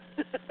it.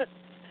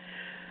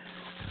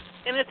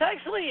 And it's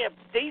actually a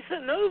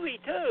decent movie,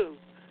 too.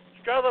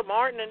 Strother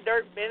Martin and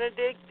Dirk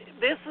Benedict.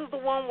 This is the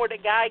one where the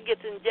guy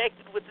gets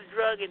injected with the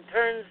drug and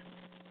turns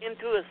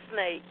into a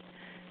snake.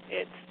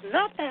 It's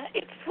not that.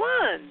 It's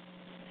fun.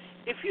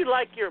 If you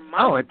like your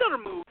monster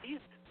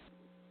movies.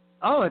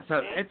 Oh, it's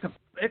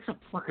a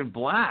fucking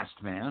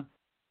blast, man.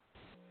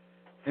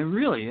 It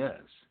really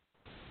is.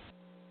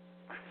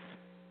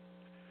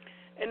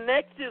 And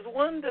next is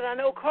one that I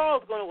know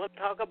Karl's going to want to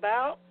talk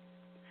about,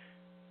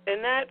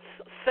 and that's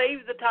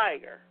Save the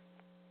Tiger.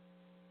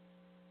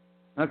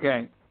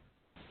 Okay.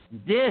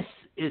 This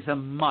is a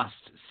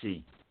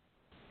must-see.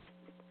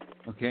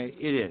 Okay,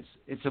 it is.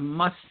 It's a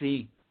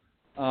must-see.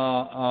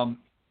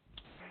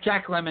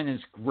 Jack Lemmon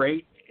is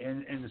great,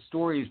 and the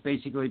story is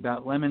basically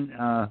about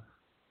Lemmon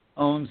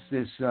owns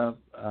this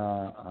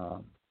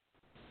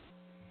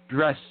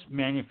dress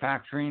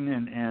manufacturing,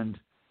 and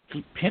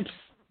he pimps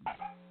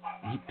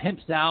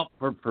out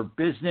for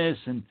business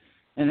and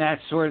that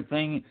sort of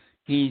thing.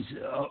 He's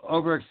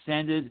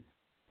overextended,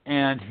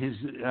 and his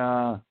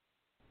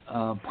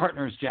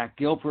partner is Jack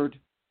Guilford,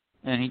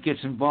 and he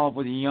gets involved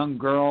with a young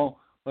girl,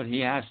 but he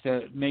has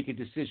to make a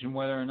decision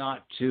whether or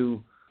not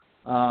to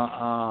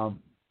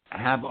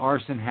have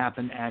arson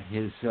happen at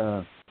his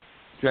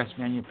dress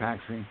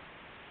manufacturing.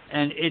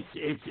 And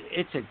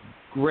it's a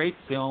great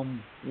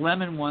film.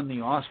 Lemmon won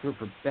the Oscar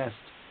for Best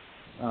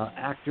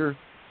Actor,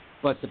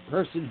 but the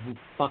person who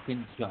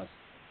fucking just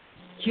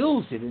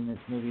kills it in this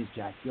movie is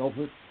Jack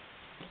Guilford.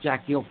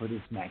 Jack Guilford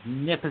is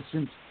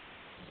magnificent.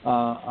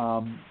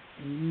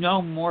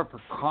 No more for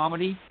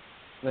comedy,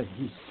 but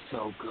he's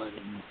so good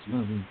in this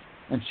movie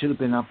and should have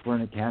been up for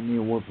an Academy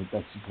Award for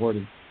Best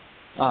Supporting.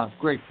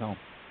 Great film.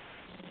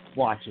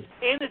 Watch it.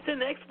 And it's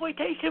an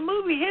exploitation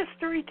movie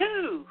history,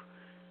 too.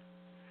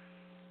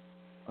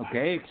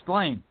 Okay,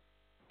 explain.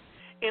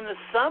 In the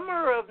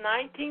summer of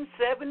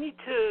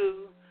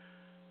 1972,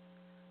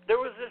 there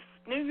was this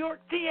New York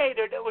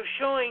theater that was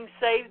showing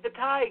Save the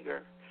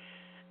Tiger.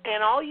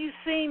 And all you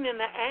seen in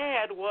the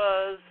ad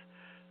was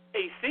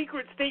a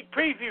secret sneak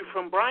preview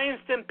from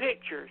Bryanston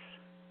Pictures.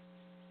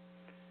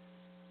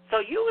 So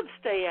you would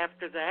stay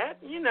after that,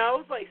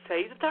 it's like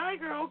Save the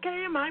Tiger.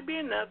 Okay, it might be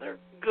another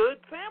good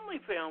family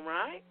film,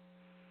 right?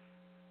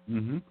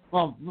 Mm-hmm.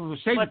 Well,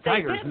 Save the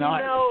Tiger is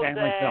not a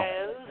family film.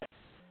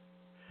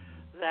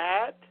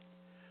 That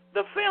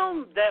the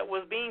film that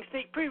was being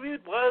sneak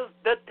previewed was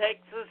the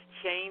Texas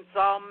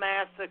Chainsaw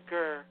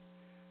Massacre.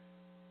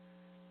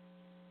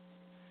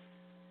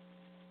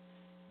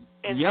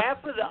 And half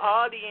of the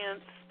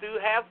audience,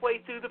 halfway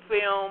through the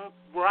film,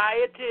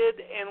 rioted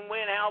and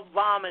went out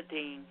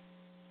vomiting.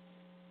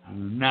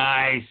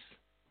 Nice.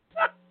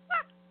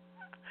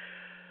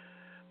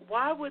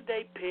 Why would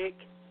they pick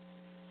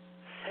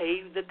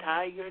Save the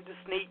Tiger to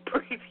sneak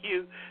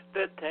preview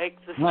the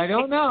Texas? I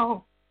don't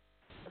know.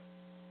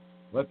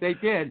 But they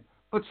did.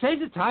 But Save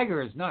the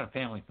Tiger is not a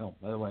family film,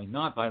 by the way.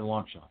 Not by a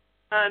long shot.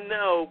 I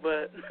know,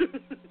 but...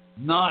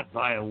 Not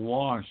by a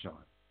long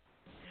shot.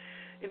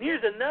 And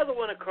here's another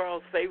one of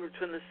Karl's favorites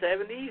from the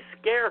 70s,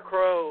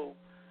 Scarecrow,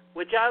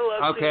 which I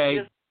love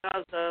just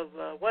because of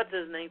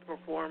what's-his-name's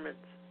performance.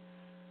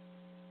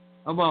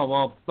 Oh,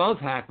 well, both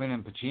Hackman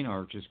and Pacino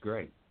are just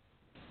great.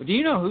 But do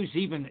you know who's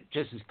even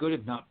just as good,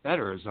 if not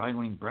better, as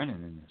Eileen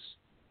Brennan in this?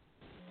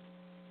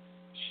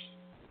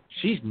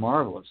 She's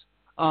marvelous.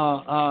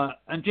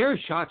 And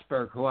Jerry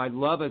Schatzberg, who I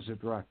love as a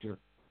director,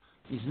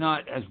 he's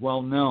not as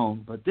well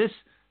known, but this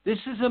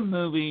is a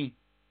movie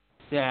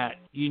that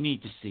you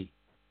need to see.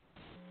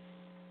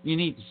 You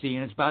need to see,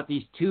 and it's about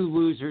these two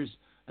losers,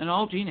 and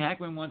all Gene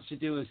Hackman wants to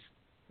do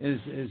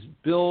is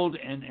build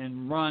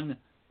and run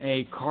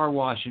a car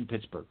wash in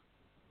Pittsburgh.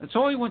 That's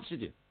all he wants to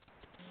do.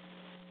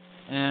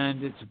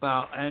 And it's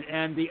about,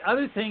 and the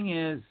other thing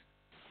is,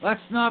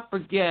 let's not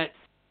forget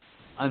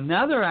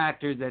another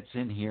actor that's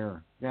in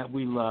here that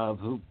we love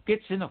who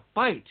gets in a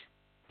fight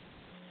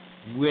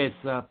with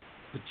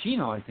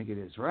Pacino, I think it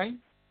is, right?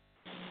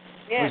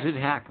 Yeah. Or is it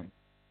Hackman?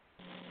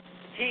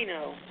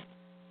 Gino.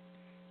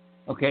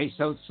 Okay,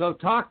 so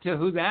talk to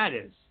who that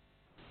is.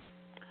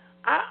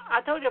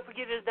 I told you I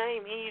forget his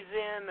name. He's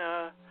in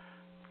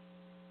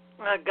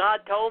God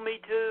Told Me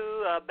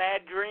To,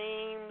 Bad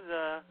Dreams,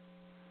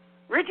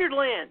 Richard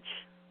Lynch.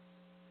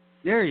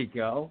 There you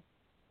go.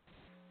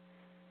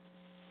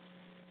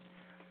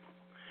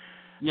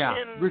 Yeah,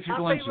 and Richard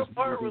my Lynch. favorite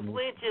part with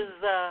Lynch is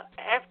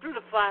after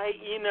the fight,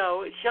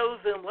 it shows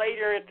him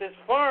later at this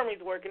farm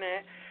he's working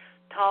at,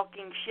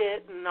 talking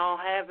shit and all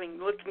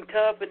looking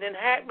tough, and then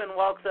Hackman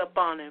walks up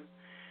on him,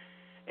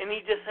 and he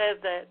just has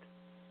that,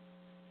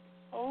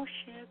 oh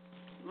shit,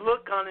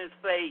 look on his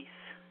face.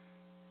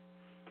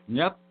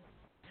 Yep.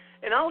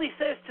 And all he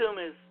says to him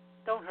is,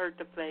 don't hurt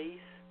the face.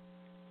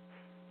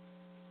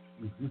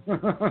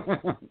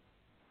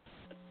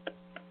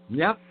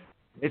 Yep.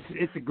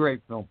 It's a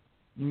great film.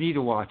 You need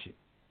to watch it.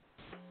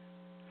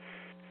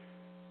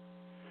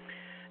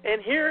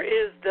 And here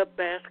is the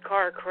best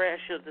car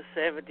crash of the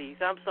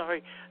 70s. I'm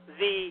sorry,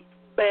 the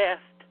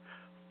best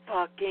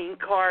fucking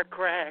car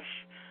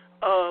crash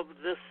of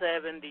the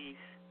 70s.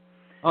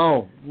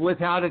 Oh,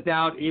 without a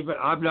doubt, even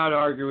I'm not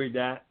arguing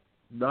that.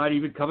 Not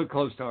even coming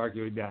close to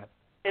arguing that.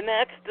 And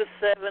that's the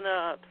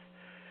 7-Ups.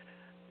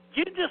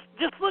 You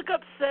just look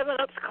up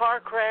 7-Up's car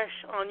crash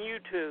on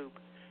YouTube.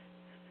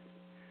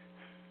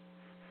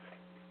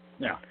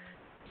 Yeah.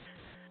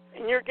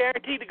 And you're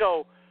guaranteed to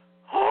go,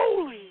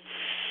 holy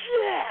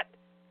shit,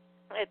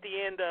 at the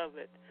end of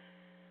it.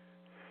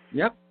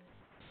 Yep.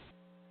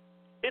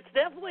 It's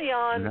definitely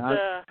on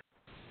the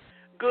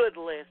good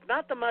list,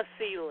 not the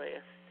must-see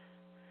list.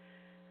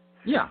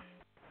 Yeah.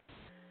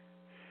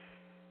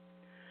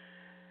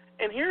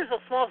 And here's a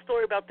small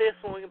story about this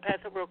one. We can pass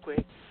it real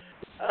quick.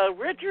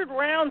 Richard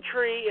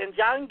Roundtree and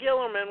John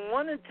Gillerman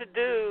wanted to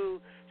do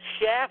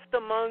Shaft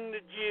Among the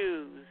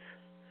Jews.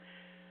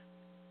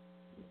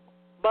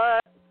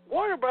 But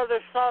Warner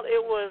Brothers thought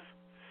it was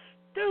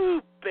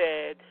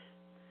stupid.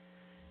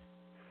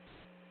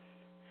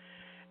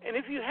 And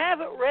if you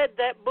haven't read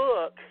that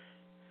book,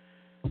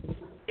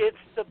 it's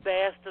the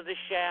best of the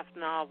Shaft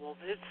novels.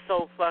 It's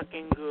so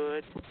fucking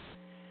good.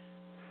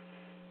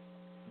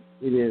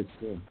 It is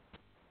good.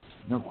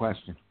 No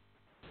question.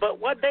 But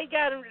what they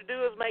got him to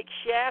do is make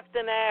Shaft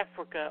in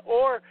Africa,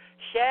 or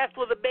Shaft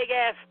with a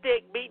big-ass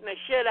stick beating the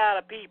shit out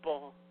of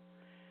people.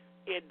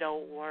 It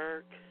don't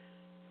work.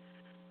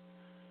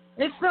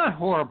 It's not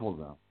horrible,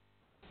 though.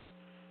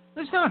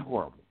 It's not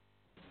horrible.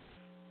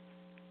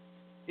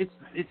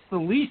 It's the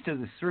least of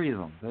the three of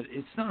them, but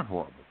it's not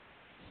horrible.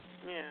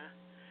 Yeah.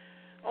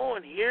 Oh,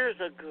 and here's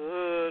a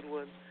good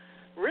one.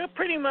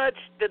 Pretty much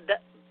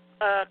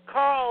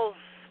Karl's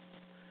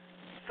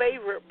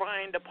favorite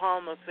Brian De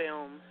Palma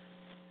film.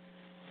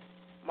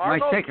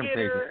 Margot My second Kidder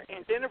favorite.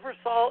 and Jennifer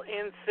Salt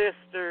in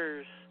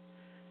Sisters.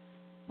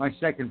 My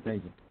second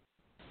favorite.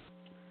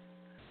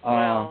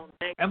 Well,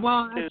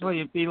 actually,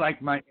 it'd be like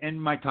in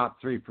my top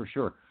three for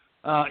sure.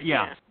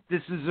 Yeah,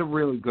 this is a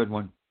really good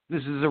one.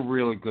 This is a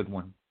really good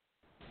one.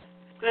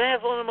 It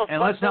has one of the most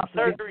fucked up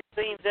surgery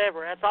scenes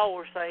ever. That's all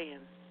we're saying.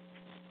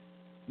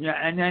 Yeah,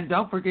 and then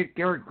don't forget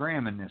Garrett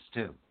Graham in this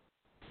too.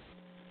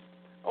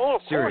 Oh,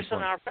 of Seriously.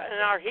 course,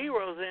 and our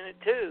heroes in it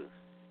too.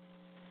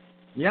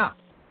 Yeah.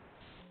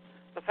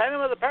 The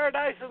Phantom of the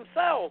Paradise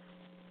himself.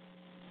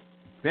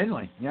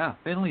 Finley, yeah,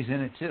 Finley's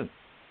in it too.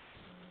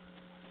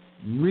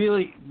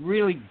 Really,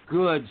 really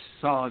good,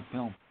 solid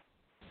film.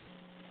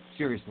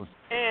 Seriously.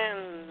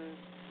 And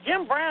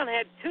Jim Brown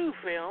had 2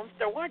 films.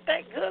 They weren't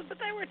that good, but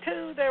they were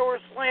 2. There were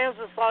Slams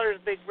and Slaughter's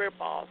Big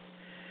Ripoff.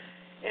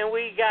 And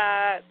we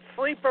got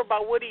Sleeper by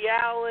Woody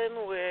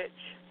Allen, which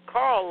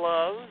Karl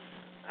loves.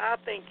 I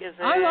think is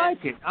it. I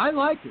like it.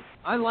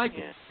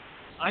 Yeah.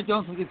 I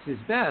don't think it's his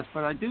best,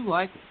 but I do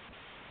like it.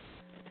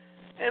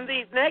 And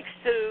these next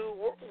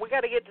 2, we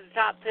got to get to the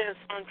top 10,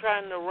 so I'm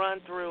trying to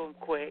run through them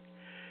quick.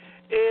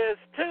 Is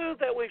 2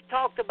 that we've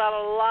talked about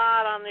a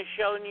lot on this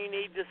show and you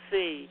need to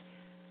see.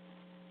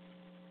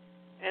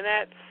 And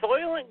that's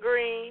Soylent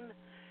Green.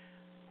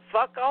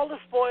 Fuck all the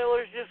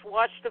spoilers, just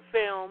watch the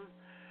film,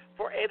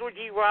 for Edward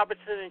G.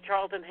 Robinson and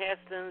Charlton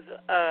Heston's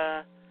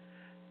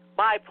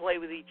byplay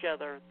with each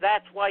other.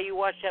 That's why you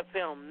watch that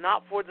film,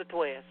 not for the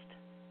twist.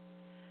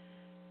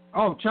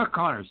 Oh, Chuck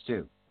Connors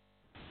too.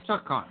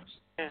 Chuck Connors.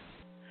 Yeah.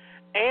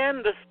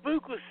 And The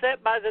Spook Who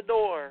Sat by the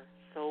Door.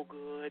 So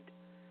good.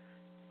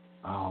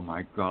 Oh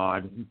my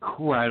God,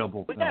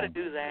 incredible We film. got to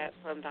do that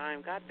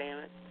sometime. God damn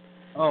it.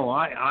 Oh,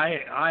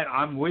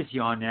 I'm with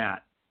you on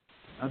that.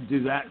 I'll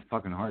do that in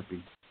fucking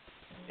heartbeat.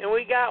 And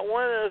we got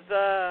one of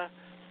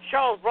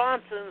Charles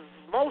Bronson's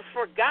most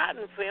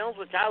forgotten films,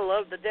 which I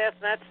love to death,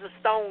 and that's The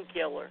Stone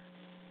Killer.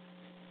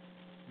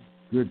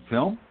 Good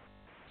film.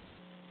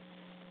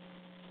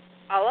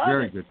 I love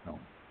Very it. good film.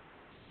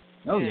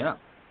 Oh yeah.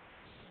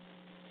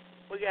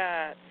 We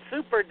got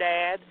Super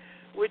Dad,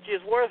 which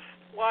is worth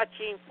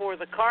watching for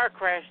the car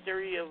crash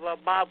theory of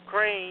Bob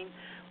Crane,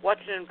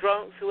 watching him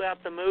drunk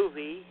throughout the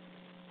movie.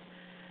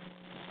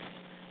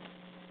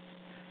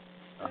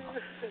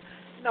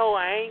 No,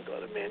 I ain't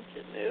going to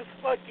mention this.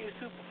 Fuck you,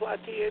 Superfly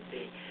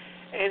TNT.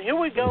 And here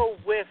we go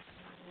with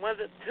one of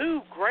the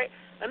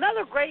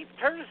another great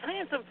Curtis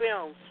Hanson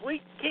film,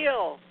 Sweet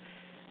Kill.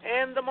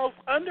 And the most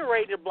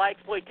underrated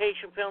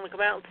blaxploitation film to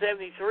come out in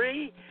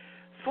 1973,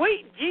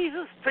 Sweet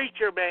Jesus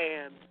Preacher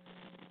Man.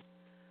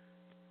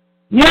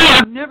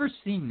 Yeah, I've never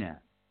seen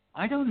that.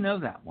 I don't know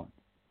that one.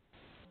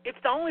 It's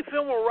the only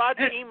film where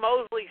Roger E.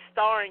 Mosley's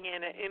starring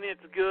in it, and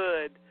it's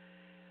good.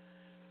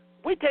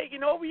 We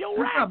taking over your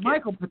racket.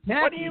 Michael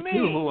Pataki, what do you mean?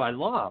 too, who I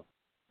love.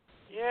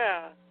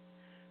 Yeah.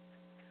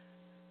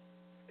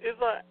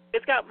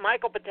 It's got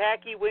Michael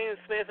Pataki, William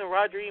Smith, and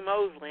Roger E.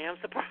 Mosley. I'm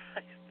surprised.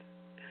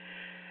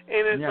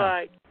 And it's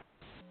like,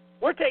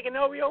 we're taking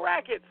over your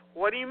rackets.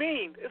 What do you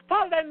mean? It's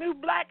part of that new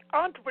black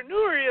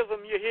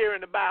entrepreneurism you're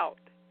hearing about.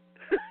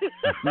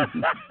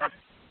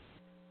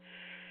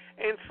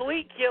 And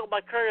Sweet Kill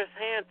by Curtis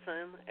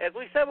Hanson. As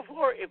we said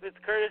before, if it's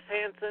Curtis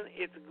Hanson,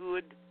 it's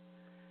good.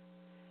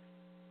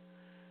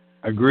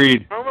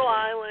 Agreed. Terminal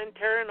Island,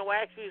 Terror in the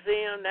Wax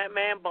Museum, That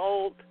Man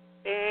Bolt.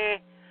 They're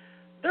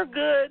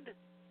good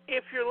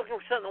if you're looking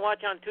for something to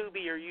watch on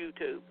Tubi or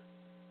YouTube.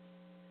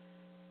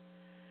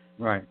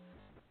 Right.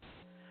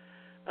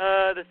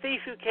 The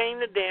Thief Who Came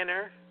to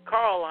Dinner.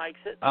 Karl likes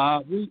it.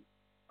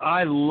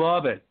 I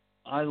love it.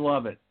 I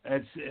love it.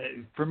 It's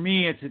for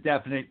me, it's a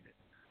definite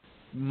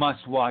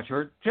must-watch,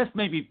 or just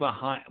maybe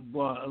behind,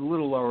 a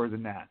little lower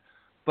than that.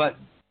 But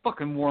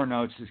fucking War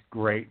Notes is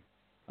great.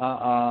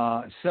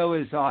 So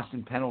is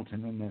Austin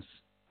Pendleton in this.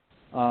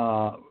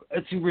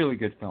 It's a really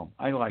good film.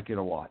 I like it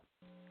a lot.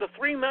 The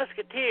Three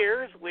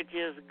Musketeers, which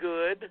is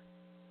good.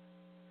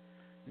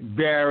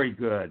 Very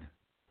good.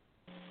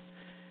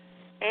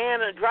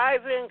 And a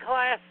drive-in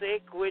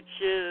classic, which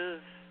is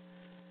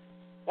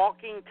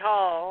Walking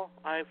Tall.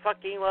 I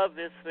fucking love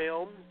this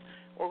film.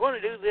 We're going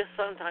to do this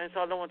sometime, so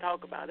I don't want to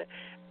talk about it.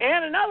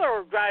 And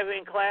another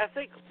drive-in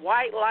classic,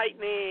 White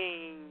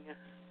Lightning.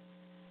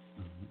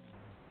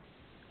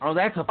 Oh,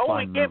 that's a fun movie. Oh,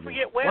 and can't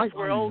forget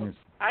Westworld.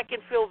 I can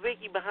feel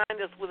Vicky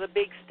behind us with a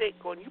big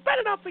stick going, you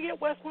better not forget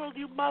Westworld,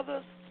 you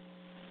mothers.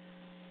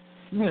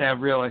 Yeah,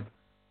 really.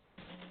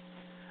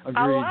 Agreed.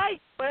 I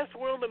like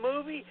Westworld, the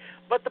movie,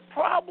 but the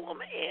problem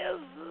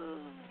is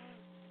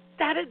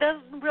that it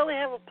doesn't really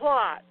have a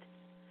plot.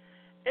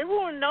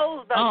 Everyone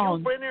knows about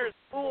Yul Brynner's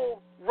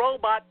cool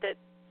robot that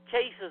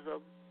chases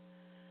them.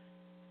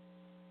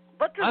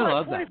 But there's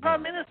like 45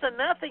 minutes of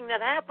nothing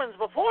that happens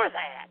before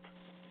that.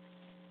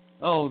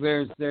 Oh,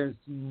 there's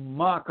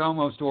mock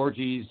almost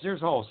orgies.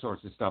 There's all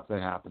sorts of stuff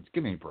that happens.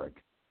 Give me a break.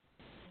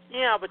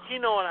 Yeah, but you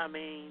know what I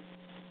mean.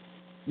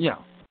 Yeah.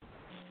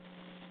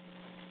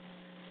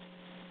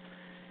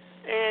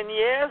 And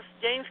yes,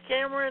 James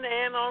Cameron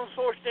and Arnold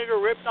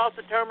Schwarzenegger ripped off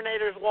the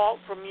Terminator's walk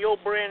from Yul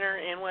Brynner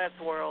in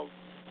Westworld.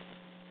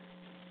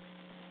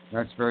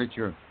 That's very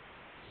true.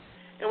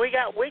 And we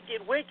got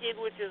Wicked, which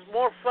is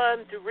more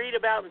fun to read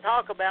about and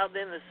talk about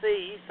than to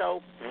see,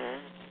 so...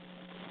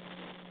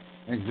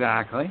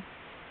 Exactly.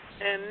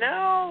 And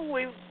now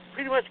we've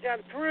pretty much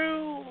gotten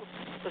through,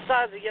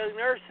 besides the young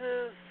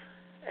nurses,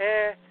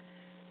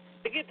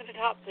 to get to the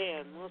top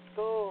 10. Let's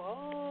go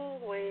all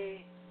the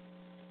way.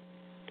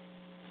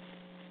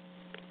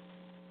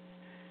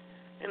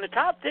 And the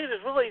top 10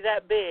 is really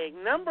that big.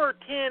 Number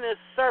 10 is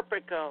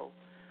Serpico.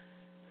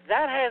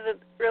 That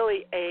hasn't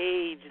really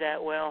aged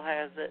that well,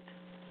 has it?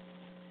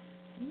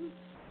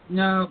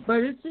 No, but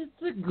it's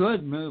a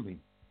good movie.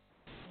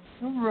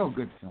 A real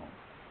good film.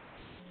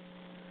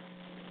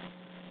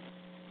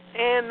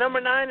 And number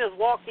 9 is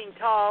Walking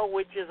Tall,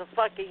 which is a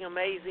fucking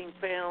amazing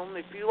film.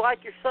 If you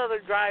like your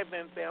Southern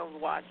drive-in films,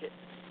 watch it.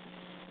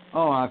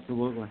 Oh,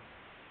 absolutely.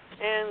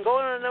 And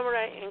going on to number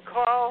 8, and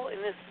Karl,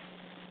 in this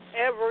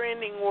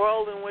ever-ending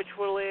world in which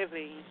we're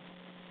living,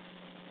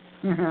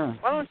 why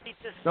don't you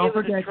just don't give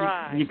forget, it a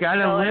try? You got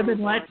to live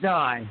and let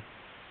die.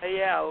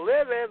 Yeah,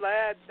 live and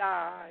let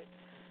die.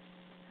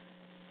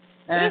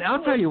 And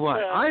I'll tell you what,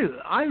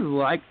 I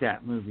like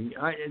that movie.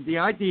 The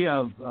idea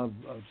of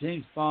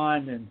James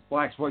Bond and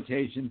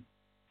blaxploitation,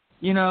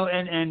 you know,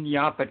 and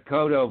Yaphet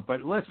Kotto,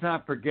 but let's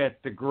not forget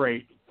the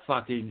great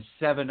fucking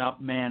 7-Up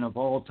man of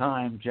all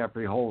time,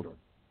 Jeffrey Holder.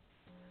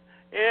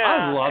 Yeah,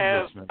 I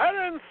love this movie.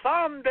 And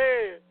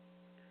someday.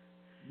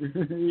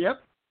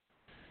 Yep.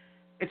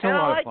 It's and a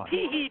lot I of fun. like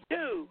Tee-Hee,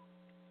 too.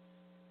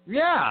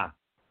 Yeah.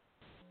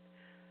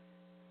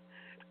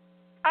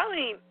 I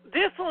mean,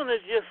 this one is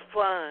just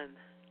fun.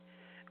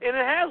 And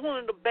it has one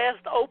of the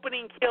best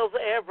opening kills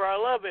ever. I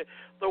love it.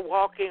 They're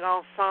walking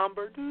all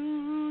somber.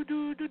 Do,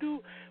 do, do, do.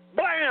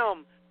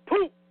 Bam!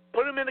 Poop!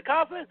 Put them in the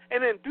coffin,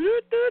 and then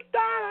do, do, da,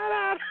 da,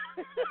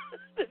 da.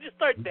 They just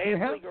start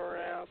dancing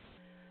around.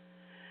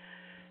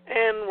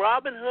 And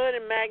Robin Hood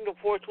and Magnum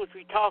Force, which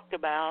we talked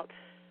about.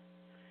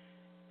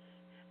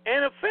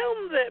 And a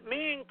film that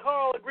me and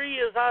Karl agree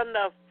is on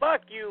the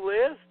fuck you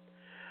list,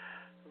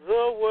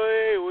 the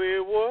way we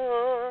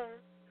were.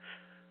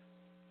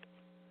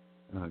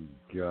 Oh,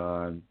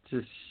 God.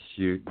 Just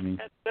shoot me.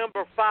 That's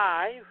number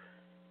 5.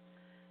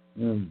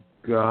 Oh,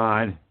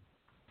 God.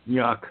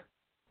 Yuck.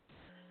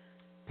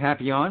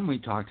 Papillon, we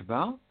talked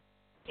about.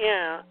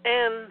 Yeah,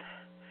 and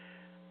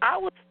I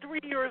was 3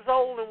 years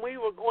old, and we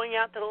were going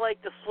out to the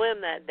lake to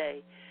swim that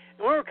day.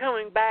 And we were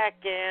coming back,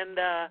 and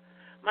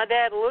my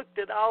dad looked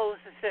at all of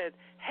us and said,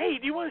 "Hey,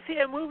 do you want to see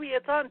a movie?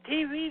 It's on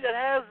TV that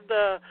has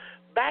the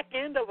back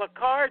end of a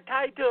car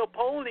tied to a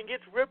pole and it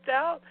gets ripped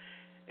out."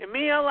 And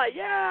me, I'm like,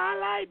 "Yeah,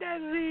 I like that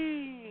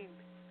scene."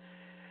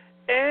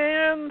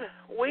 And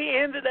we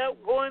ended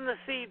up going to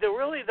see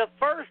the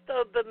first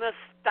of the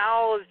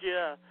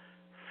nostalgia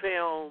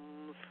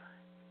films,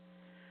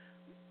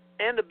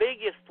 and the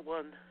biggest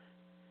one.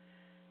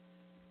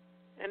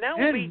 And that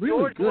would be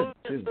really George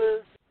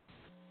Lucas's,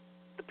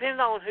 depending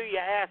on who you're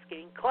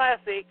asking,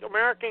 classic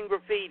American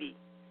Graffiti.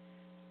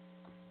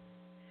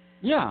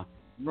 Yeah.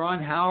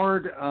 Ron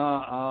Howard,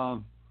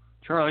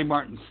 Charlie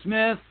Martin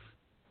Smith,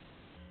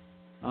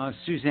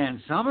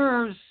 Suzanne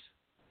Summers,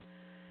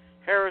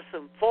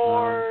 Harrison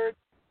Ford,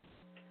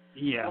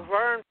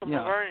 Laverne from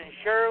Laverne and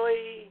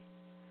Shirley,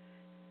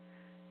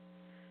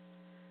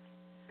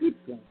 good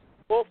guy.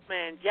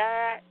 Wolfman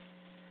Jack.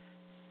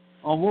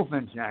 Oh,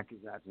 Wolfman Jack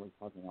is absolutely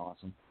fucking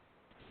awesome.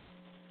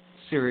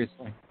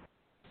 Seriously.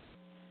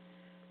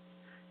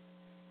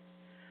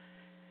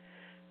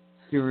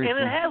 And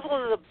it has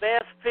one of the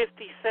best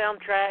 50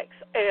 soundtracks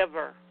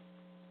ever.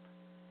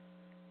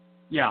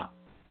 Yeah,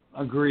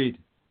 agreed.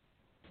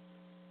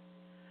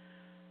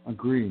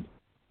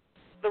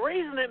 The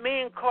reason that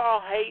me and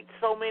Karl hate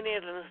so many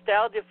of the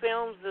nostalgia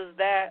films is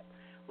that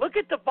look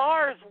at the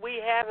bars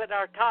we have at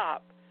our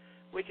top,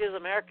 which is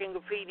American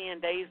Graffiti and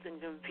Dazed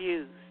and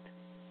Confused.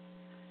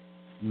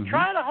 Mm-hmm.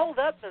 Try to hold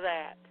up to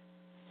that.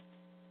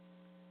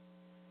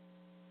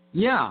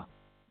 Yeah,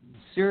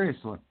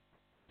 seriously.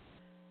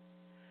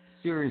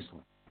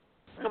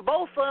 And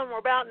both of them are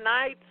about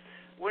nights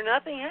where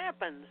nothing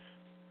happens.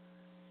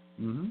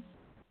 Mm-hmm.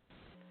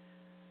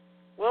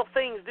 Well,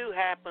 things do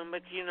happen,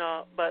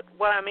 but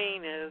what I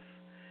mean is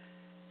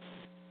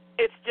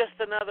it's just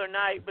another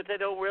night, but they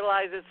don't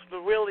realize it's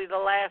really the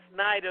last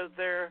night of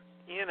their,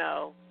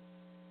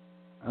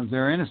 of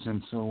their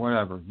innocence or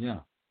whatever, yeah.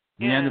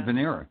 The end of an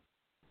era.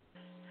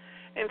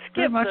 And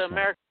skip the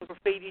American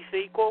Graffiti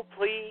sequel,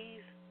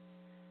 please.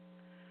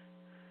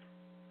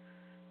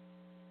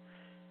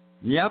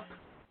 Yep.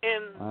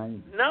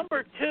 And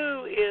number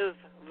 2 is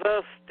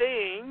The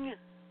Sting.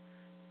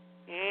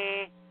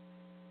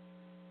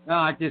 No,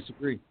 I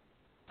disagree.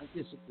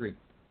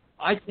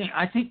 I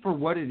think for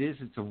what it is,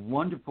 it's a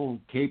wonderful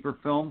caper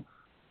film.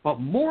 But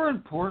more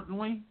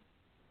importantly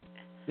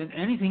than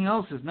anything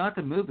else is not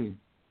the movie.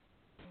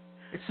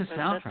 It's the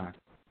soundtrack.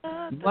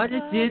 What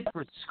it did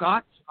for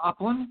Scott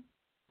Joplin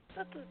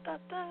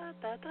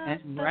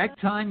and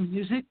ragtime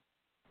music,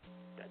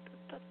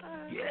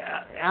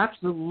 yeah,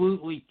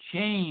 absolutely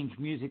changed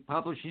music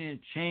publishing. It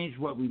changed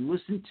what we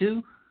listened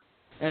to.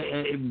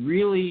 It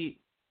really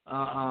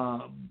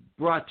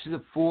brought to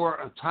the fore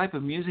a type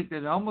of music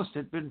that almost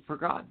had been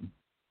forgotten.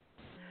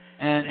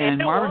 And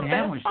Marvin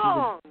Hamlish did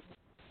it.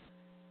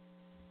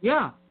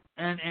 Yeah,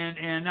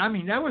 and I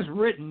mean that was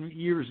written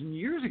years and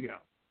years ago,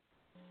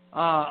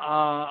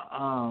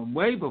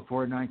 way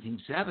before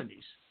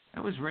 1970s.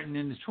 That was written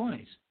in the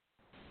 20s.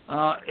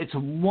 It's a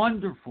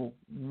wonderful,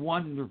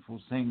 wonderful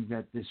thing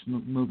that this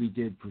movie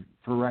did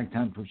for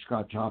ragtime, for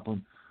Scott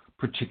Joplin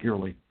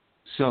particularly.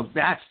 So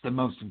that's the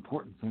most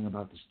important thing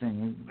about this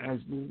thing, at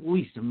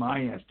least in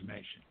my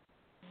estimation.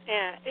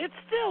 Yeah, it's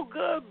still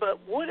good, but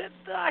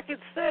I could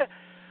say,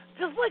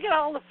 just look at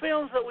all the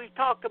films that we've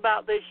talked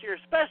about this year,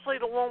 especially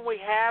the one we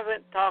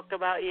haven't talked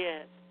about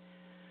yet.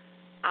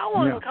 I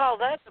wouldn't call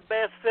that the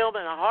best film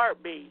in a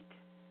heartbeat.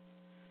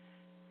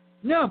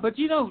 No, but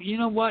you know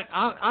what?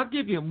 I'll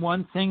give you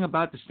one thing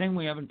about this thing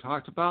we haven't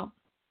talked about.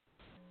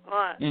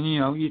 What? And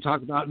you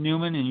talk about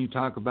Newman, and you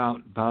talk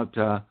about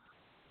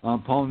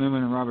Paul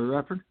Newman and Robert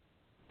Redford.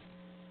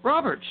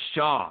 Robert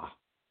Shaw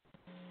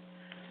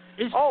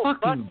is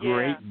fucking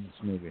great in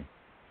this movie.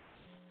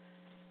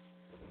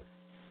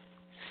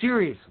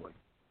 Seriously,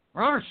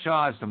 Robert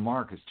Shaw as the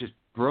Mark is just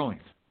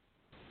brilliant.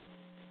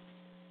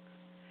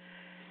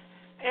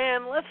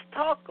 And let's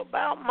talk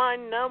about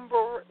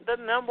the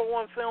number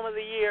 1 film of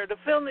the year, the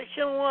film that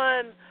should have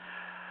won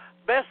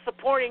Best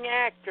Supporting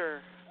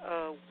Actor.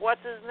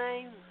 What's his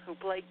name? Who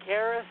played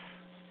Karras?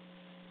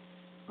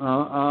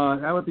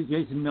 That would be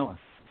Jason Miller.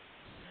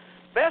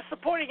 Best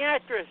Supporting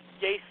Actress,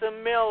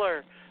 Jason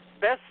Miller.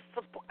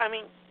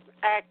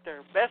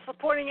 Actor. Best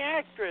Supporting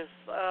Actress,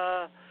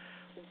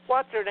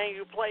 what's her name?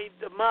 Who played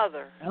the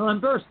mother?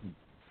 Ellen Burstyn.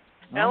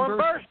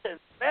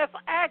 Best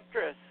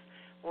Actress,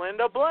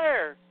 Linda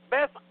Blair.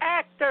 Best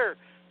Actor,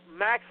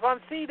 Max von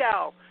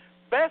Sydow.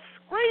 Best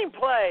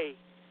Screenplay,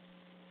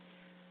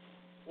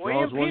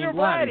 William Peter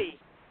Blatty.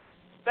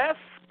 Best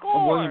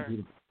Score,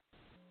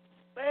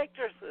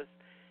 Actresses.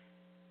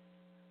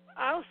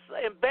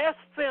 And Best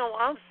Film,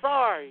 I'm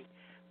sorry,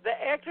 The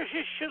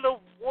Exorcist should have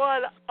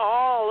won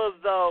all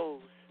of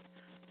those.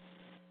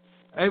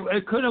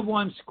 It could have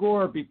won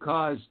score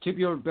because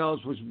Tubular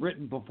Bells was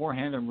written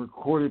beforehand and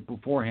recorded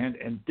beforehand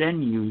and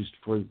then used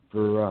for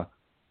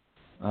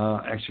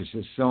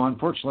Exorcist. So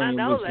unfortunately, I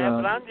know it was, that,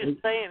 but I'm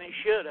just saying it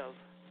should have.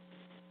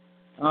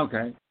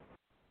 Okay.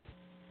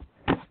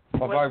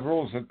 But by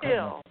rules, it couldn't.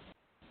 Still,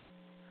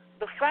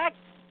 the fact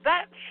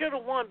that should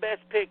have won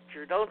Best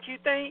Picture, don't you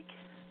think?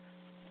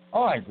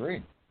 Oh, I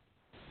agree.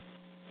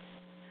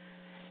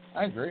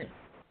 I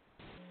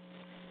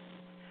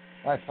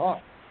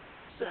thought.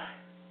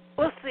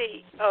 Let's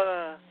see.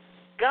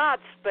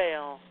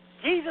 Godspell,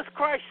 Jesus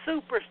Christ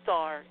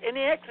Superstar, and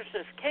The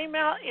Exorcist came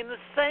out in the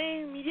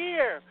same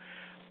year.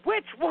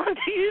 Which one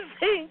do you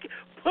think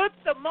put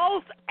the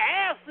most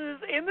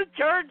asses in the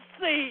church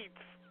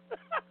seats?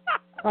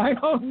 I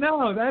don't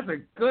know. That's a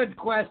good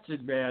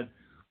question, man.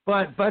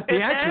 But The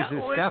Exorcist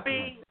that would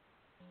definitely.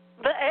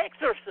 be The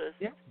Exorcist.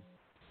 Yeah.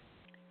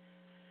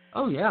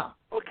 Oh yeah.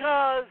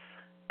 Because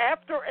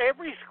after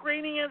every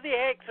screening of The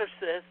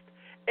Exorcist,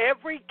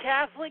 every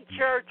Catholic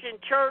church and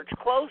church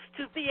close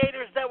to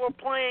theaters that were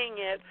playing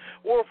it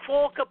were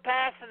full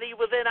capacity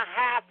within a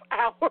half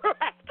hour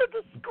after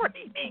the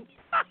screening.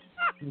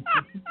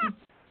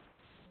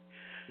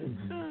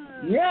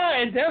 Yeah,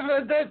 it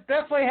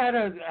definitely had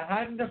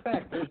an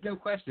effect. There's no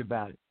question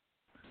about it.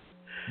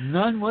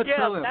 None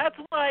whatsoever. Yeah, that's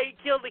why he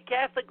killed the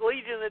Catholic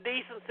Legion of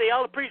Decency.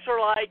 All the priests were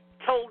like,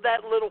 told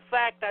that little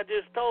fact I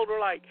just told, were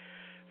like,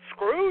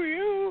 screw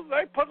you.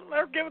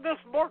 They're giving us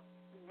more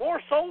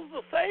souls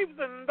to save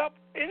than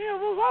any of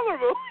those other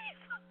movies.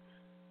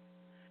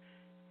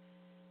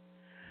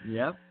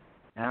 Yep,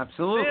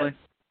 absolutely.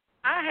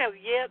 I have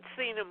yet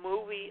seen a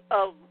movie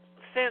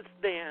since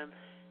then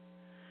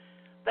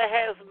that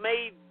has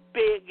made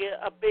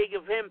a big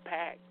of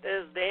impact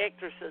as The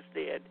Exorcist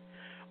did,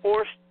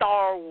 or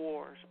Star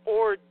Wars,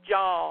 or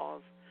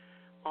Jaws,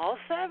 all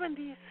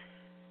 70s.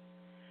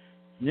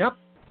 Yep,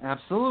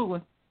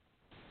 absolutely.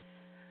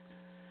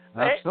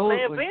 The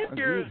Absolutely.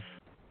 Avengers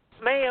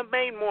Agreed. may have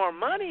made more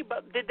money,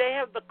 but did they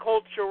have the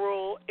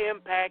cultural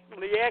impact of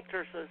The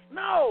Exorcist?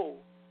 No.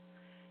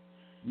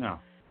 No,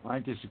 I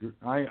disagree.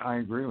 I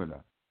agree with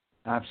that.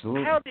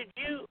 Absolutely.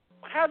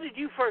 How did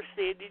you first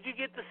see it? Did you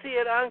get to see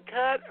it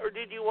uncut, or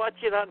did you watch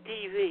it on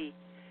TV?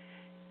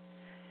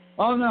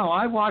 Oh no,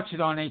 I watched it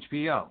on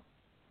HBO.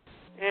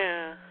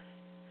 Yeah.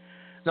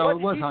 So what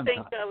it was did you uncut.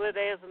 think of it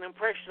as an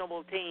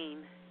impressionable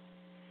teen?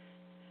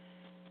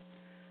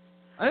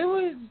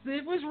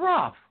 It was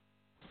rough.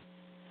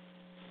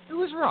 It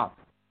was rough.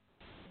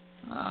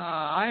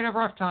 I had a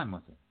rough time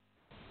with it.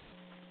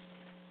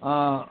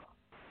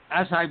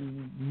 As I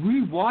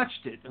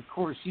rewatched it, of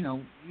course, you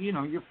know,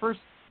 your first,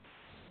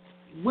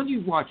 when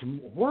you watch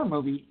a horror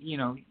movie,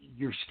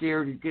 you're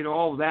scared, you get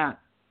all of that.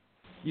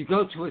 You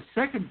go to a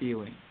second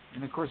viewing,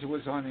 and of course it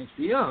was on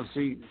HBO,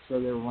 so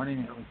they were running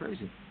it like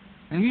crazy.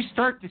 And you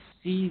start to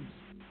see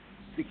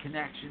the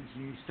connections,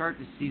 and you start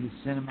to see the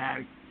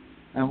cinematic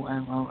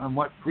and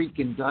what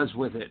Friedkin does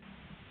with it.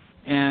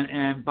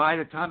 And by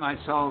the time I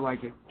saw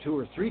like it 2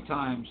 or 3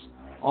 times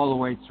all the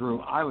way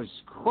through, I was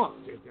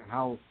hooked at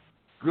how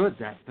good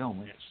that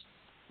film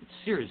is.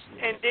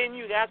 Seriously. And then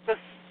you got to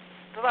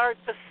start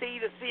to see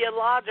the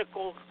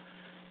theological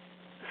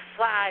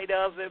side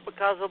of it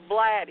because of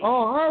Blatty.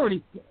 Oh,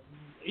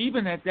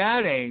 even at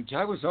that age,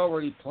 I was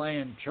already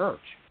playing church.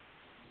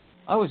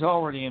 I was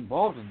already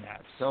involved in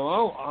that.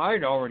 So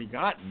I'd already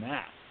gotten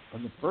that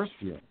from the first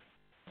viewing.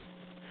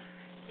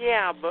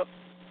 Yeah.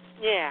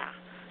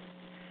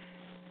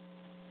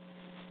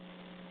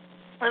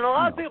 And a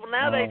lot of people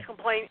nowadays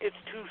complain it's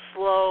too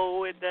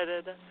slow and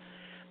da-da-da.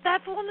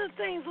 That's one of the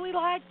things we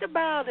liked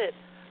about it.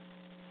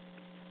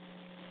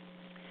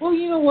 Well,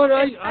 you know what?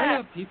 I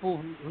have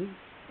people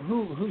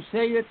who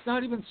say it's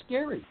not even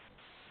scary.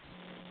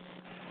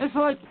 It's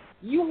like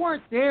you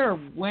weren't there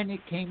when it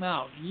came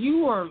out.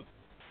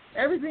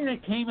 Everything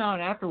that came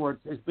out afterwards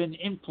has been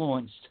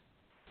influenced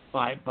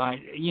by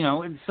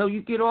and so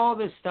you get all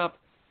this stuff,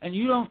 and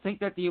you don't think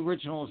that the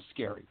original is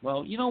scary.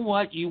 Well, you know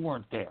what? You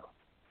weren't there.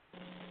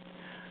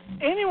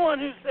 Anyone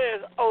who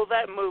says, "Oh,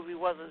 that movie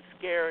wasn't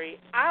scary,"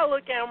 I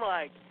look at them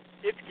like,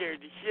 "It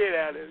scared the shit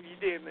out of you,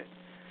 didn't it?"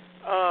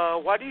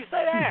 Why do you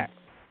say that?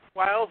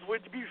 Why else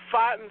would you be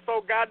fighting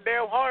so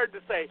goddamn hard to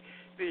say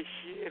this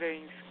shit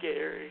ain't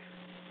scary?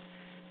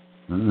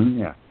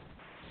 Yeah.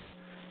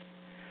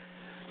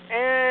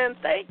 And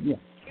thank you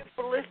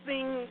for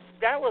listening.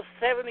 That was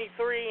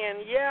 73, and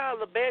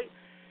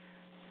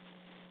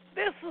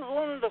this is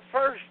one of the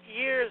first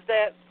years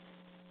that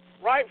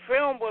Right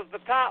Film was the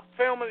top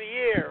film of the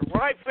year.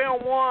 Right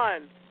Film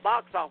won,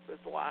 box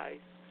office-wise.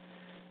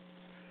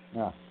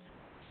 Yeah.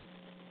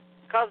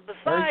 Because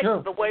besides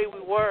The Way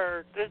We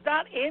Were, there's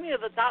not any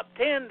of the top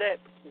 10 that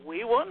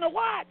we wouldn't have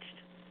watched.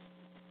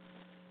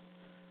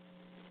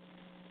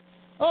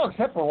 Oh,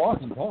 except for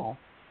Walking Tall.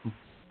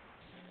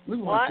 We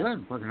watched that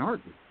in fucking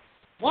heartbeat.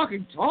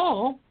 Walking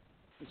Tall?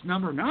 It's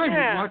number 9.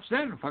 Yeah. We watched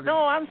that in fucking...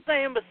 No, I'm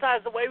saying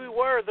besides The Way We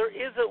Were, there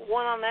isn't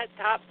one on that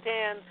top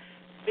 10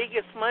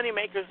 biggest money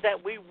makers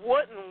that we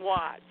wouldn't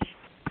watch.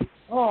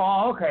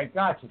 Oh, okay,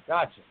 gotcha.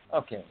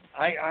 Okay,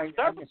 I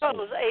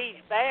Serpico's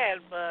aged bad,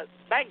 but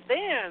back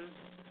then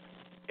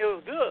it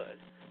was good.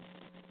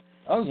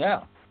 Oh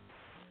yeah,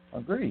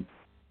 agreed.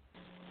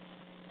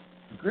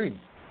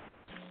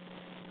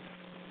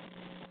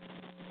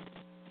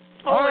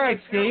 Oh, All right,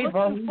 if you're Steve.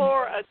 looking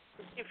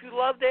if you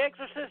love The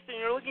Exorcist and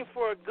you're looking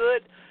for a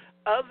good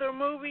other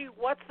movie,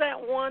 what's that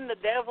one? The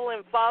Devil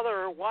and Father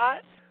or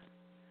what?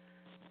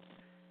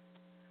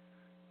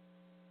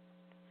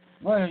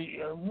 Well,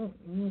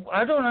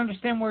 I don't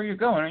understand where you're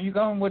going. Are you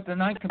going with the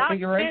Night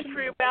Configuration?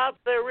 Documentary about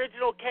the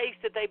original case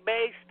that they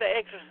based The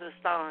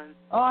Exorcist on.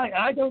 Oh,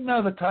 I don't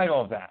know the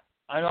title of that.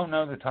 I don't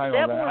know the title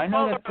of that. I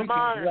know that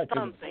or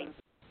something.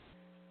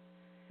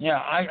 Yeah,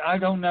 I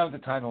don't know the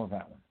title of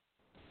that one.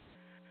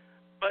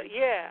 But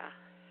yeah.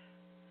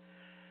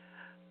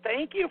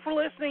 Thank you for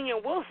listening,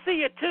 and we'll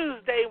see you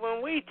Tuesday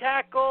when we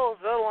tackle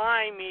the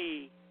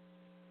Limey.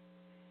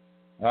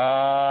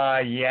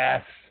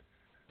 Yes.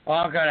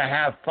 I'm going to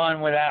have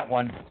fun with that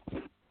one.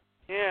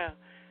 Yeah.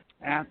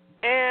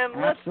 And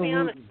let's be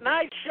honest,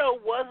 tonight's show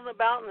wasn't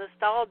about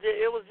nostalgia.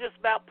 It was just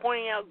about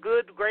pointing out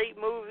good, great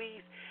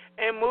movies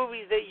and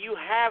movies that you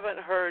haven't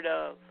heard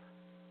of.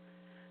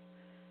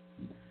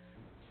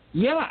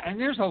 Yeah, and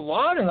there's a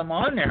lot of them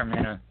on there,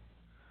 man.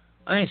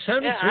 I mean,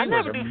 73 I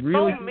never was a knew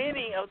really...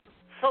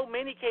 so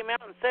many came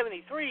out in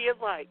 73.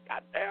 It's like,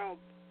 goddamn.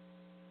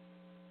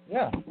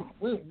 Yeah,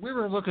 we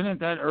were looking at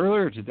that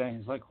earlier today, and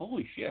it's like,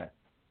 holy shit.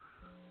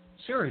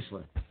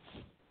 Seriously.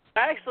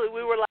 Actually,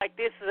 we were like,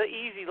 this is an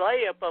easy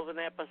layup of an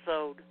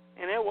episode,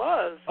 and it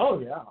was. Oh,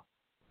 yeah.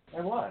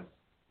 It was.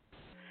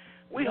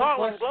 We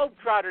Harlem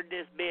Globetrotted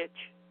this bitch.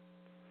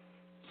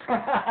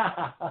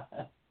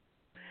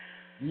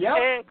 Yep.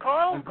 And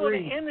Karl's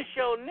going to end the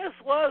show, and this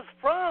was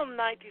from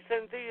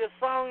 1973, a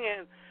song,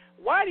 and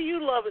why do you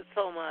love it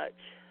so much?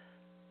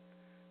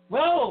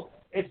 Well,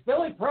 it's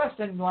Billy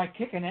Preston, like,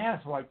 kicking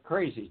ass like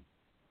crazy.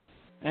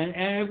 And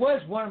it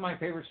was one of my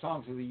favorite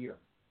songs of the year.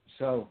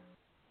 So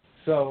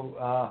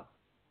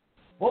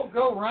we'll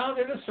go round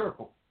in a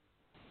circle.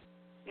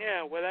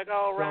 Yeah, will I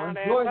go round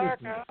in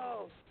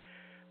circles?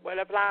 Will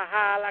I fly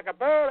high like a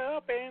bird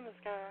up in the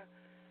sky?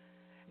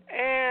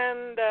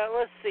 And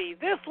let's see,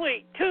 this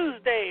week,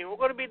 Tuesday, we're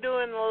going to be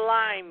doing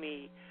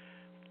Limey.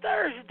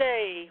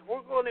 Thursday,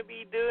 we're going to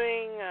be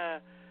doing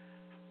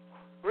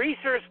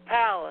Research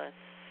Palace.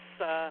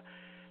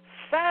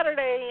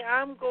 Saturday,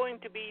 I'm going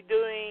to be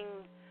doing,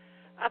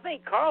 I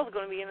think Karl's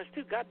going to be in this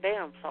too.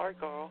 Goddamn, sorry,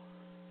 Karl.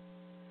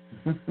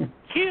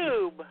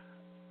 Cube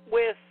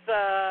with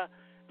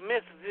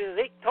Miss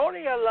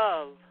Victoria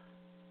Love.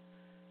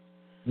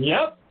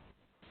 Yep.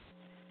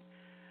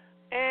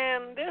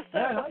 And this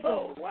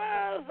episode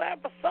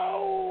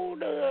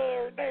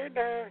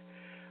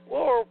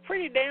we're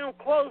pretty damn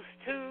close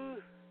to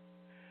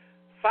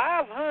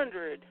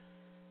 500.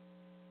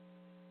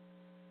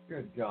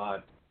 Good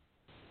God.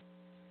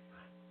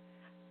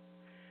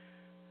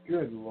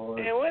 Good Lord.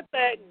 And with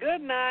that,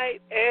 good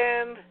night,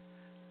 and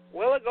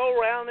will it go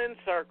round in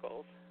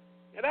circles?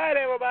 Good night,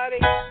 everybody.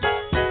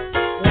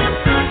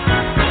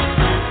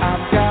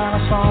 I've got a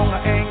song,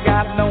 I ain't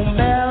got no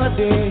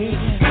melody.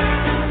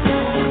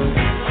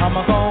 I'm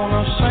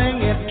gonna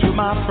sing it to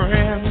my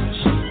friends.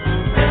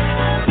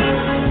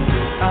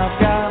 I've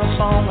got a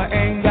song, I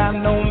ain't got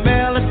no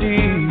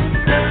melody.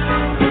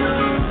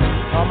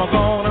 I'm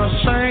gonna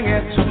sing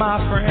it to my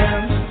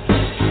friends.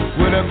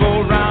 Will it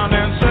go round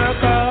in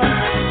circles?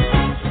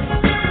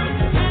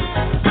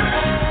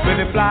 Will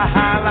it fly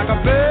high like a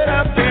bird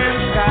up in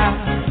the sky?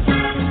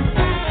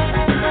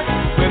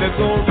 Will it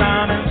go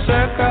round in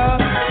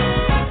circles?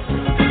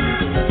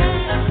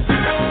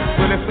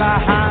 Will it fly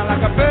high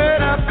like a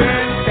bird up in the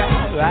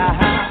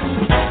sky?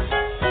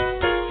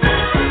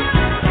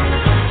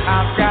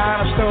 I've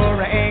got a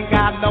story, ain't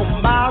got no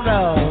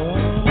moral.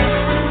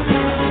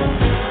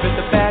 Let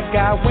the bad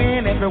guy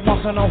win every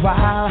once in a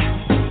while.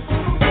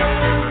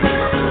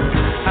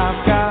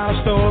 I've got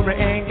a story,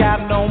 ain't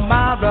got no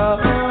moral.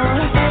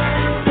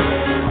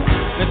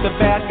 Let the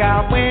bad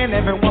guy win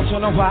every once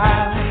in a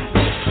while.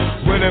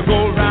 Will it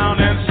go round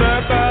in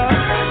circles?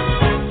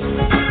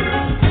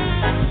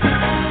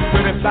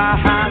 Will it fly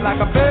high like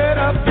a bird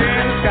up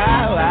in the sky?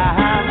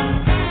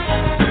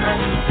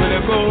 Will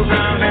it go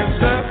round in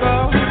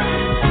circles?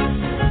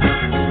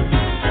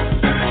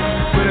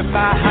 Will it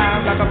fly high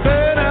like a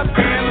bird up in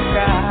the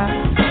sky?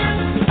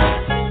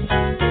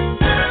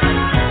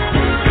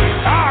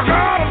 I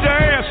got a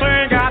dance,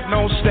 ain't got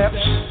no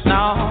steps,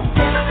 no.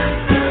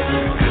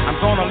 I'm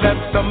gonna let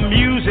the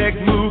music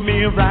move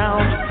me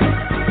around.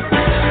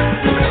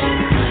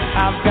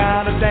 I've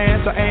got a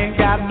dance, I ain't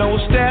got no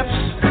steps.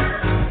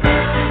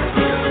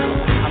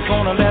 I'm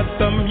gonna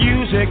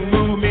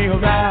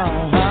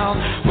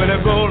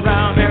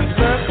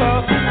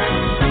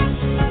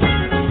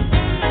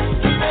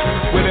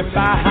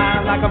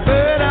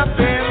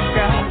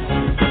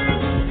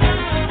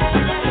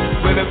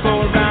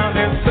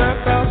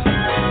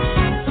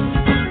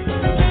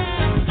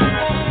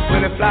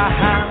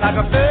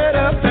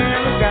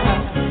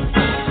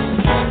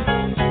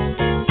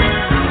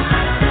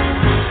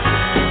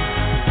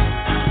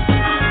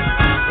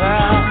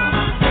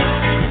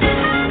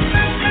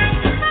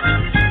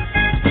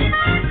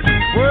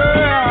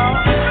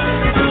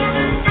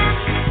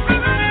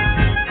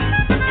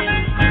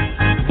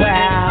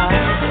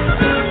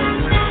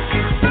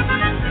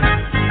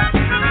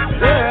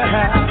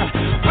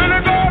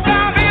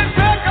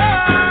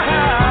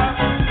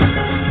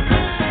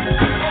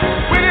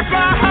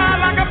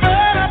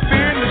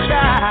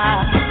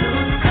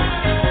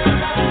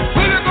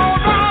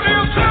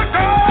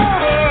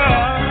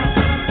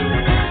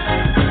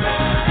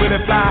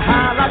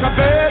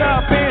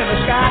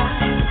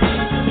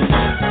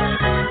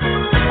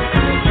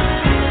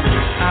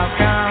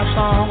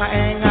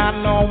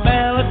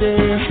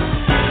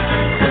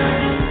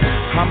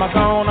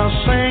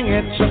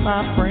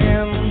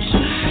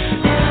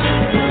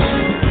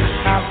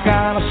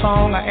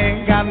song, I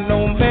ain't got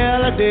no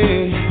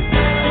melody.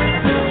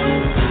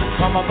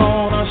 I'm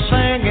gonna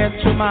sing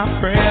it to my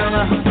friend.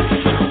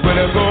 Will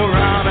it go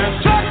round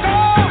and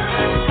circle?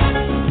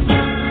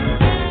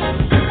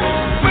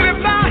 Will it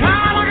fly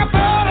high like a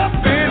bird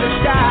up in the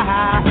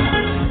sky?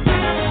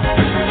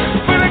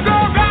 Will it go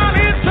round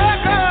in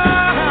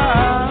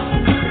circles?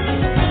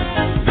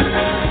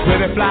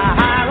 Will it fly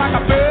high like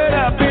a bird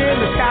up in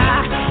the sky?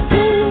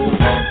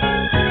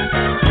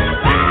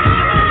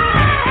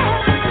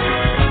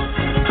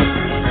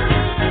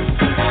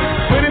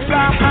 Will it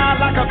fly high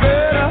like a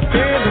bird up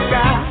in the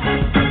sky?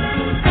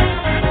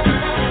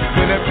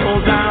 Will it go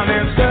down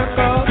in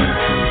circles?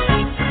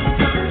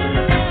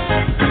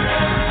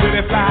 Will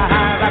it fly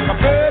high like a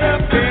bird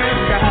up in the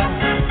sky?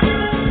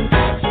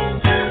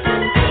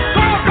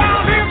 Go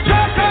round in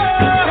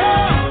circles.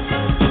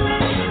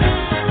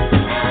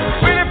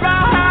 Will it fly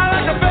high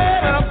like a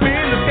bird up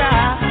in the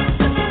sky?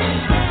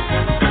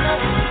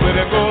 Will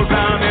it go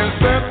down in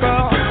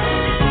circles?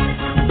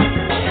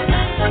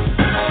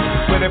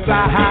 Will it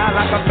fly high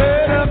like a bird?